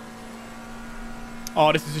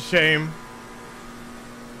 Oh, this is a shame.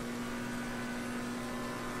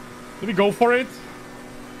 Did we go for it?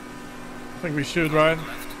 I think we should, right?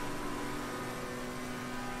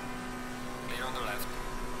 Clear on the left.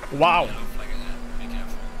 Wow. Yellow flag ahead. Be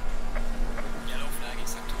careful. Yellow flag in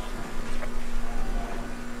sector 1.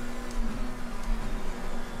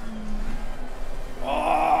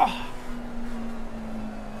 Oh.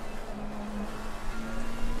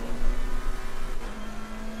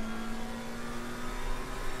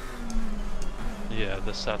 Yeah,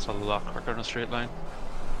 this set's a lot quicker in a straight line.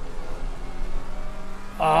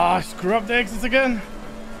 Ah, screw up the exits again.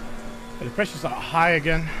 The pressures are high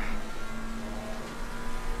again.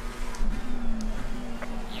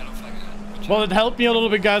 Yellow flag ahead. Well, it helped me a little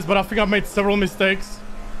bit, guys, but I think I've made several mistakes.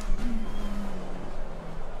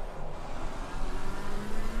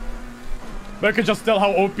 But I can just tell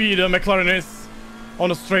how OP the McLaren is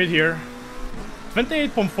on a straight here.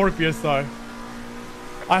 28.4 PSI.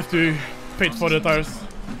 I have to pay for the tires.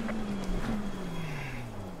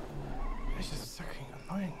 It's just fucking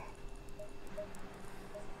annoying.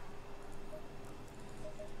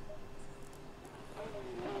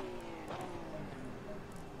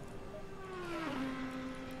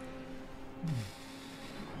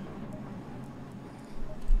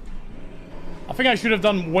 I think I should have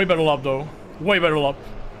done way better lap though. Way better lap.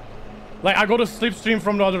 Like I got a slipstream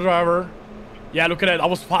from the other driver. Yeah, look at that. I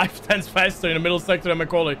was 5 tenths faster in the middle sector than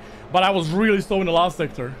Macaulay. But I was really slow in the last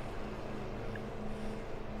sector.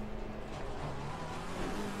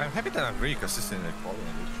 I'm happy that I'm really consistent in the quality on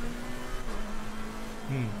this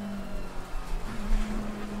train.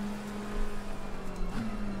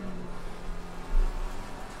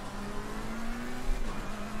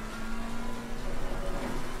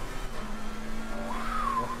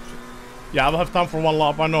 Yeah, I will have time for one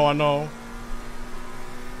lap. I know.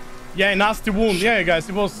 Yeah, nasty wound. Yeah, guys,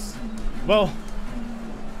 it was... Well...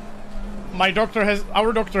 Our doctor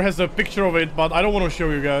has a picture of it, but I don't want to show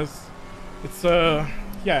you guys. It's,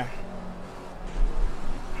 yeah.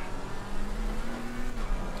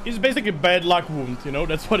 It's basically a bad luck wound, you know?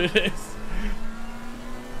 That's what it is.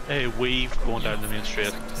 A weave going down the main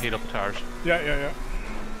straight. Heat up the tires. Yeah.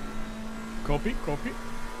 Copy.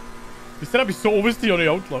 You said I'd be so oversteer on the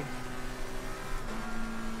outlook.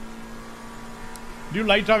 Do you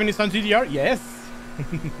like driving Nissan GTR? Yes.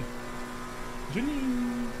 Jenny,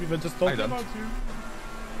 we were just talking about you.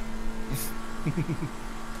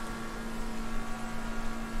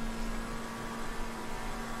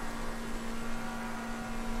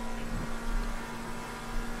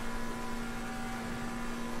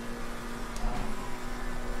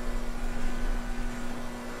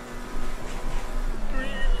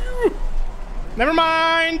 Never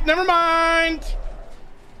mind.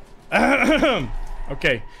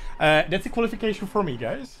 Okay, that's a qualification for me,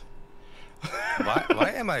 guys.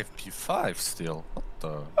 Why am I P5 still? What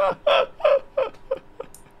the?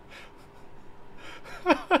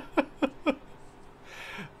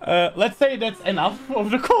 Let's say that's enough of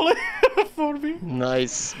the quality for me.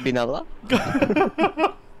 Nice, Binala.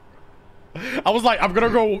 I was like, I'm gonna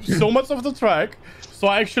go so much of the track, so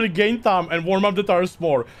I actually gain time and warm up the tires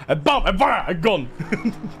more. And bam, and bam, and gone.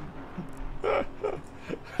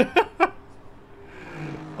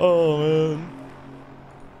 Oh man.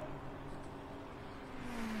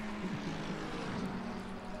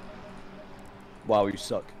 Wow, you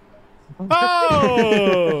suck.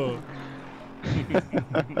 Oh!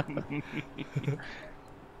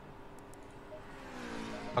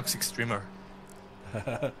 Toxic streamer.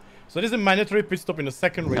 So this is a mandatory pit stop in the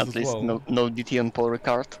second race At as least well. no DT on Paul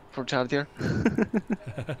Ricard for Jardier.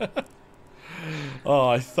 Oh,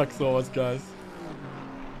 I suck so much, guys.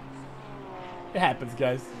 It happens,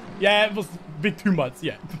 guys. Yeah, it was a bit too much,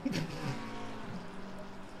 yeah.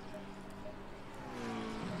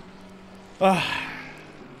 I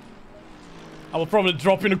will probably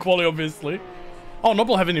drop in a quali, obviously. Oh,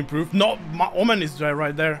 Noble haven't improved. No, my Omen is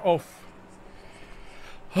right there. Oh.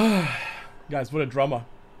 Guys, what a drama.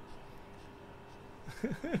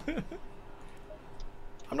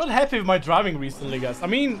 I'm not happy with my driving recently, guys. I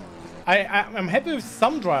mean, I'm happy with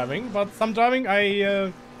some driving, but some driving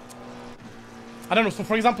I don't know. So,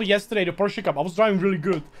 for example, yesterday, the Porsche Cup, I was driving really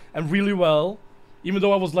good and really well, even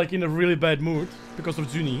though I was like in a really bad mood because of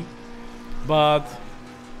Juni. But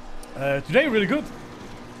today, really good.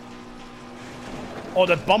 Oh,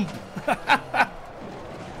 that bump.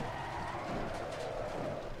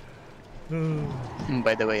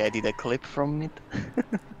 By the way, I did a clip from it.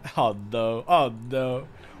 Oh no, oh no.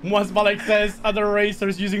 Once Malek says other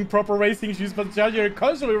racers using proper racing shoes, but Jardier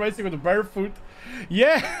constantly racing with barefoot.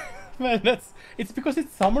 Yeah, man, it's because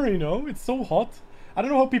it's summer, you know, it's so hot. I don't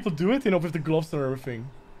know how people do it, you know, with the gloves and everything.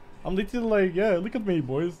 I'm literally like, yeah, look at me,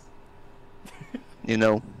 boys. You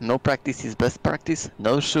know, no practice is best practice,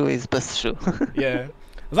 no shoe is best shoe. Yeah.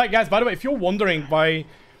 It's like, guys, by the way, if you're wondering why...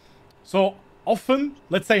 So, often,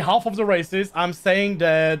 let's say half of the races, I'm saying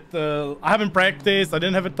that I haven't practiced, I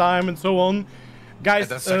didn't have a time, and so on. Guys,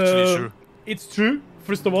 that's actually true. It's true,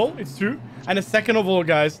 first of all, it's true. And the second of all,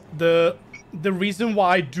 guys, the reason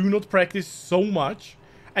why I do not practice so much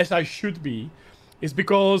as I should be is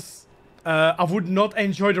because I would not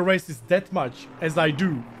enjoy the races that much as I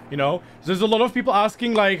do, you know? There's a lot of people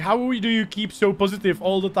asking, like, how do you keep so positive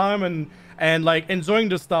all the time and like enjoying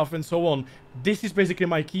the stuff and so on? This is basically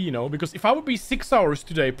my key, you know? Because if I would be 6 hours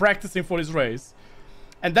today practicing for this race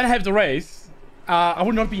and then have the race, I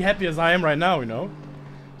would not be happy as I am right now, you know?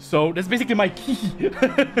 So that's basically my key.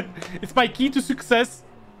 It's my key to success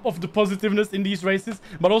of the positiveness in these races,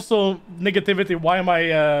 but also negativity. Why am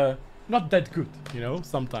I not that good, you know,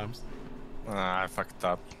 sometimes? I fucked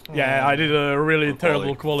up. Yeah, I did a really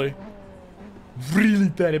terrible quali. Really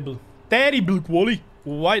terrible. Terrible quali.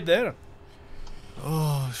 Right there.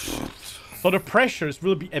 Oh, shit. So the pressures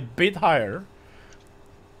will be a bit higher.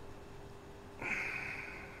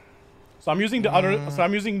 So I'm using the other. So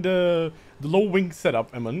I'm using the low wing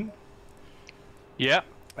setup, Eamon. Yeah.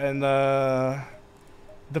 And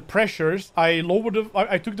the pressures, I lowered the.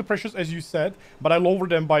 I took the pressures as you said, but I lowered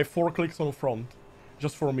them by 4 clicks on the front,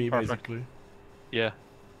 just for me, Perfect. basically. Yeah.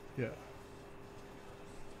 Yeah.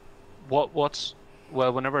 What's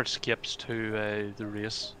well, whenever it skips to the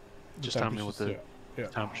race, just tell me what the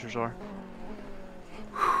temperatures are.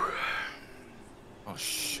 Oh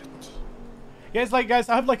shit. Yeah, it's like, guys,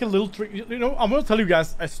 I have like a little trick. You know, I'm gonna tell you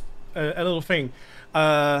guys a little thing.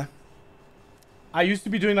 I used to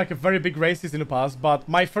be doing like a very big races in the past, but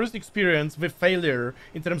my first experience with failure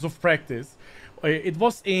in terms of practice, it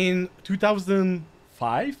was in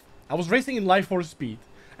 2005. I was racing in Life for Speed,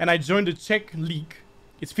 and I joined the Czech league.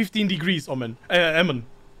 It's 15 degrees, Eamon.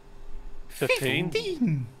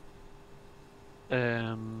 15?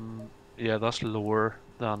 Yeah, that's lower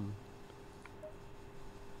than...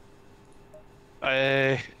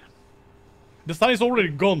 The sun is already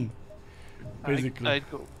gone, basically. I'd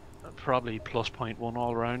go probably plus 0.1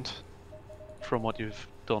 all round from what you've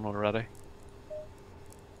done already.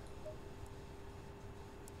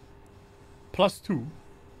 +2.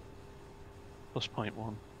 Plus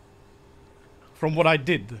 0.1. From what I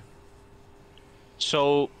did.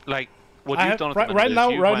 So, like, what I you've have, done at the right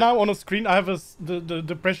minute is now, now on the screen, I have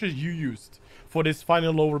the pressures you used for this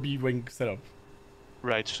final lower B wing setup.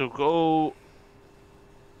 Right. So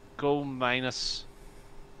go minus.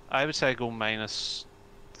 I would say go minus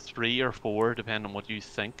 3 or 4, depending on what you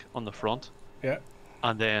think on the front. Yeah.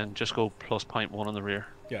 And then just go plus 0.1 on the rear.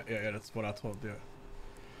 Yeah, that's what I thought. Yeah.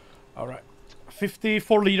 All right.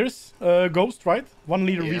 54 liters, Ghost, right? 1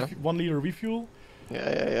 liter, 1 liter refuel.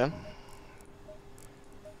 Yeah.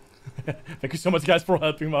 Thank you so much, guys, for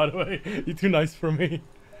helping. By the way, you're too nice for me.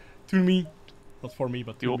 To me, not for me,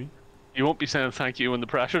 but to me. You won't be saying thank you when the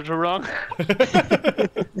pressures are wrong.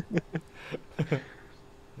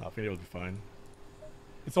 No, I think it'll be fine.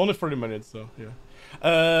 It's only 30 minutes, so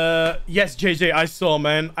yeah. Yes, JJ, I saw,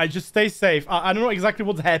 man. I just stay safe. I don't know exactly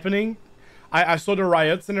what's happening. I saw the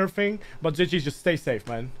riots and everything, but JJ, just stay safe,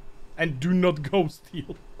 man. And do not go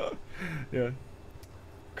steal. Yeah.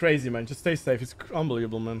 Crazy, man. Just stay safe. It's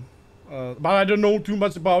unbelievable, man. But I don't know too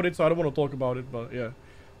much about it, so I don't want to talk about it, but yeah.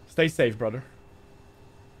 Stay safe, brother.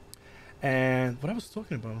 And what I was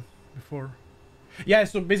talking about before. Yeah,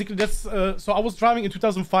 so basically that's... so I was driving in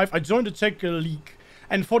 2005. I joined the Czech league.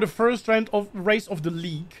 And for the first race of the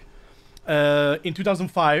league in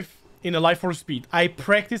 2005, in a Life for Speed, I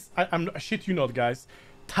practiced, I shit you not, guys,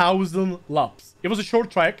 1,000 laps. It was a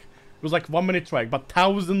short track. It was like 1 minute track, but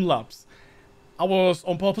 1,000 laps. I was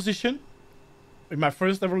on pole position in my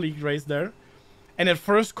first ever league race there. And at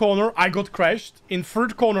first corner, I got crashed. In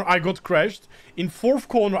third corner, I got crashed. In fourth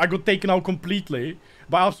corner, I got taken out completely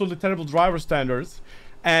by absolutely terrible driver standards.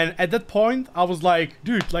 And at that point, I was like,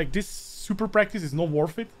 dude, like this super practice is not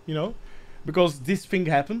worth it, you know, because this thing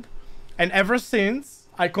happened. And ever since,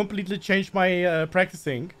 I completely changed my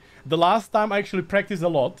practicing. The last time I actually practiced a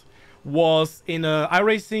lot was in a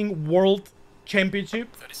iRacing World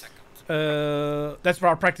Championship. 30 seconds. That's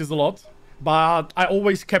where I practiced a lot. But I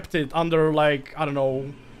always kept it under, like, I don't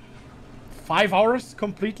know, 5 hours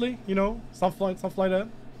completely, you know, something like that.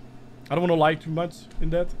 I don't want to lie too much in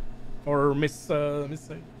that, or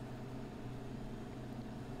say.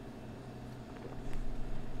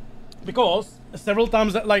 Because several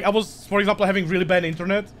times, like, I was, for example, having really bad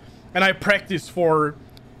internet, and I practiced for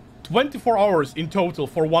 24 hours in total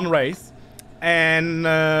for one race. And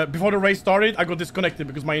before the race started, I got disconnected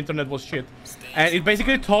because my internet was shit. And it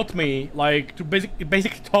basically taught me, like, to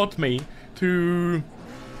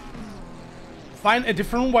find a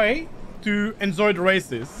different way to enjoy the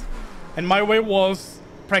races. And my way was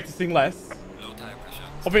practicing less.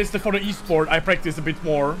 Obviously, for the esport, I practice a bit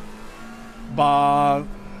more. But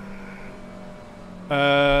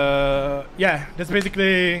yeah, that's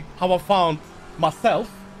basically how I found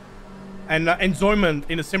myself. And enjoyment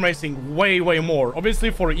in the sim racing way more.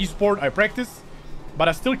 Obviously for esport I practice, but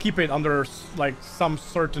I still keep it under like some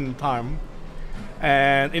certain time.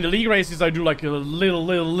 And in the league races I do like a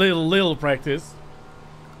little practice.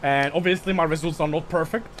 And obviously my results are not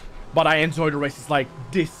perfect, but I enjoy the races like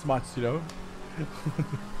this much, you know.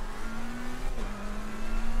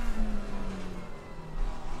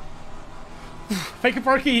 Fake a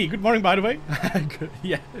Parky, good morning by the way. Good,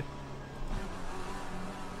 yeah.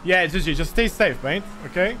 Yeah, just stay safe, mate.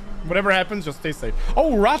 Okay? Whatever happens, just stay safe.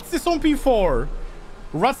 Oh, Rats is on P4.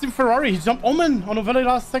 Rats in Ferrari. He jumped Omen on a very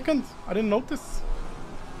last second. I didn't notice.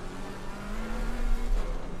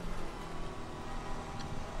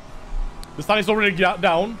 The sun is already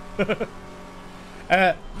down.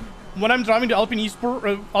 When I'm driving the Alpine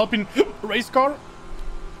Esport, Alpine race car,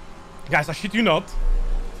 guys, I shit you not.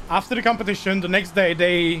 After the competition, the next day,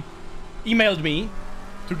 they emailed me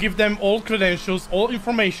to give them all credentials, all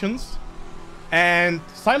informations, and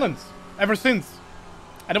silence ever since.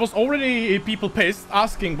 And there was already people pissed,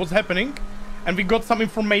 asking what's happening, and we got some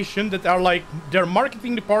information that are like their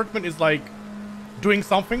marketing department is like doing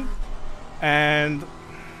something, and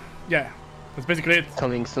yeah, that's basically it.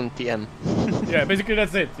 Coming soon, TM. Yeah, basically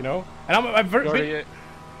that's it, you know. And I'm very. Jardier,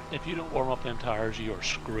 if you don't warm up them tires, you are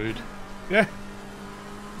screwed. Yeah,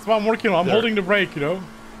 that's what I'm working on. I'm holding the brake, you know.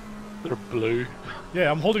 They're blue. Yeah,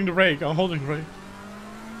 I'm holding the brake. I'm holding the brake.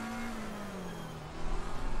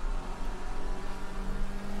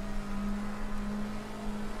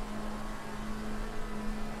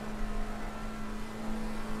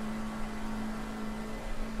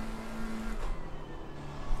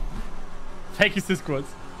 Take his squads.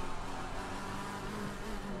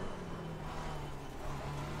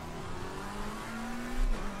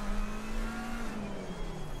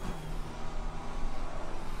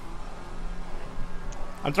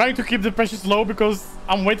 I'm trying to keep the pressures low because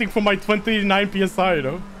I'm waiting for my 29 PSI, you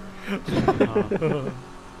know? That'll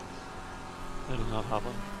not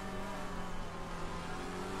happen.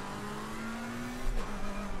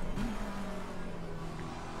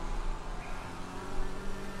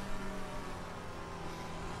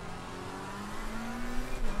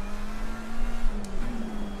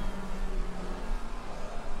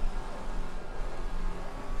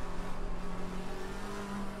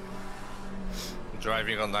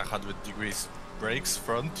 Driving on 100 degrees brakes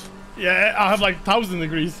front. Yeah, I have like 1,000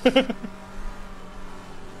 degrees.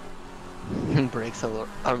 Brakes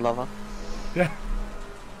are lava. Yeah.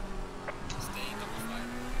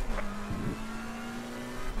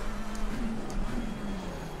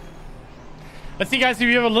 Let's see, guys, if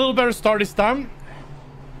you have a little better start this time.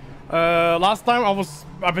 Last time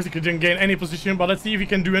I basically didn't gain any position, but let's see if we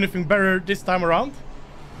can do anything better this time around.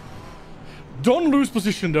 Don't lose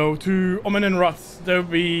position though to Omen and Ruts. That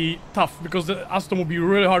would be tough because the Aston will be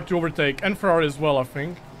really hard to overtake, and Ferrari as well, I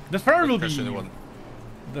think. The Ferrari will be...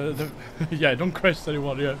 yeah, don't crash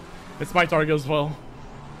anyone, yeah. It's my target as well.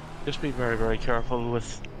 Just be very, very careful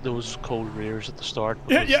with those cold rears at the start,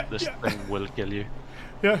 because this thing will kill you.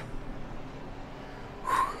 Yeah.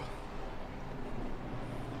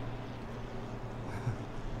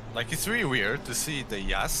 Like, it's really weird to see the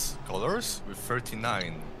Yas colors with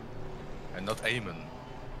 39 and not Amen.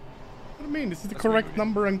 What do you mean? This is the correct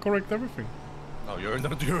number and correct everything. No, you're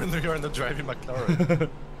not driving McLaren.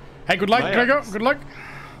 Hey, good luck, Gregor. Good luck.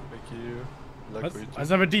 Thank you. Let's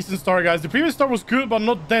have a decent start, guys. The previous start was good, but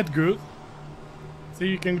not that good. So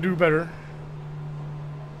you can do better.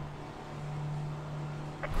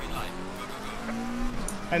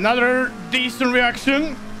 Another decent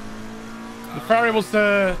reaction. The Ferrari was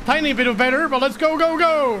a tiny bit of better, but let's go, go,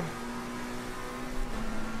 go!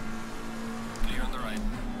 Clear on the right.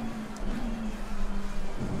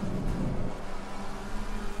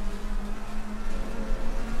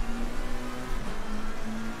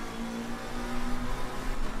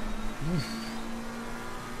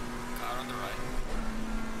 Car on the right.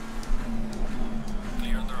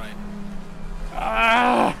 Clear on the right.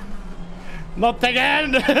 Ah! Not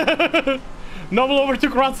again! Noble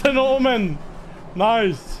overtook Rats and Omen.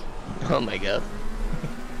 Nice. Oh my god.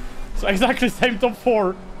 So exactly same top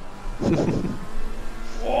 4.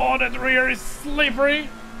 Oh, that rear is slippery.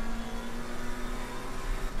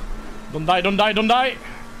 Don't die, don't die, don't die.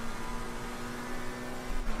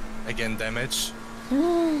 Again, damage.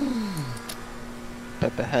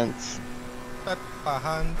 Pepper hands. Pepper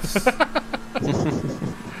hands.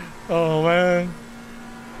 Oh man.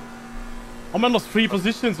 Omen lost 3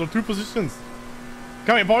 positions or 2 positions.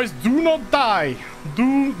 Come here, boys. Do not die.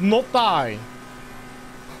 Do not die.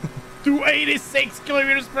 286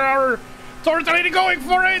 kilometers per hour. Tortellini going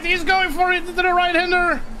for it. He's going for it into the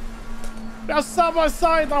right-hander. They're side by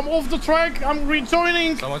side. I'm off the track. I'm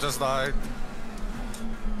rejoining. Someone just died.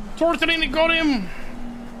 Tortellini got him.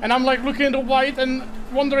 And I'm like looking at the white and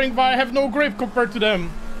wondering why I have no grip compared to them.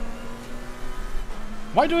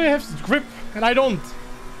 Why do I have grip and I don't?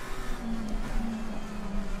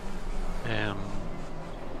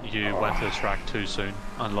 You went to the track too soon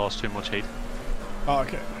and lost too much heat. Oh,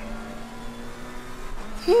 okay.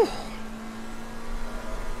 Whew.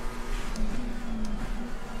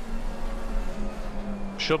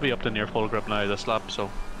 Should be up to near full grip now this lap,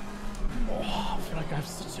 so. Oh, I feel like I have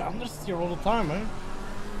such an understeer all the time, man.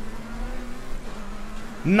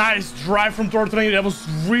 Nice drive from Tortellini. That was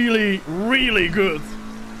really, really good.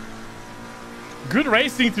 Good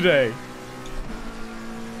racing today.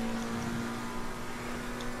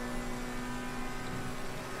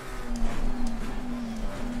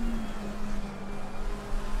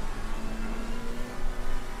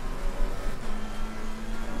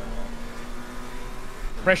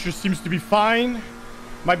 Pressure seems to be fine.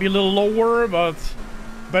 Might be a little lower, but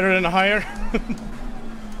better than higher.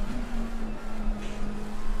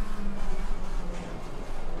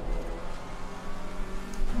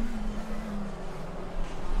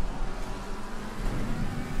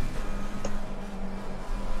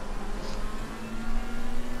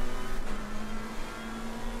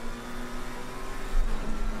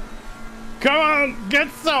 Come on,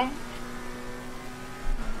 get some.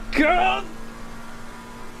 Come on.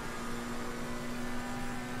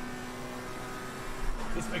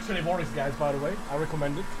 It's actually Morris, guys, by the way. I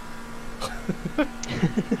recommend it.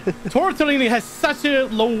 Tortellini has such a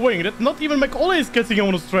low wing that not even McAuley is getting him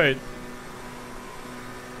on the straight.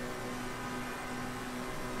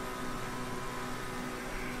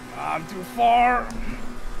 I'm too far.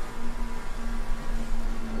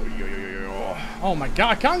 Oh my god,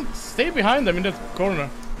 I can't stay behind them in that corner.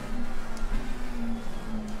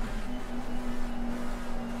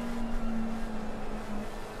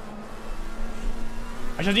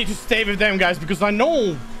 I just need to stay with them, guys, because I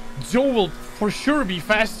know Joe will for sure be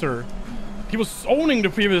faster. He was owning the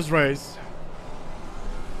previous race.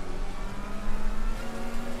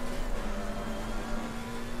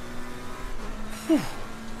 I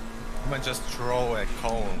might just throw a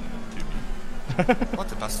cone to me. What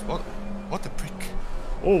the best? What the prick?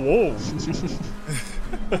 Oh, whoa.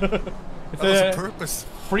 That was a purpose.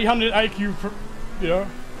 300 IQ per... Yeah.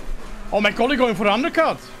 Oh, McAuley going for the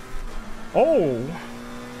undercut. Oh.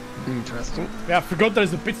 Interesting. Yeah, I forgot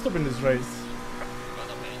there's a pit stop in this race.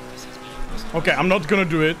 Okay, I'm not gonna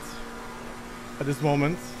do it at this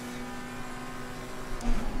moment.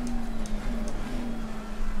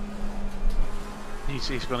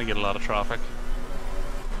 He's going to get a lot of traffic.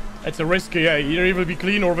 It's a risk, yeah. Either he will be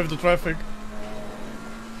clean or with the traffic.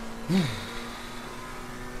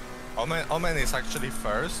 Omen is actually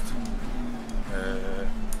first.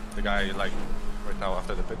 The guy like right now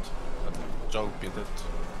after the pit. But Joe pitted.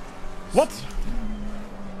 What?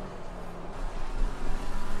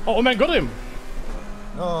 Oh man, got him.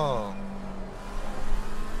 No.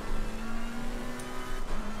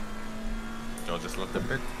 Joe just left the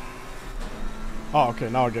pit. Oh, okay,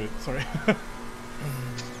 now I get it. Sorry.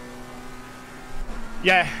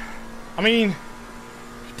 Yeah, I mean,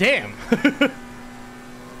 damn.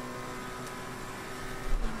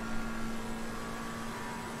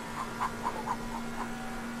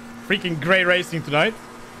 Freaking great racing tonight.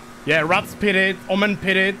 Yeah, Rats pitted, Omen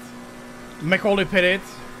pitted, Macaulay pitted.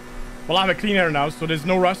 Well, I have a clean air now, so there's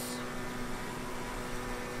no rust.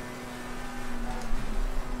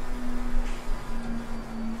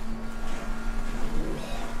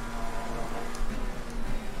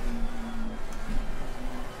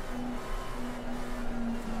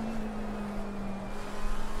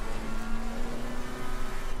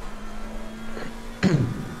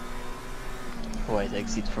 Wide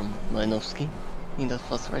exit from Malinowski in that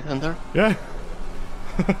fast right-hander. Yeah.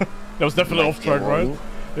 That was definitely off track, right?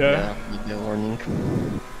 Yeah. Yeah, warning.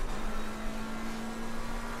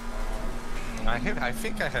 I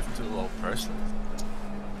think I have too low pressure.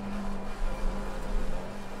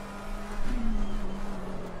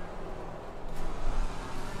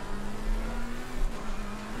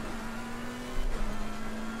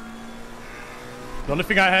 The only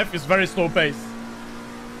thing I have is very slow pace.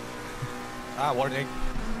 Ah, warning.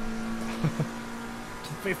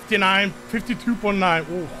 59, 52.9.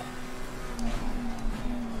 Ooh.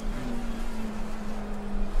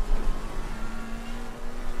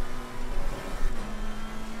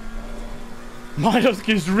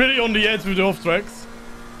 Malinowski is really on the edge with the off tracks.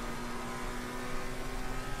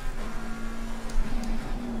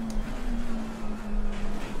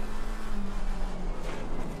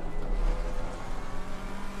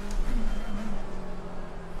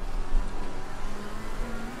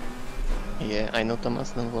 Yeah, I know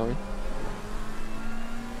Thomas, don't worry.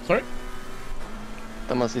 Sorry?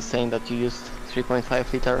 Thomas is saying that you used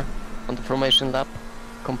 3.5 liter on the formation lap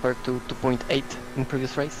compared to 2.8 in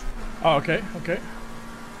previous race. Oh, okay, okay.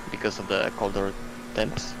 Because of the colder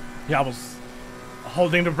temps. Yeah, I was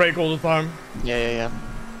holding the brake all the time. Yeah.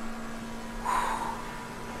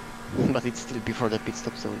 But it's still before the pit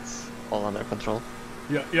stop, so it's all under control.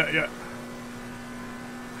 Yeah.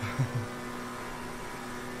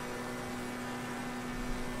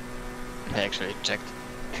 I actually checked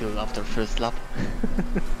fuel after first lap.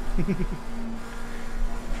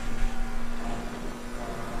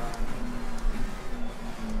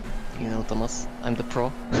 You know, Thomas, I'm the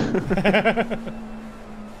pro.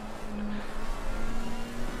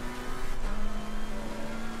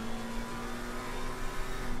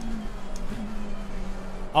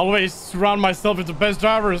 Always surround myself with the best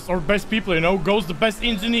drivers or best people, you know. Go's the best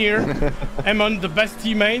engineer. Eamon, the best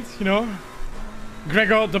teammate, you know.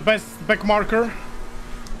 Gregor, the best back marker.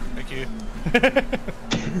 Thank you.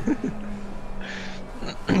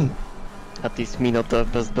 At least me not the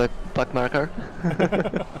best back marker.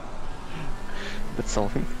 That's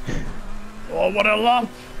something. Oh, what a lap!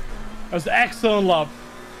 That's an excellent lap.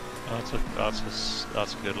 That's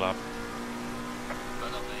a good lap.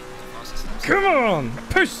 Come on!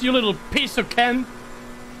 Push, you little piece of Ken!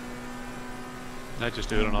 I just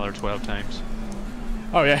do it another 12 times.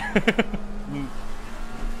 Oh, yeah.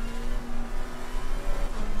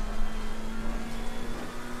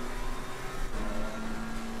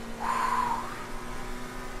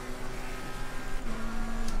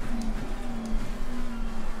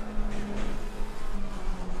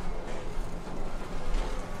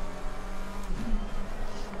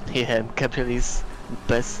 Yeah, Capri's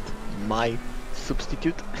best, my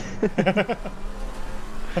substitute.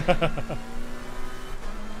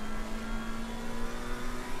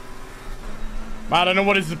 I don't know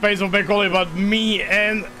what is the pace of Macaulay, but me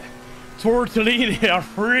and Tortellini are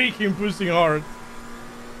freaking pushing hard.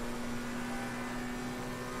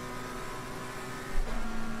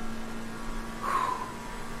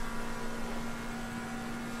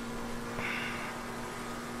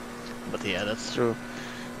 But yeah, that's true.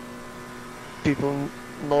 People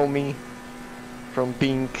know me from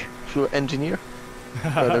being fuel engineer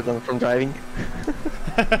rather than from driving.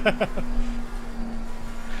 It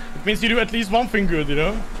means you do at least one thing good, you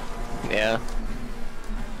know? Yeah.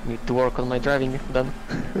 Need to work on my driving then.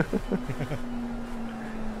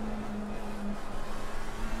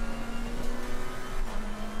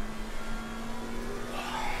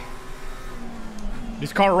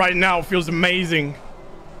 This car right now feels amazing.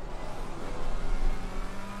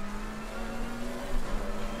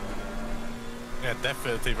 Yeah,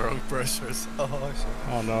 definitely wrong pressures. Oh shit.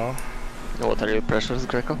 Oh no. What are your pressures,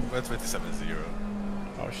 Greco? We're 27.0.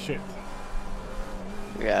 Oh shit.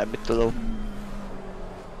 Yeah, a bit too low.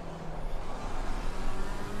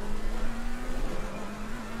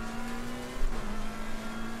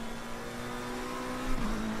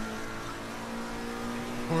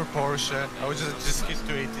 Poor Porsche. I was just hit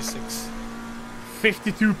to 86.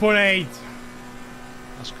 52.8.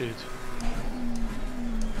 That's good.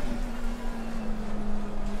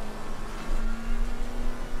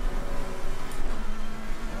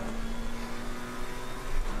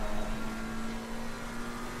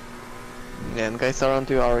 Yeah, and guys around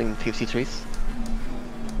you are in 53s.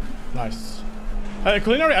 Nice.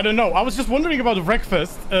 Culinary, I don't know. I was just wondering about the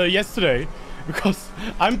breakfast yesterday, because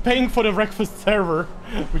I'm paying for the breakfast server,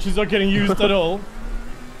 which is not getting used at all.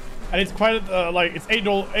 And it's quite like it's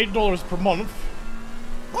 $8 per month.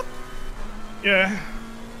 What? Yeah.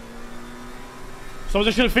 So I was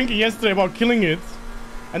actually thinking yesterday about killing it,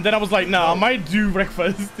 and then I was like, nah, I might do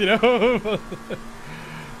breakfast, you know.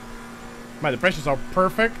 Man, the pressures are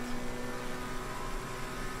perfect.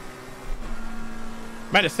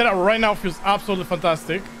 Man, the setup right now feels absolutely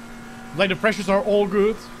fantastic. Like the pressures are all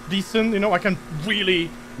good, decent, you know, I can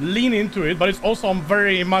really lean into it, but it's also I'm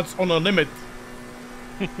very much on a limit.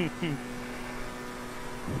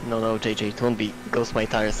 No, JJ, it won't be ghost my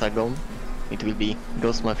tires are gone. It will be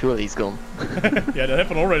ghost my fuel is gone. Yeah, that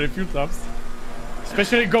happened already a few times.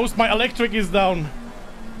 Especially ghost my electric is down.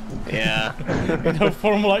 Yeah. You know,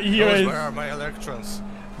 Formula E Ghost, race. where are my electrons?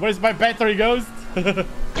 Where's my battery, Ghost?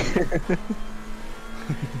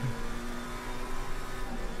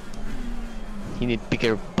 You need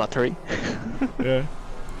bigger battery. Yeah.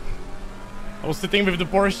 I was sitting with the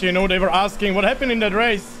Porsche, you know, they were asking what happened in that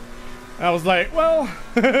race. And I was like, well,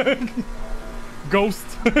 ghost.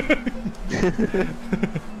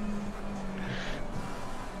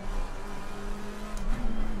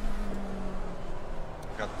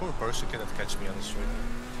 God, poor Porsche cannot catch me on the street.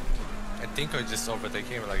 I think I just overtake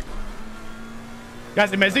him like...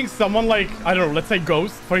 Guys, imagine someone like, I don't know, let's say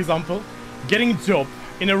Ghost, for example, getting a job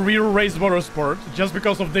in a real race motorsport just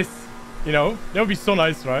because of this, you know? That would be so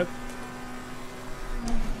nice, right?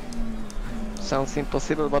 Sounds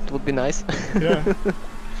impossible, but would be nice. Yeah.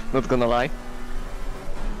 Not gonna lie.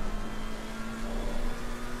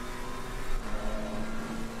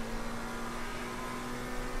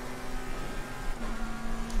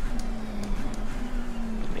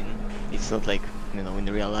 I mean, it's not like, you know, in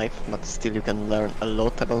real life, but still you can learn a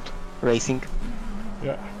lot about racing.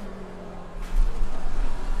 Yeah.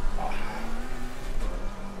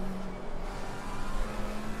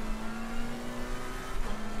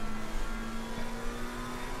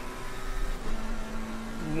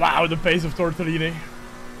 Wow, the pace of Tortellini.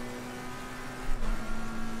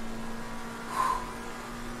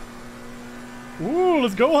 Ooh,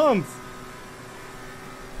 let's go, Hans.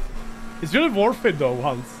 It's really worth it though,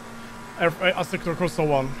 Hans. Sector Corso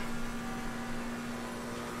 1.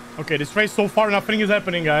 Okay, this race so far nothing is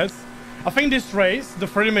happening, guys. I think this race, the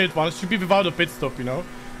 30-minute one, should be without a pit stop, you know.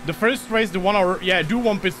 The first race, the 1 hour, yeah, do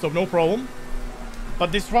one pit stop, no problem.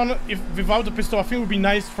 But this one, if without the pit stop, I think it would be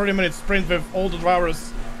nice 30-minute sprint with all the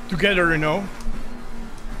drivers together, you know.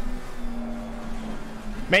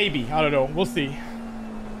 Maybe, I don't know, we'll see.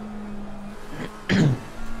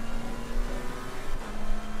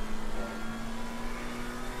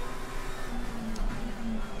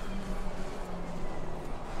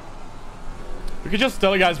 We can just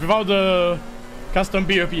tell, guys, without the custom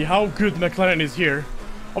BOP, how good McLaren is here.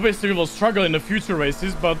 Obviously, we will struggle in the future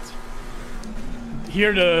races, but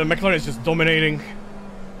here the McLaren is just dominating.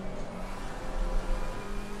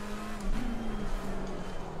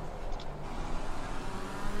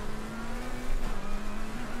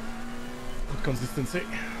 Good consistency.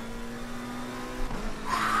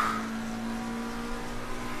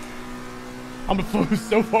 I'm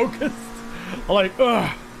so focused. I'm like,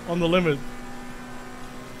 ugh, on the limit.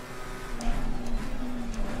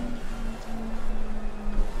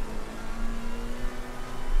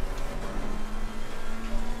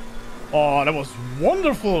 Oh, that was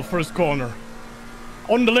wonderful first corner.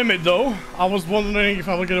 On the limit though. I was wondering if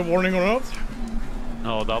I will get a warning or not.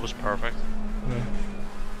 No, that was perfect. Yeah.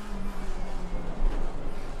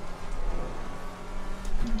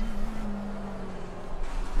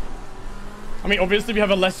 I mean, obviously we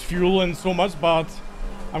have a less fuel and so much, but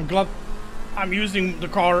I'm glad I'm using the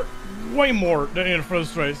car way more than in the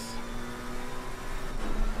first race.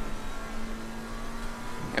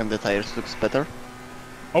 And the tires looks better?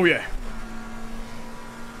 Oh yeah.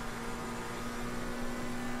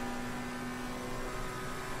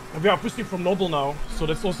 We are pushing from Noble now, so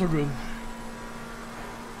that's also good.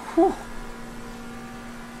 Whew.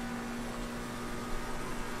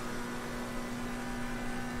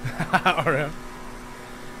 Alright.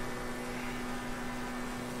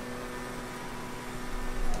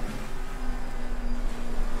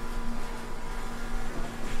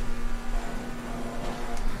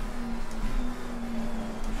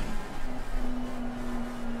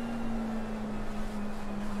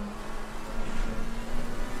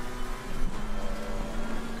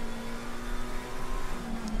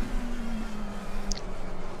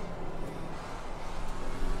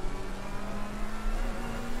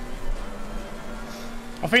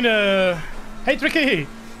 I think hey Tricky!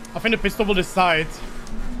 I think the pistol will decide.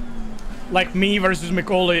 Like me versus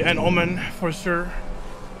McCauley and Omen for sure.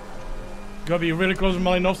 Gotta be really close to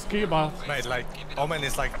Malinovsky, but... Mate, like, Omen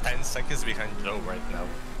is like 10 seconds behind Joe right now.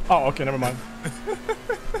 Oh, okay, never mind. That's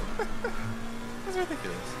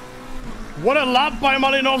ridiculous. What a lap by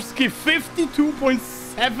Malinovsky!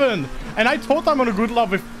 52.7! And I thought I'm on a good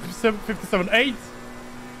lap with 57.8.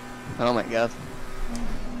 Oh my god.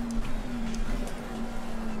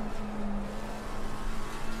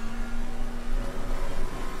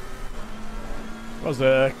 It was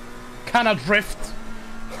a kind of drift.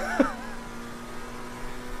 I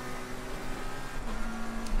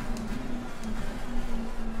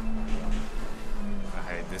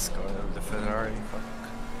hate this car of the Ferrari. Fuck.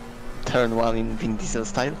 Turn 1 in Vin Diesel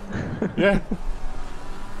style. Yeah.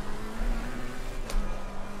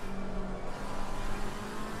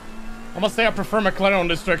 I must say I prefer McLaren on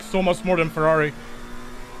this track so much more than Ferrari.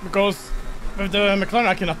 Because with the McLaren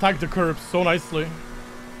I can attack the curbs so nicely.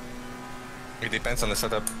 It depends on the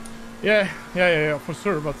setup. Yeah, for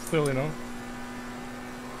sure, but still, you know.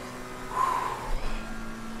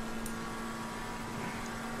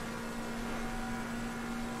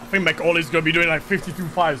 I think McCauley's gonna be doing like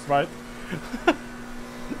 52.5s, right?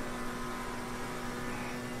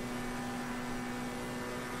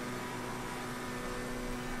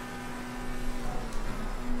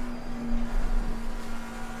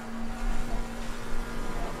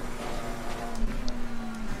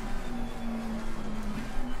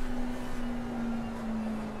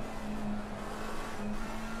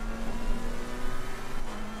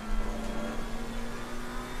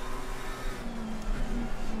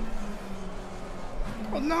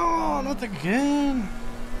 Oh no, not again.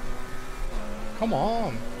 Come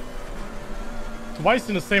on. Twice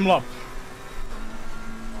in the same lap.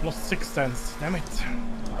 Lost 6 tenths. Damn it.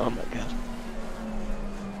 Oh my god.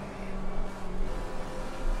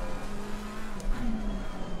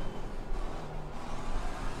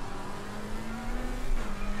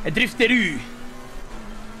 Drifter du.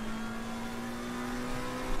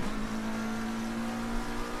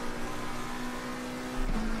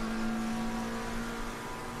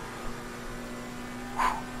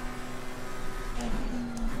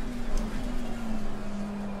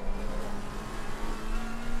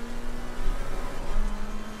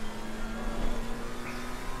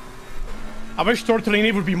 I wish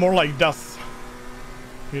Tortellini would be more like this.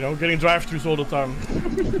 You know, getting drive-thrus all the time.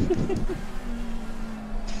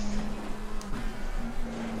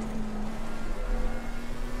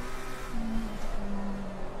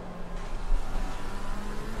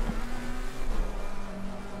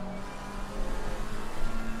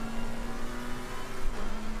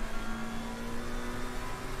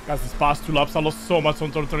 Guys, these past 2 laps I lost so much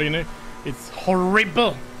on Tortellini. It's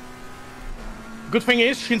horrible. Good thing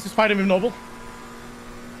is, Shins is fighting with Noble.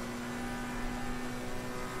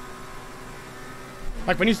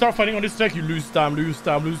 Like when you start fighting on this track, you lose time,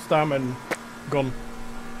 and gone.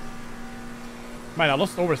 Man, I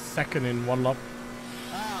lost over a second in 1 lap.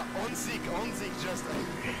 Ah, on sick, just...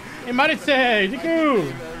 Hey, Maritze,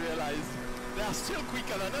 Diku! They are still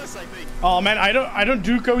quicker than us, I think. Oh man, I don't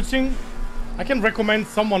do coaching. I can recommend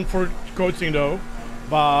someone for coaching though,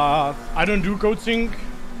 but I don't do coaching.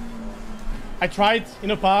 I tried in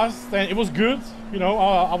the past and it was good, you know.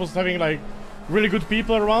 I was having like really good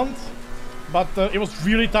people around, but it was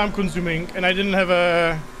really time consuming and I didn't have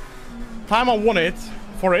a time I wanted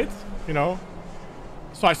for it, you know.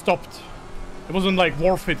 So I stopped. It wasn't like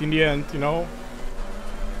worth it in the end, you know.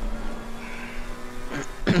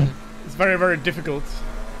 It's very, very difficult.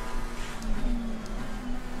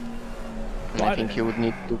 And I think you would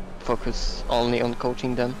need to focus only on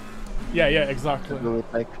coaching them. Yeah, exactly. To do it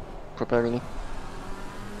like properly.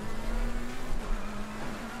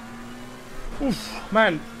 Oof,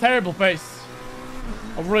 man, terrible pace.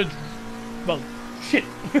 I've really... well, shit.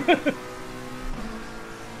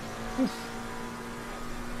 Oof.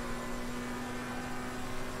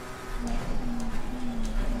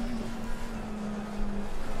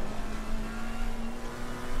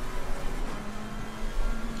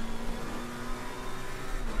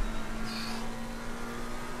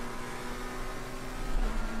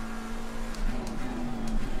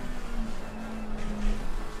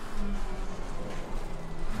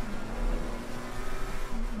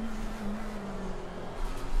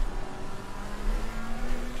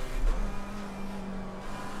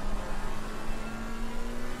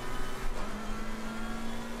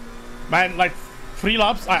 Man, like 3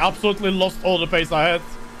 laps, I absolutely lost all the pace I had.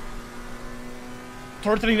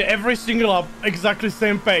 Turtling every single lap, exactly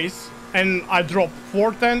same pace, and I dropped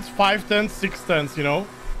 4 tenths, 5 tenths, 6 tenths, you know?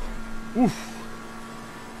 Oof.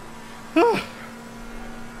 But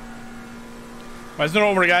it's not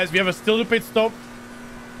over, guys. We have still the pit stop.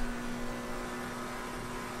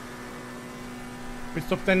 Pit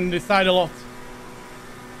stop can decide a lot.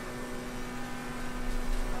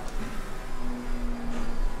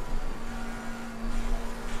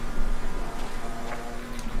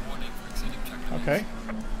 Okay.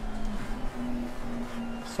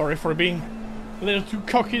 Sorry for being a little too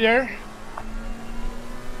cocky there.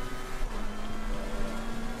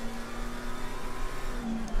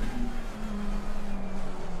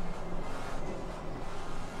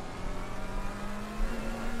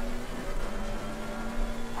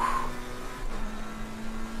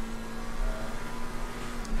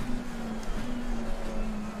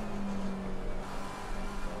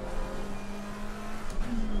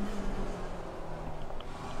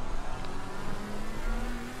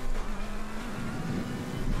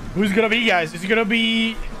 Who's gonna be, guys? Is it gonna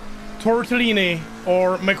be Tortellini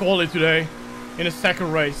or Macaulay today in the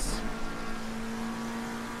second race?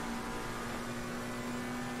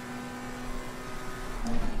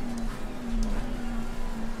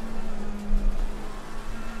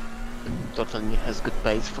 Tortellini has good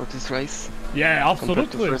pace for this race. Yeah, absolutely.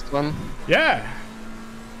 Compared to the first one. Yeah.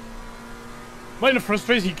 Well, in the first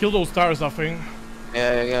race he killed those tires, I think.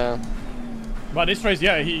 Yeah. But this race,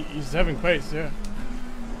 yeah, he's having pace, yeah.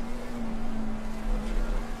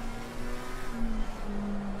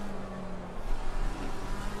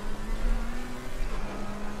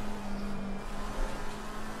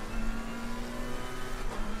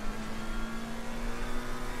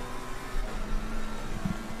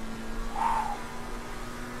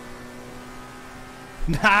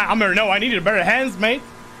 Nah, no, I needed better hands, mate.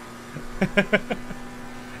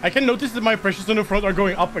 I can notice that my pressures on the front are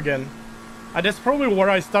going up again. And that's probably where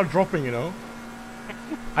I start dropping, you know.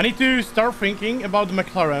 I need to start thinking about the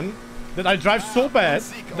McLaren that I drive so bad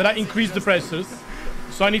that I increase the pressures.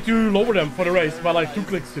 So I need to lower them for the race by like 2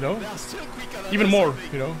 clicks, you know. Even more,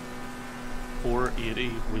 you know. 480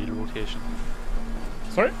 wheel rotation.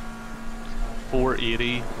 Sorry?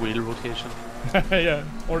 480 wheel rotation. Yeah,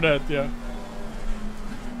 or that, yeah.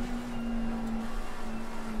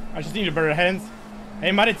 I just need a better hands.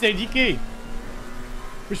 Hey, Marit, say DK.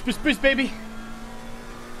 Push, baby.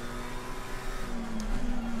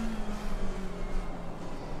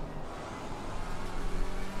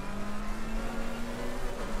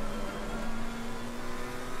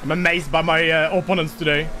 I'm amazed by my opponents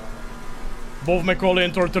today. Both Macaulay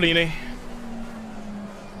and Tortellini.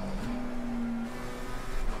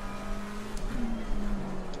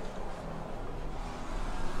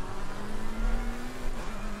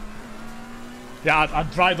 Yeah, I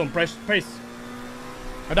died on pace.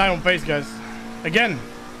 I died on pace, guys. Again.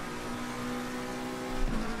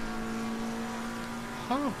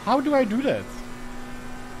 How do I do that?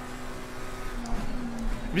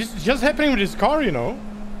 It's just happening with this car, you know.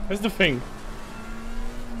 That's the thing.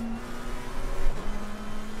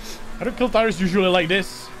 I don't kill tires usually like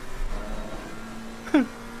this.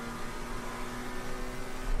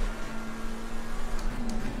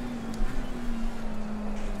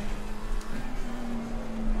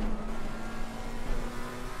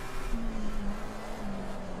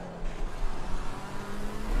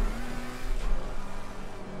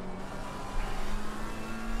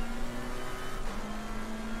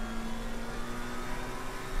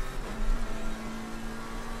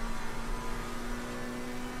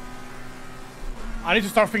 I need to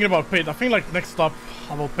start thinking about pit. I think like next stop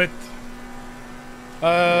I will pit.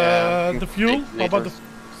 Yeah, the fuel? How about the...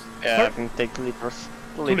 Yeah, Sorry? I can take 2 liters.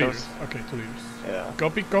 2 2 liters. liters. Okay, 2 liters. Yeah.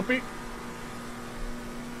 Copy. 2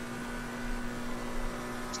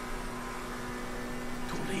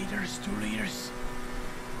 liters.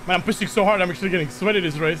 Man, I'm pushing so hard, I'm actually getting sweaty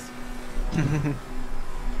this race.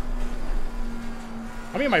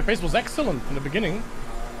 I mean, my pace was excellent in the beginning.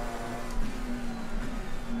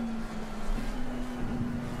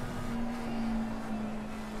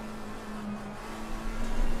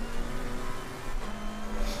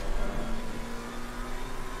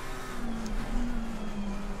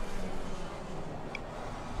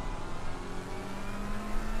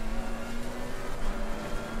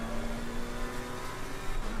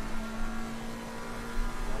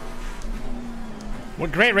 Well,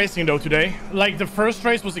 great racing though today. Like the first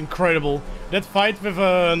race was incredible. That fight with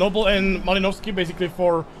Noble and Malinowski basically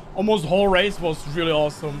for almost the whole race was really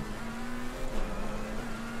awesome.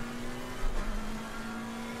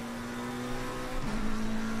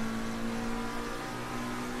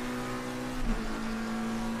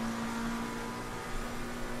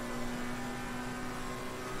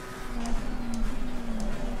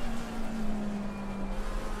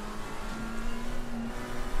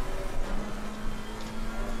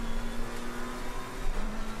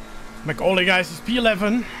 McAuley, guys, is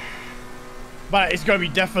P11. But it's gonna be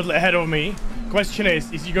definitely ahead of me. Question is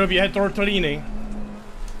he gonna be ahead or Tortellini?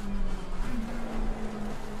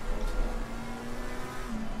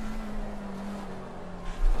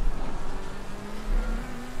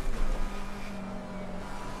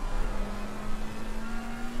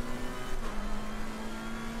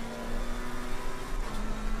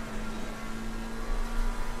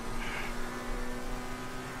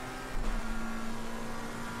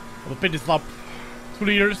 The pit is up. 2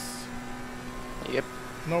 liters. Yep.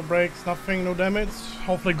 No brakes, nothing, no damage.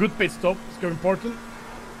 Hopefully good pit stop. It's very important.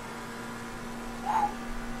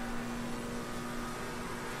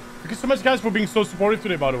 Thank you so much, guys, for being so supportive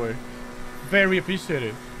today, by the way. Very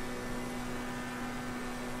appreciated.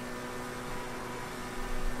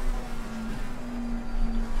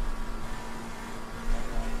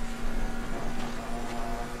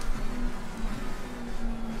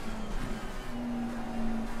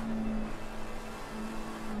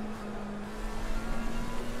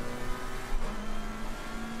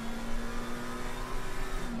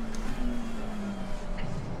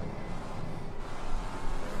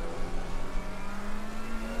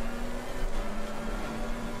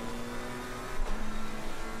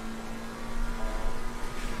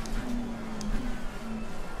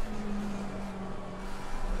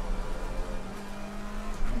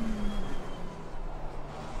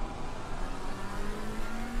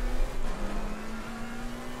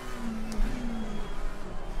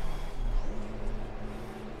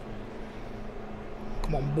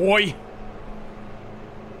 Come on, boy.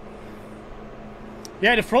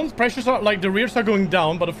 Yeah, the front pressures are like the rears are going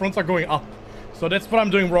down, but the fronts are going up. So that's what I'm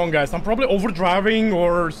doing wrong, guys. I'm probably overdriving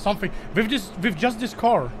or something with just this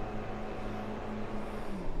car.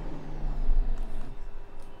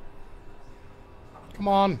 Come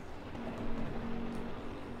on.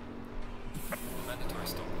 Mandatory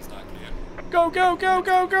stop is not clear. Go, go, go,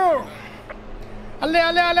 go, go. Allez,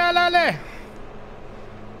 allez, allez, allez, allez.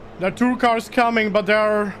 There are 2 cars coming, but they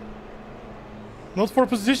are not for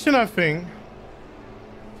position, I think.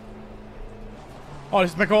 Oh,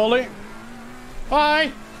 this is McAuley.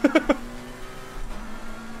 Bye.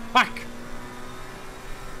 Back.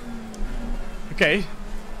 Okay.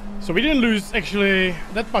 So we didn't lose actually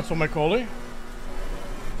that much on McAuley.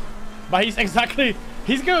 But he's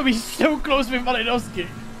gonna be so close with Malinowski.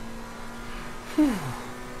 Whew.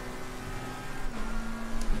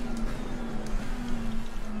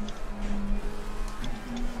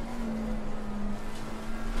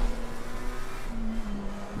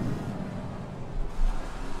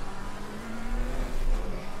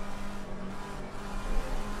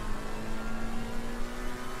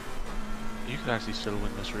 You could actually still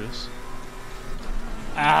win this race.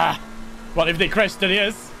 Ah, well, if they crash, then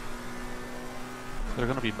yes. They're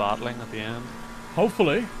going to be battling at the end.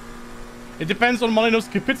 Hopefully. It depends on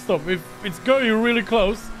Malinowski pit stop. If it's going to be really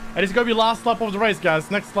close, and it's going to be last lap of the race,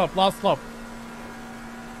 guys. Next lap, last lap.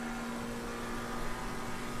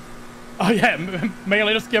 Oh yeah,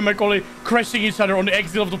 Malinowski and McAuley crashing each other on the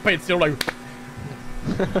exit of the pits. You're like...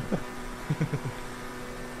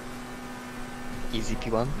 Easy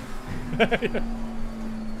P1.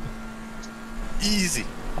 Easy.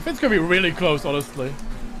 I think it's gonna be really close, honestly.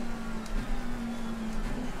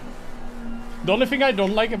 The only thing I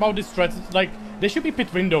don't like about this stretch is like there should be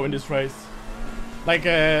pit window in this race. Like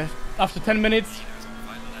after 10 minutes,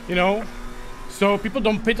 you know. So people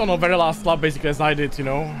don't pit on the very last lap, basically, as I did, you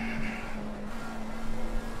know.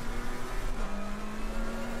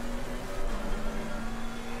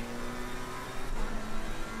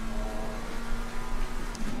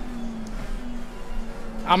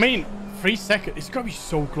 I mean, 3 seconds. It's gonna be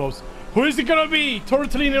so close. Who is it gonna be?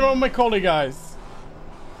 Tortellini or McAuley, guys?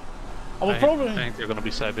 I think they're gonna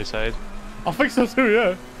be side by side. I think so too,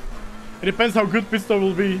 yeah. It depends how good pit stop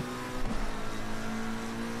will be.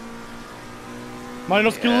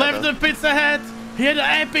 Malinowski left the pits ahead. He had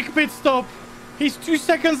an epic pit stop. He's 2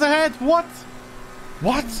 seconds ahead. What?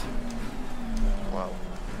 What? Wow.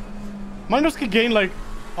 Malinowski gained like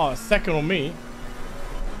a second on me.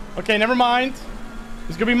 Okay, never mind.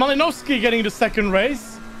 It's gonna be Malinowski getting the second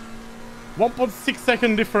race. 1.6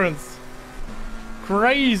 second difference.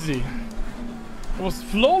 Crazy. It was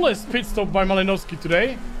flawless pit stop by Malinowski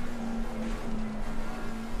today.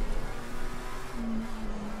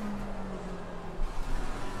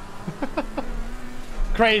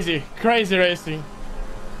 Crazy racing.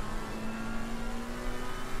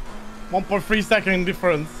 1.3 second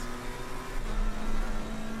difference.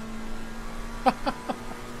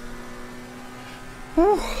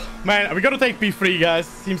 Man, we gotta take P3, guys.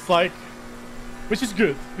 Seems like, which is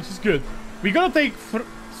good. We gotta take.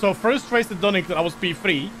 So first race at Donington, I was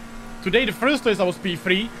P3. today the first race I was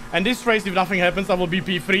P3, and this race, if nothing happens, I will be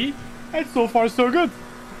P3. And so far, so good.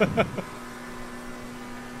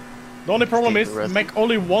 The only problem is, Mac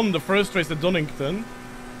only won the first race at Donington.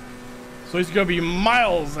 So he's gonna be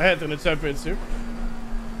miles ahead in the championship.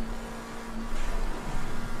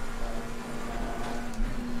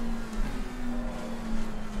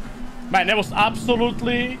 Man, that was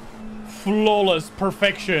absolutely flawless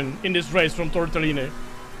perfection in this race from Tortellini.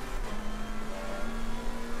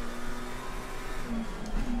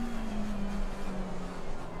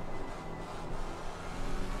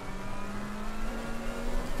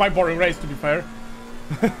 Quite boring race, to be fair.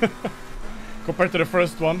 Compared to the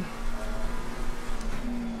first one.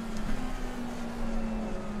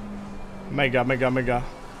 Mega.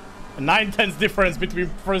 A 9/10 difference between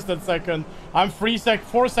first and second. I'm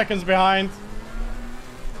 4 seconds behind.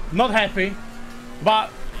 Not happy, but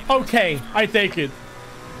okay, I take it.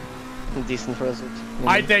 Decent result.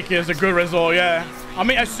 I take it as a good result, yeah. I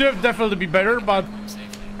mean, I should definitely be better, but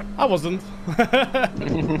I wasn't.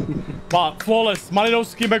 But flawless.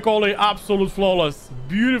 Malinowski, Macaulay, absolute flawless.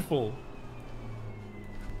 Beautiful.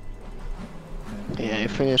 Yeah, you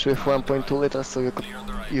finished with 1.2 liters, so you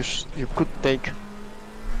could take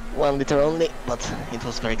 1 liter only, but it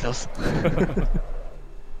was very close.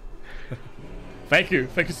 Thank you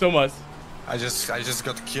so much. I just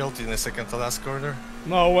got killed in the second to last corner.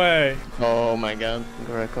 No way. Oh my god,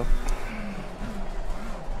 Greco.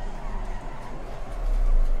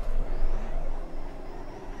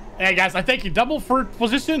 Hey guys, I take you double third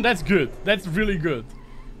position. That's good. That's really good.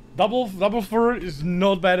 Double third is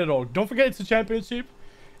not bad at all. Don't forget it's a championship.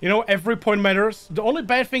 You know, every point matters. The only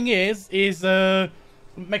bad thing is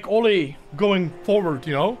Macaulay going forward,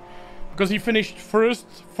 you know, because he finished first,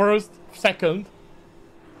 second.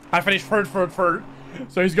 I finished third.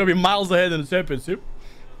 So he's gonna be miles ahead in the championship.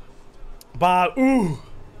 But ooh.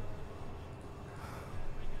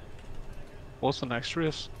 What's the next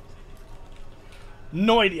race?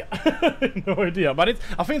 No idea. No idea. But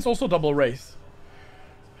I think it's also double race.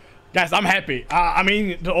 Guys, I'm happy. I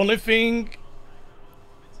mean, the only thing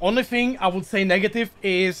I would say negative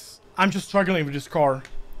is I'm just struggling with this car,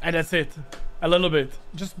 and that's it. A little bit.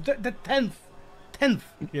 Just the 10th,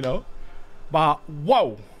 you know. But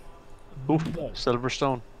whoa. Oof,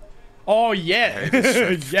 Silverstone. Oh yeah.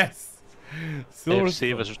 Yes.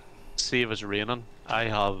 Silverstone. See if it's raining. I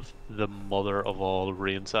have the mother of all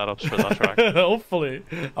rain setups for that track. Hopefully.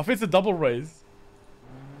 I think it's a double race.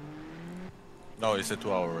 No, it's a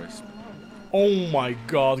 2-hour race. Oh my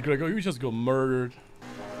god, Gregor, you just got murdered.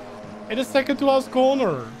 In the second to last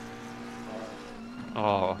corner.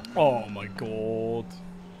 Oh. Oh my god.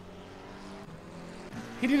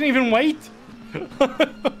 He didn't even wait.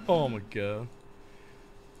 Oh my god.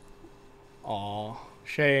 Aw,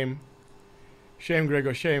 shame. Shame,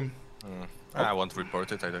 Gregor, shame. I won't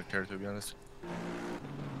report it, I don't care, to be honest.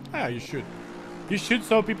 Ah, you should. You should,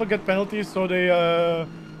 so people get penalties, so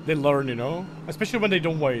they learn, you know? Especially when they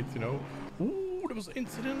don't wait, you know? Ooh, there was an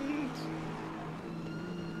incident.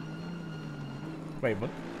 Wait, what?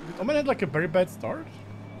 Did Oman had like a very bad start?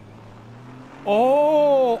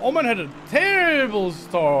 Oh, Oman had a terrible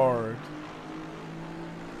start.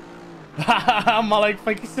 Malik,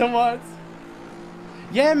 thank you so much.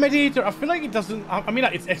 Yeah, Mediator, I feel like it doesn't... I mean,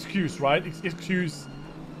 it's excuse, right? It's excuse.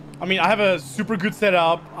 I mean, I have a super good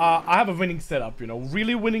setup. I have a winning setup, you know?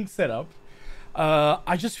 Really winning setup.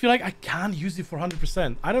 I just feel like I can't use it for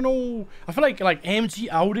 100%. I don't know. I feel like AMG,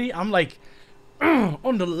 Audi, I'm like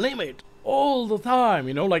on the limit all the time,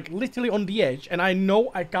 you know? Like literally on the edge. And I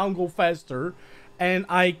know I can't go faster. And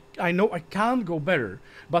I know I can't go better.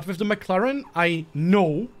 But with the McLaren, I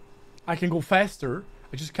know I can go faster.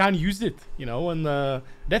 I just can't use it, you know, and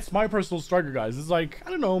that's my personal struggle, guys. It's like, I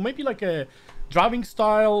don't know, maybe like a driving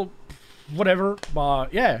style, whatever,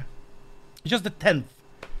 but yeah. It's just the 10th.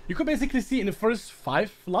 You could basically see in the first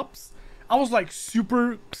 5 laps, I was like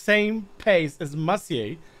super same pace as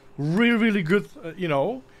Massier. Really good, you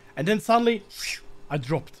know, and then suddenly, I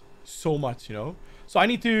dropped so much, you know. So I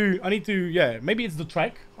need to, yeah, maybe it's the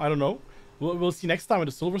track, I don't know. We'll see next time at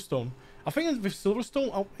the Silverstone. I think with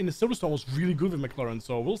Silverstone, in the Silverstone was really good with McLaren,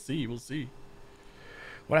 so we'll see.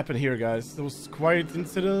 What happened here, guys? There was quite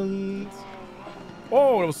incident.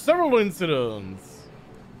 Oh, there was several incidents.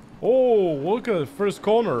 Oh, look at the first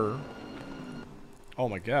corner. Oh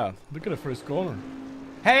my god, look at the first corner.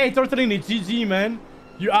 Hey, Tortellini, GG, man.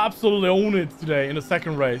 You absolutely own it today in the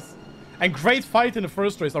second race. And great fight in the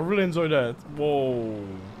first race. I really enjoyed that. Whoa.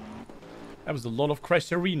 That was a lot of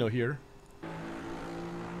Crasherino here.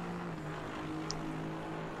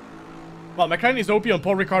 Well, McLaren is OP on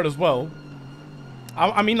Paul Ricard as well.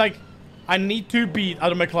 I mean, like, I need to beat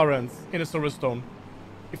other McLarens in a Silverstone.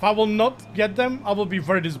 If I will not get them, I will be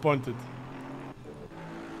very disappointed.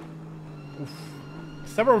 Oof.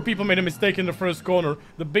 Several people made a mistake in the first corner.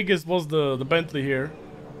 The biggest was the Bentley here.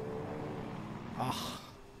 Ah.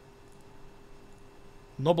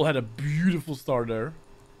 Noble had a beautiful start there.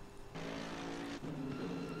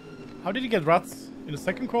 How did he get ruts? In the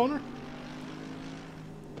second corner?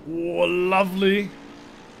 Oh, lovely.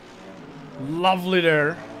 Lovely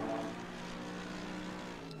there.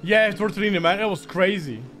 Yeah, Tortellini, man, it was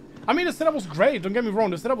crazy. I mean, the setup was great, don't get me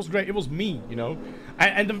wrong, the setup was great, it was me, you know?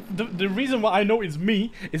 And the reason why I know it's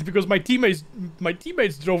me is because my teammates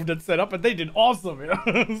drove that setup and they did awesome, you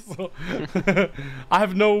know? So, I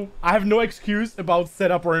have no excuse about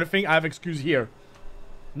setup or anything, I have excuse here.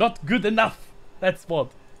 Not good enough, that's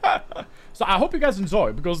what. So I hope you guys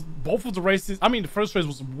enjoy, because both of the races, I mean, the first race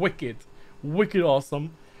was wicked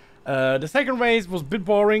awesome. The second race was a bit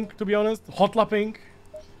boring, to be honest, hot lapping,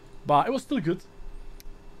 but it was still good.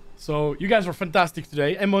 So you guys were fantastic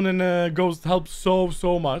today. Emon and Ghost helped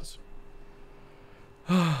so much.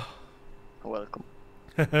 Welcome.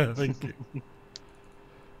 Thank you.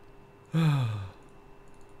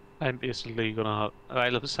 I'm basically gonna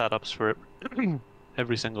I'll have setups for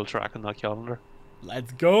every single track on that calendar.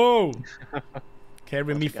 Let's go!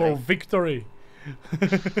 Carry me for victory.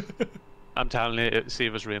 I'm telling you, see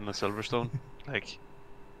if it's raining at Silverstone. Like,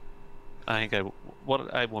 I think I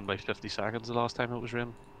won by 50 seconds the last time it was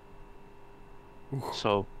raining.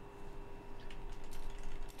 So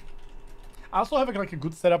I also have like a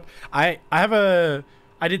good setup. I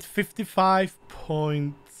did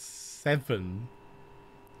 55.7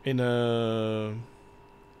 in a,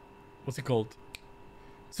 what's it called,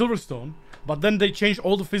 Silverstone, but then they changed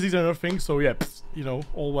all the physics and everything, so yeah, you know,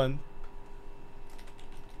 all went.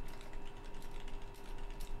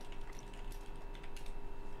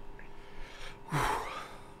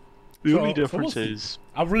 The only difference is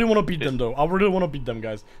I really want to beat them though. I really want to beat them,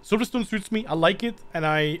 guys. Silverstone suits me. I like it, and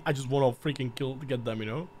I just want to freaking get them, you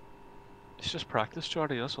know. It's just practice,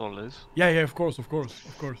 Jardier. That's all it is. Yeah, of course.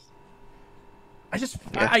 I just,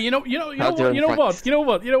 you know what.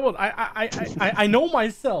 I know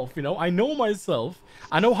myself, you know. I know myself.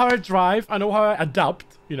 I know how I drive. I know how I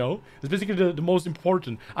adapt. You know, it's basically the most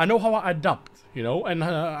important. I know how I adapt, you know, and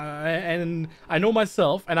I know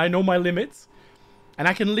myself, and I know my limits. And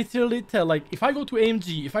I can literally tell, like, if I go to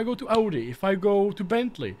AMG, if I go to Audi, if I go to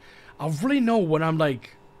Bentley, I really know when I'm,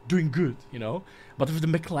 like, doing good, you know? But with the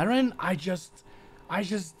McLaren, I just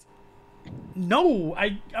no,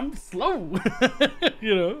 I'm slow,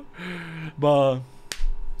 you know? But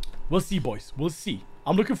we'll see, boys. We'll see.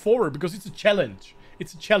 I'm looking forward because it's a challenge.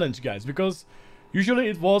 It's a challenge, guys, because usually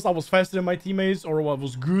I was faster than my teammates or I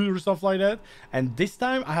was good or stuff like that. And this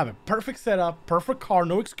time I have a perfect setup, perfect car,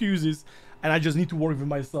 no excuses. And I just need to work with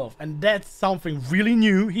myself. And that's something really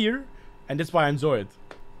new here. And that's why I enjoy it.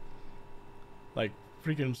 Like,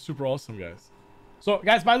 freaking super awesome, guys. So,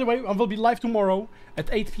 guys, by the way, I will be live tomorrow at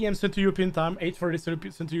 8 PM Central European Time.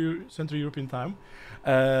 8:30 Central European Time.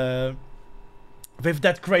 With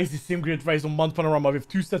that crazy sim grid race on Mount Panorama with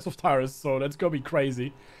 2 sets of tires. So, that's gonna be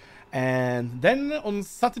crazy. And then on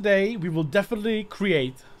Saturday, we will definitely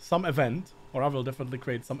create some event. Or I will definitely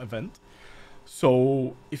create some event.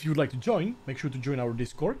 So, if you would like to join, make sure to join our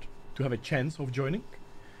Discord to have a chance of joining.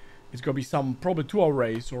 It's gonna be some probably 2-hour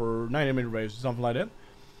race or 90-minute race or something like that.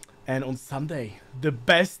 And on Sunday, the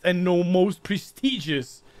best and most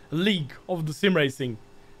prestigious league of the sim racing,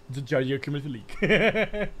 the Jardier Community League.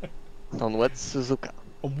 On what, Suzuka?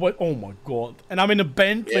 What? Oh my god! And I'm in a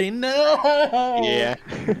Bentley. Yeah. No. Yeah.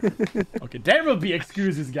 Okay, there will be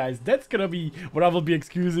excuses, guys. That's gonna be what I will be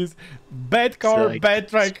excuses. Bad car, like bad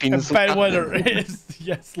track, and Suzuka. Bad weather.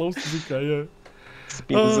 Yeah, slow Suzuka. Yeah.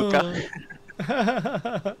 Spin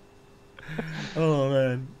Suzuka. Oh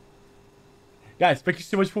man. Guys, thank you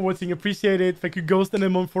so much for watching. Appreciate it. Thank you, Ghost and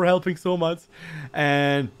Emon, for helping so much.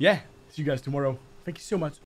 And yeah, see you guys tomorrow. Thank you so much.